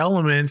strategic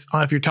elements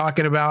if you're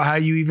talking about how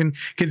you even,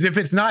 because if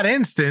it's not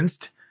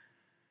instanced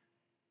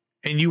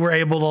and you were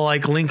able to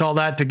like link all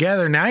that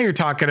together, now you're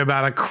talking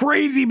about a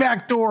crazy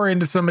backdoor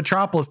into some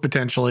Metropolis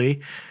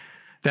potentially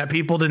that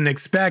people didn't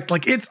expect.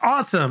 Like, it's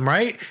awesome,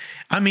 right?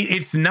 I mean,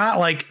 it's not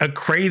like a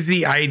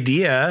crazy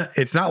idea.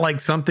 It's not like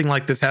something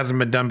like this hasn't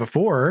been done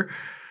before.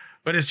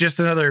 But it's just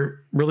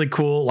another really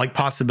cool like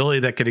possibility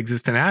that could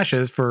exist in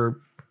Ashes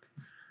for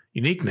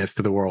uniqueness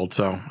to the world.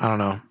 So I don't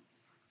know.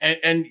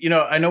 And you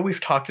know, I know we've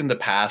talked in the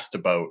past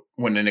about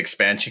when an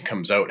expansion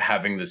comes out,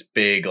 having this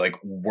big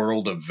like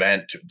world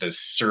event, this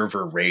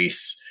server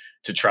race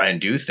to try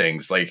and do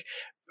things. Like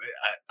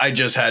I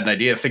just had an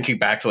idea thinking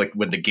back to like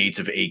when the gates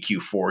of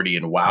AQ40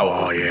 and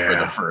WoW opened for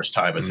the first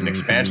time as an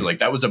expansion. Like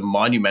that was a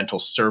monumental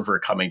server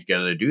coming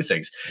together to do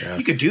things. Yes.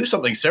 You could do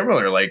something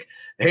similar. Like,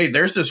 hey,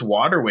 there's this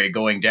waterway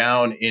going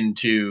down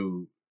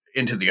into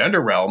the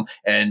Underrealm,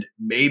 and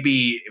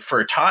maybe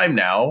for a time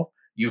now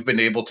you've been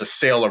able to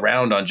sail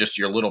around on just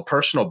your little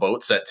personal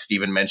boats that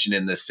Steven mentioned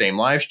in this same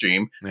live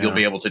stream. Yeah. You'll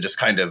be able to just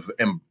kind of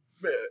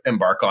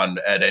embark on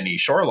at any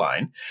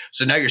shoreline.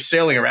 So now you're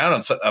sailing around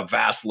on a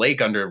vast lake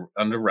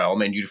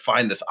Underrealm, and you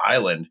find this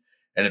island,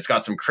 and it's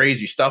got some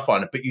crazy stuff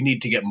on it, but you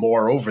need to get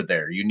more over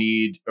there. You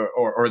need,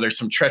 or there's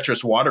some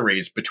treacherous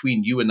waterways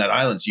between you and that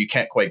island, so you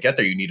can't quite get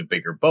there. You need a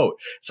bigger boat.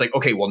 It's like,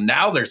 okay, well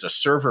now there's a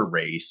server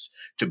race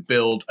to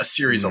build a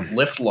series of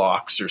lift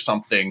locks or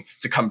something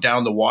to come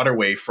down the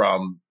waterway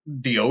from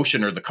the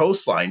ocean or the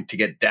coastline to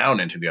get down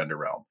into the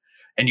Underrealm.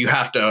 And you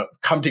have to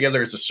come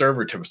together as a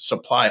server to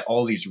supply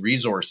all these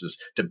resources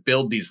to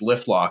build these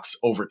lift locks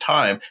over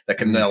time that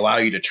can then allow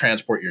you to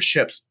transport your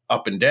ships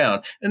up and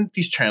down. And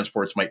these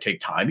transports might take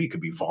time. You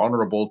could be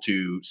vulnerable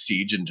to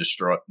siege and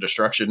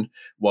destruction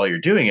while you're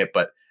doing it.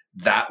 But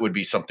that would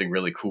be something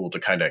really cool to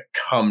kind of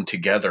come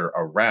together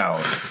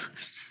around.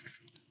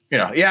 You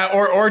know, yeah,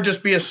 or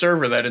just be a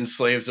server that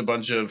enslaves a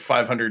bunch of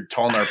 500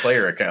 Tolnar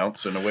player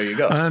accounts, and away you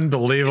go.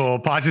 Unbelievable.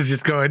 Potch is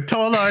just going,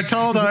 Tolnar,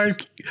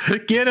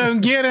 get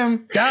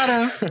him, got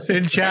him.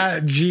 In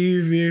chat,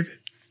 jeez, dude.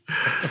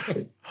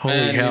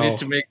 Holy hell. You need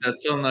to make that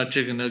Tolnar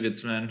chicken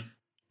nuggets, man.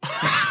 Well,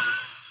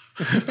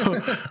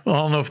 I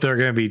don't know if they're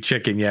going to be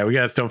chicken yet. We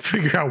got to still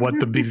figure out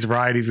what these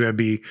varieties are going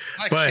to be.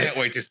 I can't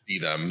wait to see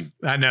them.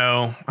 I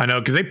know,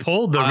 because they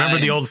pulled remember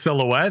the old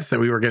silhouettes that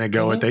we were going to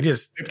go with? They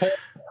just...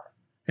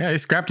 they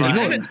scrapped it.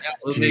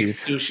 We'll make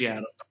sushi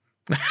out of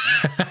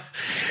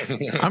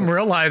it. I'm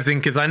realizing,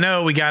 because I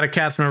know we got a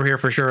cast member here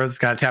for sure. It's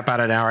got to tap out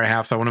an hour and a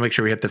half, so I want to make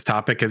sure we hit this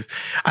topic, because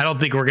I don't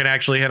think we're going to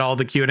actually hit all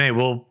the Q&A.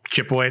 We'll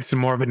chip away at some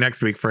more of it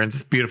next week, friends.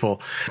 It's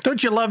beautiful.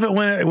 Don't you love it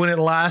when it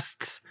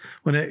lasts,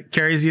 when it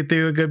carries you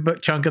through a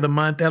good chunk of the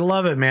month? I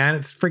love it, man.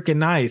 It's freaking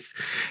nice.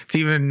 It's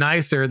even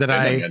nicer that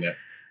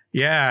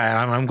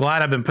I'm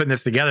glad I've been putting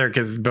this together,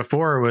 because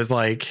before it was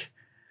like,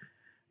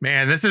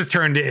 Man, this has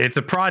turned, it's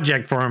a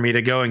project for me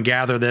to go and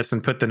gather this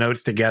and put the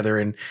notes together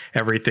and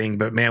everything.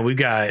 But man, we've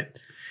got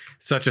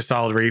such a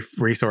solid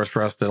resource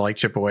for us to like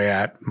chip away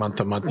at month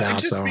to month now.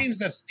 It just So means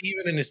that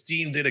Steven and his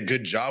team did a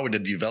good job with the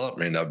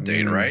development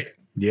update, right?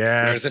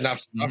 yeah, There's enough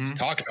stuff to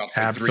talk about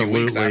for 3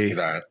 weeks after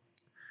that.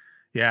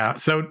 Yeah.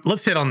 So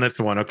let's hit on this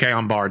one, okay,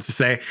 on Bards to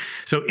say.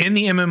 So in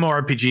the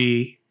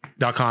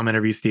MMORPG.com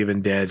interview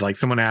Steven did, like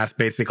someone asked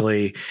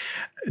basically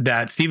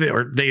that Steven,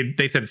 or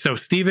they said, so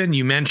Steven,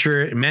 you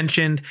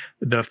mentioned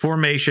the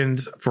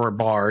formations for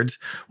Bards.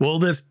 Will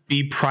this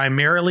be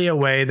primarily a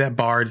way that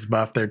Bards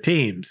buff their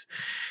teams?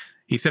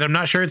 He said, I'm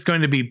not sure it's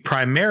going to be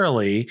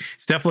primarily.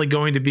 It's definitely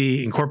going to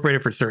be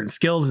incorporated for certain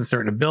skills and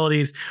certain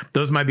abilities.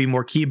 Those might be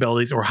more key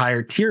abilities or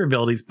higher tier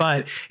abilities,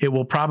 but it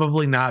will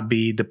probably not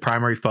be the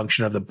primary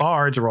function of the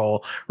Bard's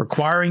role,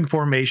 requiring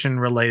formation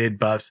related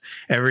buffs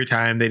every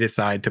time they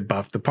decide to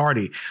buff the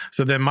party.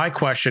 So then my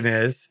question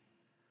is,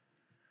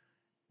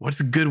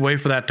 what's a good way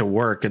for that to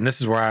work? And this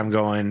is where I'm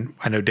going.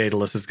 I know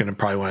Daedalus is going to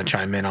probably want to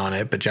chime in on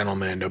it, but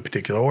gentlemen, in no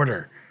particular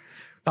order.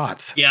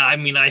 Thoughts? Yeah, I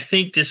mean, I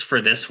think just for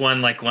this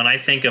one, like when I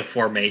think of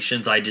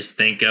formations, I just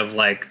think of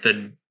like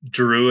the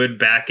druid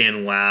back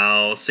in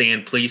WoW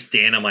saying, please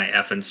stand in my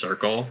effing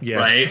circle. Yes.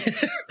 Right?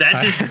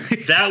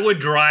 That would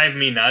drive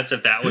me nuts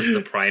if that was the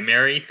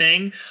primary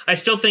thing. I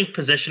still think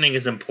positioning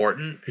is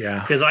important. Yeah.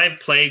 Because I've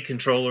played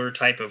controller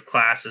type of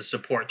classes,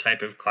 support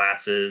type of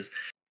classes,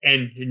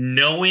 and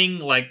knowing,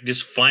 like,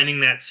 just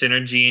finding that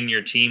synergy in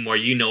your team where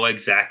you know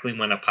exactly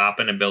when to pop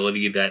an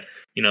ability that,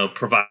 you know,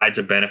 provides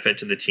a benefit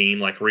to the team,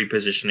 like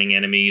repositioning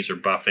enemies or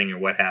buffing or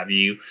what have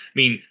you. I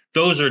mean,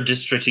 those are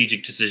just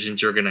strategic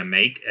decisions you're going to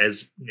make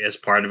as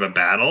part of a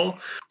battle.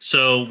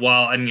 So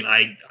while, I mean,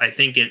 I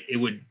think it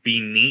would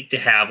be neat to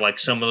have like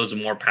some of those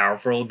more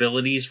powerful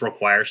abilities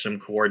require some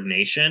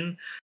coordination,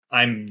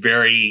 I'm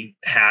very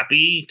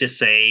happy to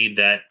say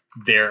that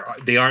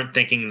they aren't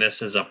thinking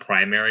this as a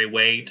primary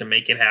way to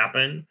make it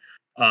happen.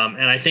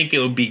 And I think it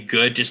would be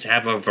good just to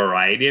have a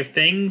variety of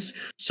things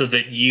so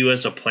that you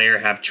as a player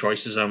have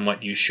choices on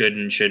what you should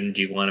and shouldn't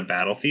do on a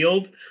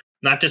battlefield.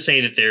 Not to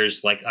say that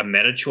there's like a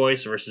meta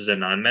choice versus a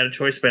non-meta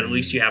choice, but at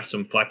least you have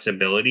some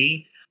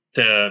flexibility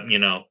to, you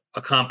know,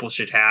 accomplish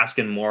a task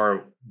in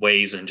more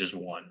ways than just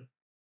one.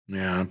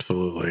 Yeah,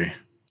 absolutely.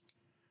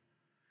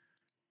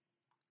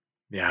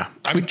 Yeah.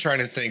 I'm trying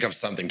to think of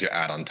something to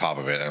add on top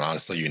of it, and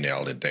honestly, you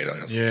nailed it,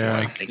 Data.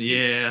 Yeah.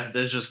 Yeah,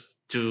 that's just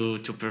too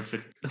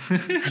perfect.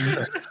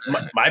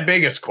 my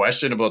biggest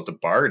question about the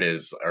Bard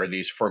is, are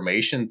these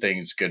formation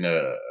things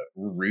gonna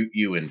root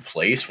you in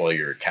place while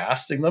you're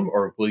casting them,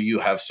 or will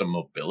you have some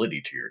mobility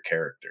to your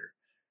character?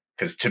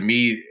 Because to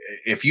me,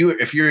 if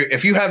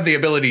you have the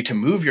ability to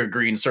move your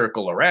green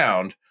circle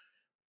around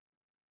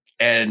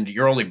and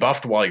you're only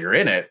buffed while you're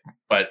in it,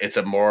 but it's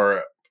a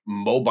more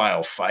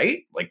mobile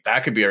fight, like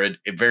that could be a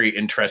very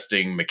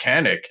interesting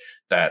mechanic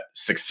that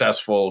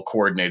successful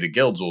coordinated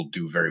guilds will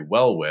do very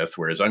well with,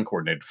 whereas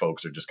uncoordinated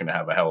folks are just going to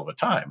have a hell of a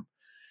time.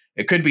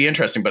 It could be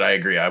interesting, but I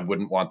agree, I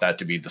wouldn't want that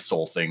to be the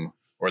sole thing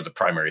or the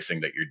primary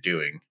thing that you're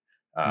doing.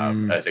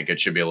 I think it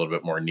should be a little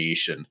bit more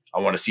niche, and I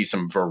want to see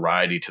some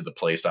variety to the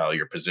play style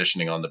you're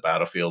positioning on the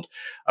battlefield.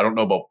 I don't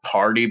know about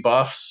party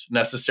buffs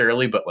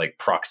necessarily, but like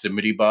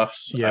proximity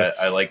buffs. Yes.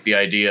 I like the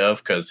idea of,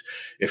 because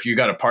if you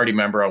got a party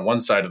member on one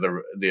side of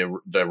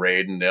the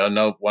raid and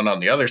the one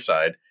on the other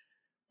side,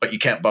 but you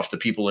can't buff the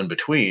people in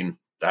between,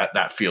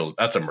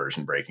 that's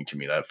immersion breaking to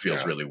me. That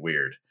feels really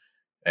weird.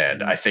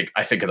 And I think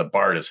of the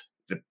Bard as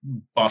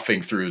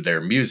buffing through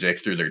their music,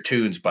 through their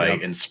tunes, by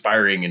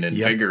inspiring and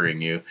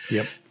invigorating you.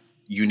 Yep.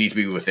 You need to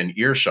be within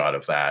earshot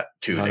of that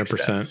to 100%. An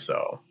extent.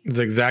 So it's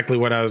exactly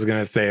what I was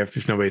going to say.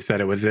 If nobody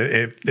said it, was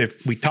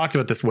if we talked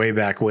about this way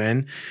back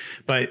when,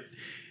 but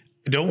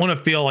I don't want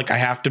to feel like I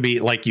have to be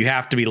like, you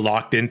have to be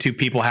locked into,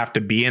 people have to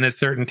be in a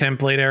certain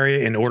template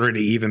area in order to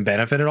even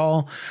benefit at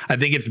all. I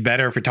think it's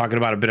better if we're talking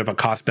about a bit of a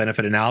cost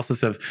benefit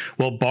analysis of,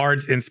 well,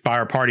 Bards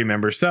inspire party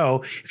members.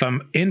 So if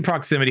I'm in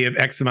proximity of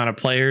X amount of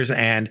players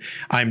and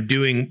I'm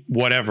doing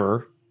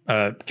whatever,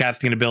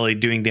 casting an ability,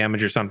 doing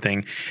damage or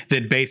something,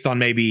 that based on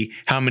maybe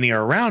how many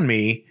are around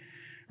me,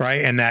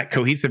 right, and that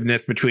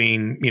cohesiveness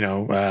between, you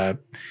know,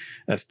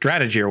 a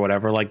strategy or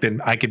whatever, like then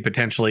I could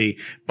potentially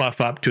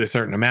buff up to a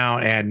certain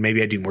amount and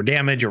maybe I do more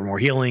damage or more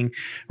healing,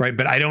 right?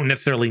 But I don't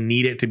necessarily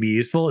need it to be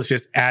useful. It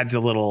just adds a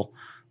little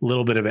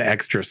bit of an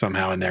extra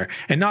somehow in there,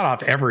 and not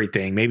off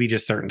everything, maybe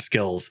just certain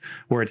skills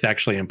where it's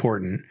actually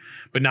important,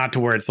 but not to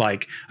where it's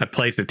like a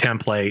place, a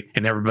template,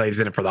 and everybody's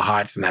in it for the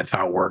hots and that's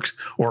how it works,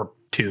 or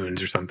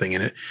tunes or something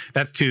in it.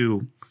 It's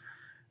too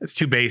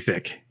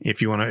basic.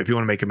 If you want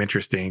to make them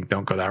interesting,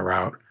 don't go that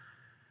route.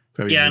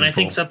 Yeah, and I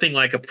think something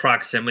like a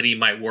proximity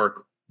might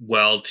work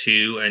well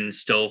too, and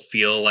still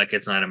feel like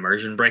it's not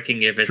immersion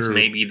breaking if it's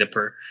maybe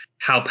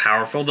how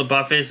powerful the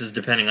buff is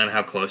depending on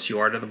how close you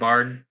are to the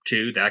Bard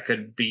too. That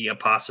could be a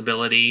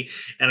possibility.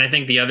 And I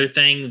think the other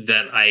thing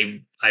that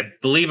I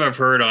believe I've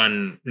heard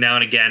on now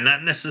and again,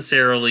 not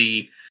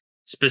necessarily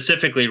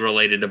specifically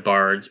related to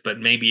bards, but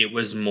maybe it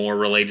was more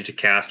related to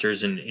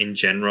casters in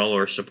general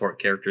or support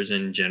characters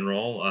in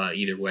general.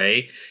 Either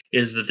way,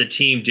 is that the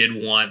team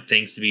did want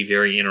things to be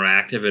very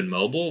interactive and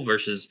mobile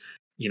versus,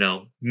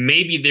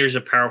 maybe there's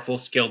a powerful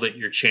skill that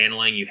you're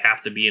channeling. You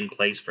have to be in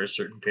place for a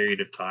certain period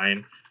of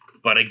time.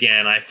 But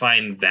again, I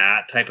find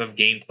that type of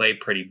gameplay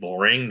pretty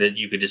boring, that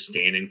you could just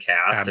stand and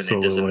cast and it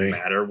doesn't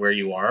matter where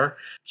you are.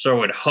 So I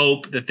would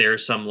hope that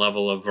there's some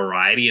level of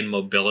variety and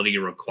mobility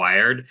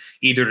required,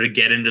 either to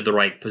get into the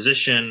right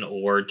position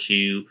or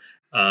to,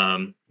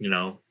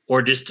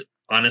 or just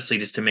honestly,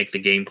 just to make the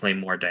gameplay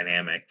more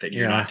dynamic, that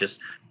you're not just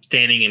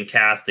standing and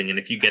casting. And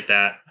if you get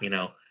that,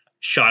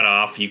 shot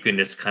off, you can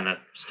just kind of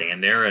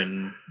stand there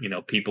and,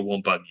 people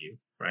won't bug you.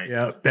 Right.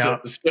 Yeah.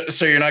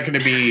 So you're not going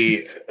to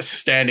be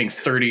standing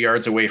 30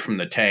 yards away from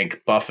the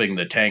tank, buffing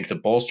the tank to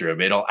bolster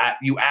him.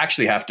 You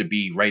actually have to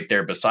be right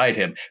there beside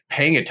him,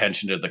 paying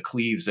attention to the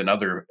cleaves and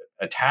other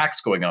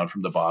attacks going on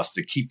from the boss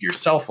to keep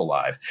yourself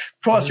alive.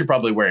 Plus, you're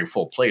probably wearing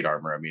full plate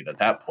armor. I mean, at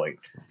that point,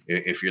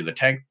 if you're the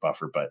tank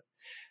buffer. But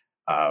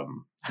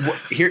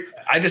here,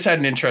 I just had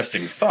an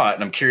interesting thought,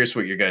 and I'm curious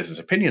what your guys'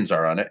 opinions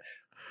are on it.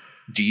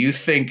 Do you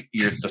think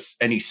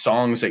any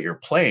songs that you're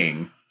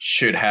playing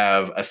should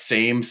have a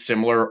same,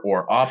 similar,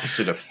 or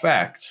opposite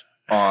effect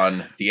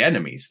on the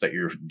enemies that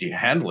you're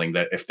handling,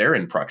 that if they're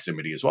in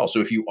proximity as well? So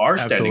if you are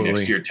standing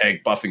next to your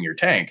tank, buffing your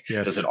tank,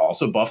 does it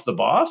also buff the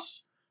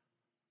boss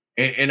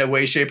in a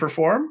way, shape, or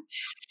form?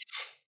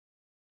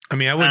 I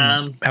mean, I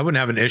wouldn't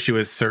have an issue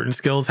with certain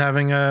skills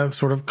having a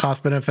sort of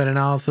cost benefit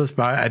analysis,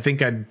 but I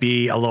think I'd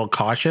be a little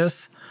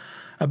cautious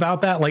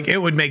about that. Like,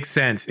 it would make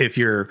sense if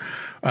you're,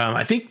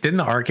 I think, didn't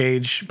the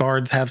Arcage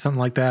bards have something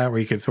like that where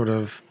you could sort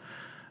of,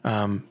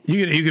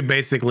 you could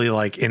basically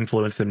like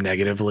influence them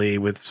negatively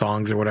with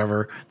songs or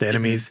whatever, the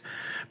enemies.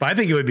 But I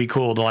think it would be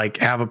cool to like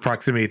have a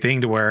proximity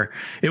thing to where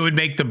it would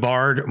make the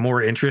bard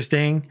more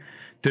interesting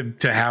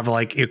to have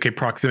like, okay,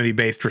 proximity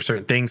based for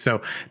certain things.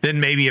 So then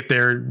maybe if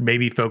they're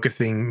maybe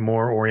focusing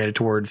more oriented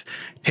towards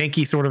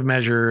tanky sort of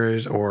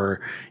measures,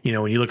 or,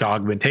 when you look at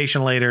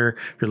augmentation later,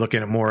 you're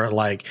looking at more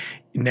like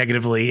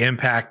negatively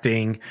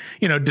impacting,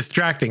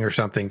 distracting or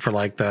something for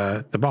like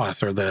the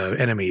boss or the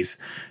enemies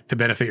to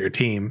benefit your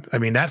team. I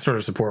mean, that sort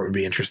of support would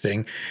be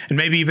interesting, and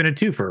maybe even a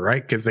twofer,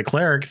 right? Because the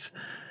clerics,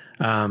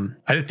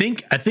 I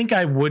think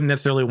I wouldn't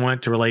necessarily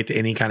want to relate to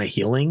any kind of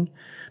healing,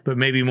 but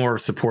maybe more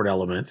support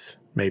elements.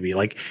 Maybe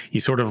like you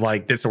sort of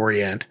like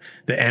disorient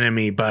the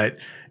enemy, but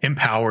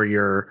empower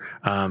your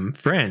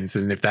friends.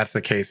 And if that's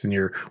the case, and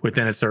you're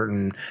within a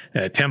certain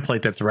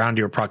template that's around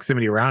you, or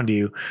proximity around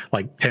you,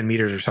 like 10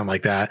 meters or something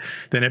like that,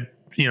 then it,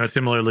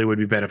 similarly would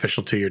be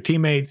beneficial to your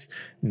teammates,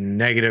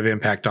 negative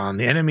impact on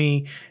the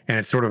enemy. And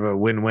it's sort of a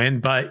win-win,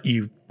 but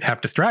you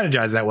have to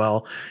strategize that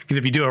well, because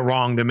if you do it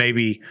wrong, then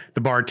maybe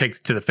the bard takes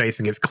it to the face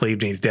and gets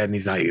cleaved and he's dead and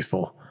he's not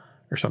useful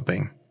or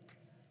something.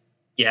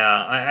 Yeah,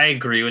 I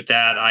agree with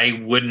that. I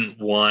wouldn't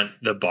want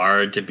the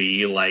bard to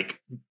be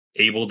like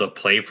able to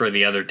play for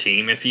the other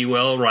team, if you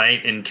will,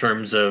 right? In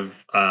terms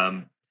of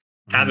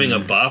having a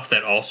buff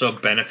that also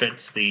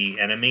benefits the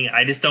enemy.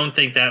 I just don't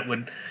think that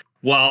would,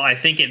 while I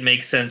think it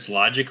makes sense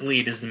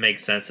logically, it doesn't make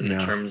sense in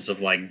terms of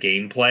like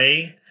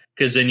gameplay.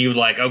 Because then you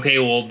like, okay,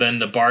 well then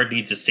the bard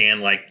needs to stand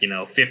like,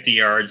 50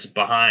 yards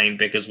behind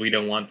because we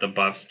don't want the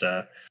buffs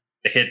to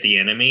hit the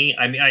enemy.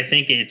 I mean, I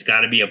think it's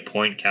got to be a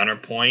point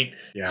counterpoint,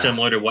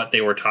 similar to what they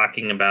were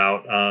talking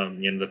about.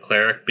 The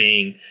cleric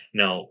being,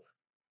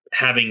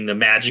 having the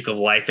magic of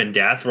life and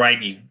death,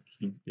 right?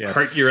 You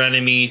hurt your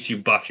enemies, you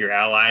buff your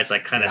allies. I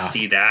kind of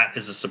see that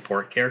as a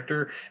support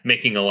character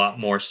making a lot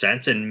more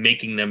sense and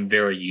making them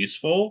very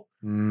useful.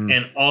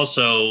 And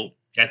also,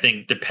 I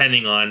think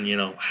depending on,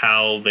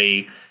 how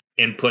they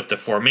input the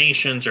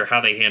formations or how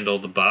they handle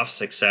the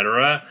buffs,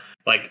 etc.,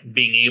 like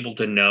being able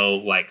to know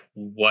like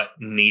what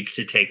needs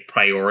to take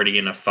priority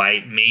in a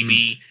fight.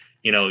 Maybe,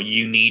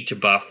 you need to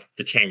buff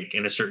the tank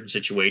in a certain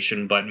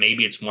situation, but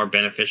maybe it's more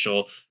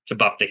beneficial to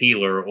buff the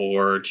healer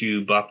or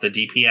to buff the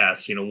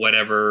DPS,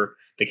 whatever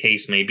the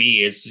case may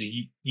be. Is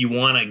you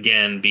want to,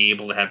 again, be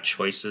able to have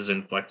choices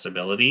and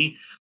flexibility.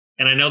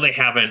 And I know they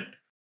haven't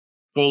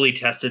fully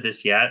tested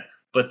this yet,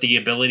 but the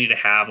ability to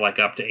have like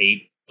up to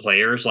 8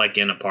 players like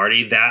in a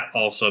party, that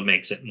also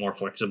makes it more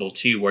flexible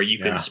too, where you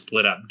can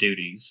split up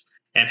duties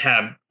and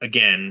have,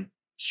 again,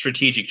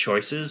 strategic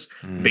choices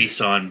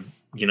based on,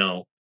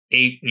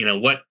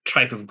 what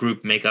type of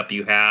group makeup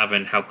you have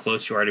and how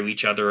close you are to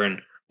each other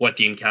and what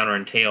the encounter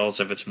entails,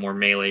 if it's more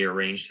melee or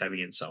ranged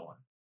heavy and so on.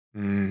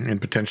 And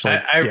potentially,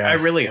 I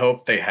really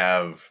hope they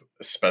have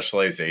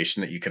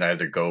specialization that you can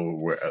either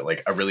go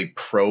like a really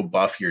pro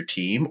buff your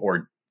team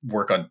or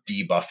work on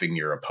debuffing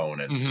your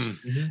opponents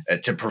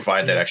to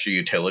provide that extra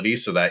utility,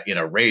 so that in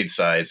a raid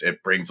size,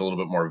 it brings a little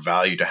bit more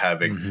value to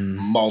having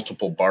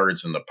multiple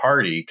bards in the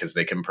party, because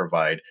they can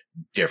provide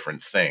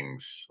different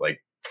things. Like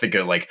think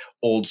of like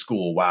old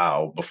school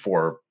WoW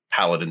before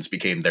paladins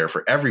became there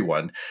for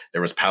everyone.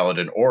 There was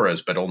paladin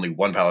auras, but only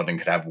one paladin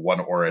could have one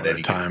aura at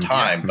any given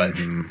time. But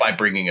by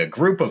bringing a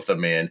group of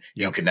them in,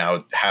 you can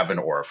now have an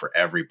aura for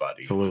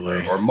everybody.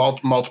 Absolutely. Or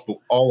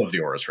multiple, all of the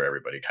auras for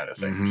everybody kind of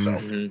thing. So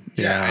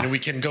and we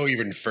can go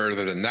even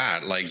further than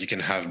that. Like you can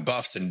have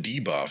buffs and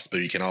debuffs, but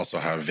you can also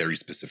have a very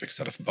specific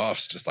set of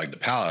buffs, just like the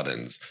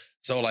paladins.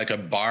 So like a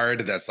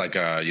bard that's like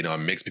a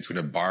mix between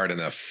a bard and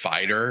a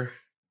fighter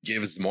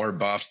gives more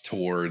buffs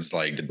towards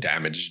like the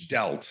damage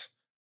dealt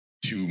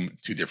to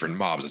different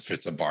mobs. If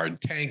it's a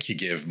bard tank, you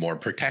give more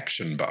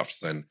protection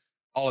buffs and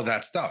all of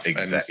that stuff. And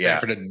same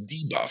for the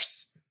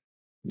debuffs.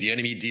 The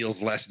enemy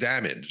deals less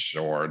damage,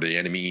 or the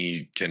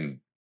enemy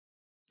can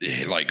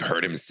like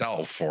hurt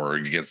himself, or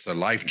gets a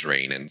life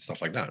drain and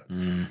stuff like that.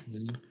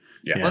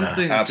 Yeah, one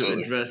thing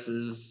absolutely. to address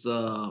is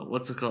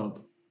what's it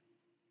called?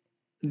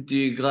 Do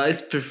you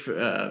guys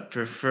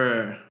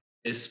prefer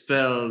a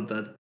spell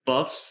that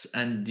buffs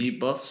and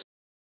debuffs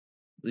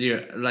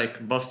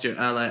buffs your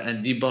ally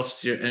and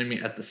debuffs your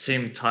enemy at the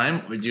same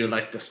time, or do you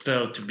like the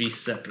spell to be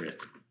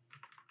separate?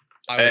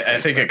 I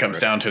think it comes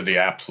down to the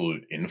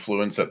absolute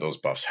influence that those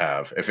buffs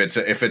have. If it's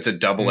a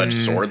double-edged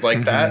sword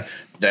like that,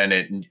 then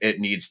it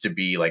needs to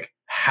be like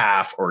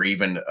half or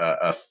even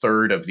a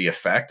third of the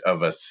effect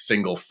of a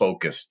single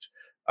focused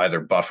either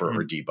buffer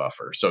or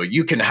debuffer. So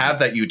you can have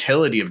that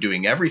utility of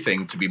doing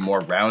everything to be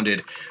more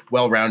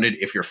well-rounded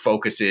if your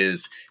focus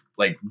is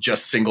like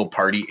just single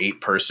party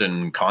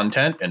 8-person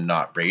content and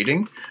not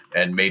raiding,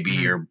 and maybe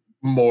you're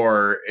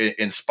more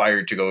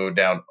inspired to go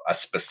down a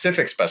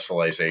specific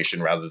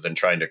specialization rather than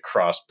trying to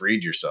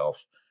crossbreed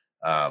yourself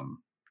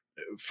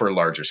for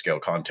larger scale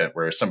content,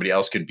 where somebody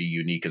else could be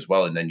unique as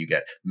well, and then you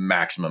get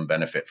maximum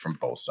benefit from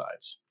both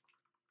sides.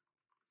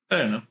 I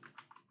don't know.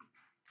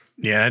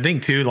 Yeah, I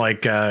think too,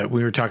 like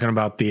we were talking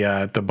about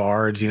the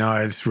bards,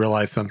 I just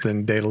realized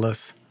something,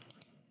 Daedalus.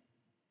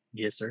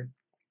 Yes, sir.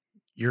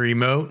 Your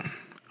emote,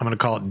 I'm going to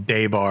call it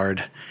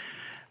Daybard.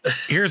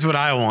 Here's what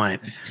I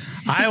want.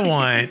 I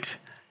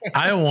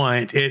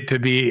want it to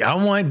be, I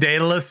want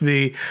Daedalus to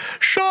be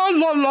sha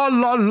la la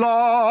la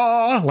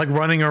la, like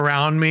running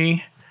around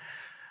me.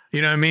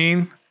 You know what I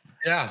mean?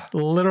 Yeah.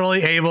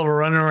 Literally able to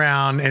run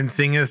around and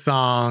sing his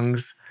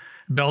songs,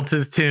 belt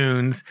his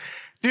tunes.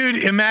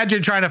 Dude,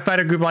 imagine trying to fight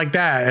a group like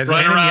that. As run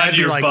an enemy, around I'd be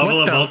your like, bubble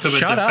what of the? ultimate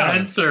Shut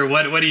defense, up. or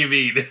what do you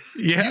mean?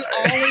 Yeah. You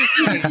always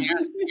want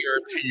Yaskier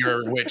to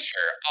your Witcher.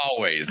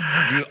 Always.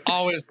 You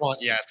always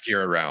want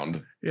Yaskier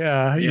around.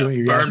 Yeah. You want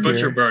your Burn, Yaskier.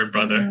 butcher, burn,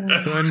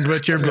 brother. Burn,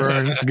 butcher,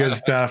 burn. It's good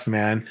stuff,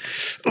 man.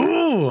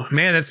 Ooh,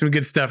 man, that's some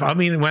good stuff. I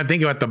mean, when I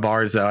think about the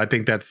bars, though, I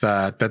think that's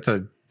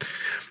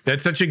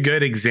such a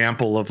good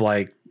example of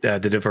like the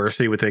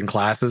diversity within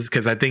classes.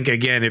 Because I think,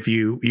 again, if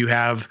you're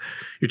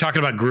talking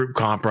about group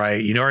comp,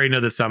 right? You already know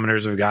the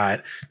summoners have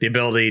got the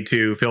ability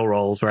to fill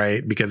roles,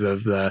 right? Because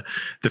of the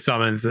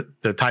summons,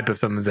 the type of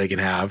summons they can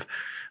have.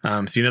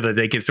 So you know that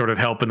they can sort of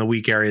help in the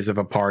weak areas of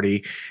a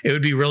party. It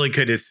would be really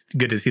good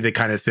to see the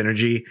kind of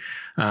synergy,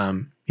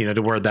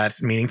 to where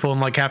that's meaningful.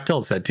 And like Half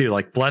Tilt said too,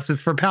 like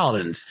blesses for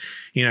paladins.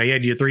 You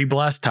had your 3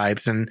 bless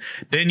types, and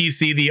then you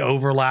see the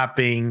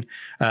overlapping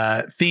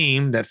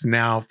theme that's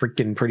now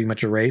freaking pretty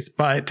much erased,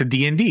 but to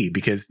D&D,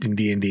 because in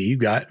D&D you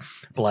got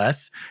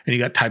bless and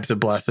you got types of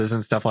blesses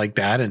and stuff like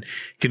that, and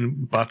you can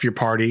buff your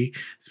party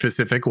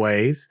specific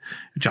ways,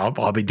 which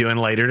I'll be doing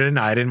later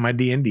tonight in my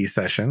D&D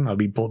session. I'll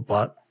be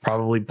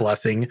probably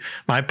blessing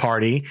my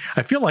party.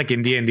 I feel like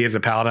in D&D as a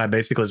paladin, I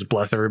basically just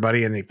bless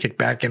everybody and then kick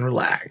back and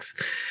relax.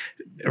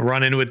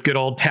 Run in with good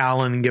old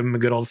Talon and give them a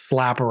good old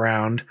slap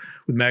around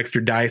with my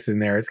extra dice in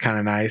there. It's kind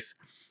of nice.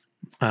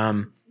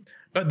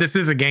 But this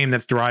is a game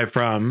that's derived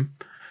from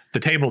the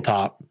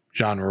tabletop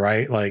genre,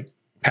 right? Like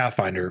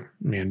Pathfinder,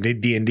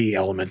 D&D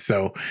elements.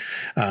 So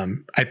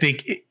I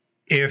think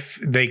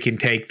if they can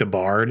take the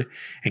bard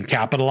and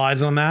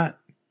capitalize on that,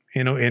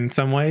 in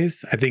some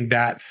ways, I think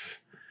that's,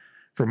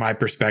 from my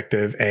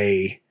perspective,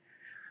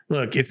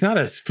 look, it's not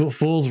a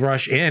fool's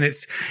rush in.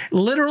 It's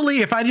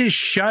literally, if I just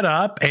shut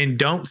up and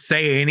don't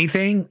say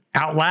anything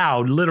out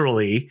loud,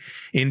 literally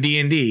in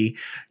D&D,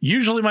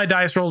 usually my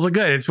dice rolls are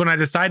good. It's when I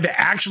decide to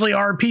actually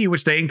RP,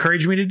 which they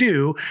encourage me to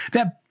do,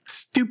 that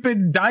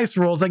stupid dice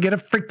rolls, I get a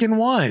freaking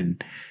 1.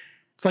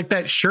 It's like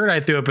that shirt I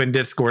threw up in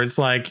Discord. It's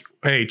like,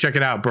 hey, check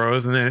it out,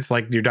 bros. And then it's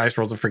like your dice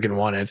rolls a freaking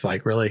 1. And it's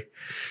like, really?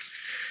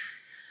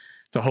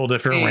 It's a whole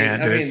different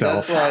rant in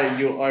itself. That's why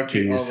you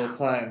RP all the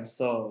time.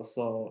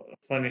 So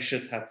funny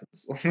shit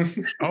happens.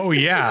 Oh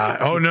yeah.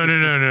 Oh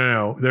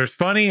no. There's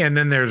funny, and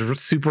then there's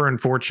super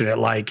unfortunate,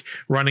 like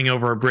running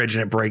over a bridge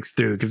and it breaks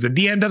through, because the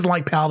DM doesn't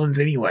like paladins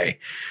anyway.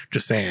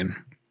 Just saying,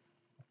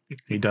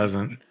 he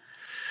doesn't.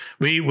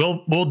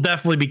 We'll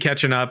definitely be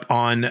catching up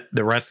on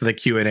the rest of the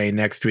Q&A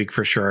next week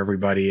for sure,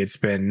 everybody. It's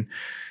been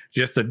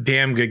just a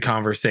damn good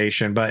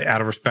conversation, but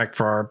out of respect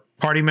for our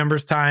party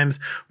members' times,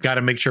 we've got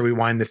to make sure we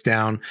wind this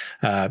down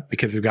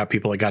because we've got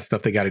people that got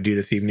stuff they got to do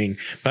this evening.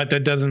 But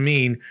that doesn't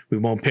mean we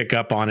won't pick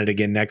up on it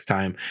again next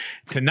time.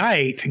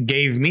 Tonight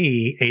gave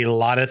me a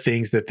lot of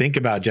things to think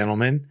about,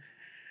 gentlemen.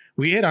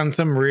 We hit on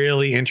some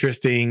really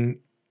interesting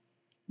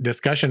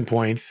discussion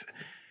points.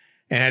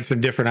 and had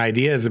some different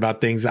ideas about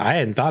things I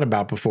hadn't thought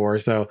about before.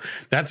 So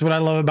that's what I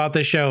love about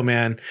this show,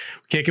 man.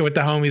 Kick it with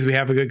the homies. We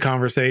have a good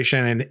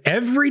conversation, and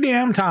every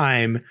damn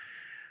time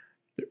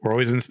we're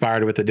always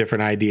inspired with a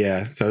different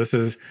idea. So this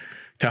is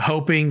to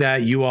hoping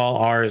that you all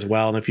are as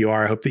well. And if you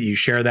are, I hope that you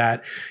share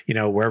that,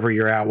 wherever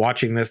you're at,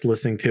 watching this,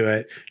 listening to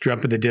it,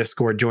 jump in the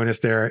Discord, join us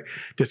there,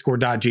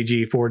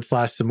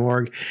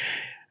 discord.gg/Samorg,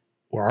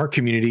 where our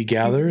community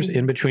gathers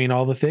in between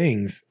all the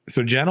things.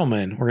 So,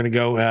 gentlemen, we're going to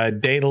go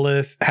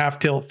Daedalus, Half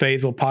Tilt,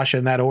 Faisal, Pasha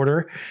in that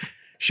order.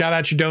 Shout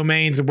out your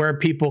domains and where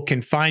people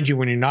can find you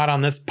when you're not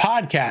on this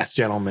podcast,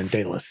 gentlemen.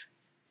 Daedalus.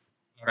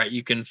 All right,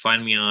 you can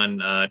find me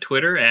on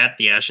Twitter at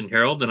The Ashen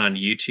Herald and on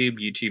YouTube,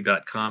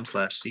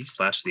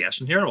 youtube.com/c/The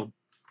Ashen Herald.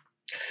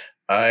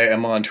 I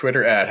am on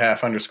Twitter at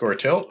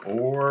 @half_tilt,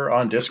 or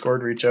on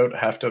Discord, reach out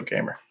Half Tilt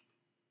Gamer.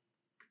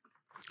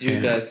 You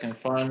guys can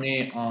find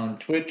me on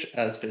Twitch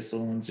as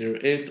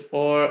Faisal108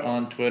 or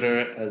on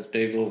Twitter as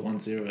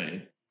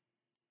Bagel108.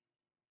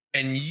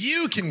 And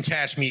you can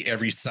catch me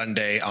every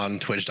Sunday on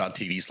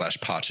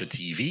twitch.tv/Pasha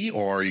TV,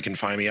 or you can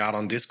find me out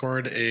on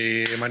Discord.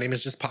 My name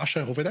is just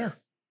Pasha over there.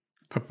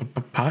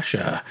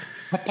 Pasha.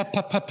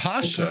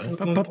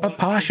 Pasha.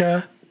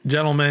 Pasha.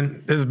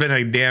 Gentlemen, this has been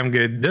a damn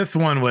good. This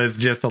one was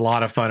just a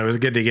lot of fun. It was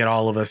good to get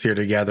all of us here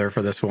together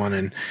for this one.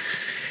 And,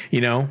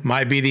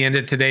 might be the end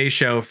of today's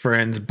show,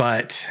 friends.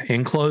 But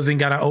in closing,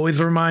 got to always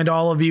remind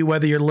all of you,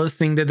 whether you're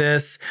listening to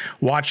this,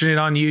 watching it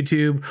on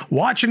YouTube,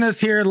 watching us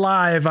here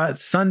live at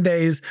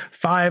Sundays,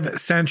 5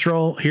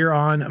 Central here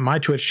on my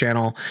Twitch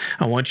channel,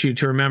 I want you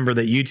to remember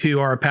that you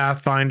too are a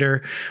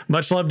Pathfinder.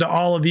 Much love to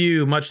all of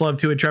you. Much love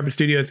to Intrepid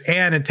Studios.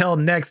 And until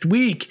next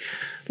week,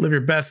 live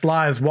your best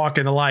lives, walk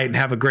in the light, and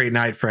have a great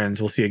night,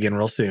 friends. We'll see you again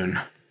real soon.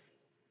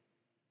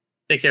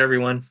 Take care,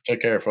 everyone.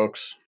 Take care,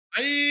 folks.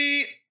 Bye.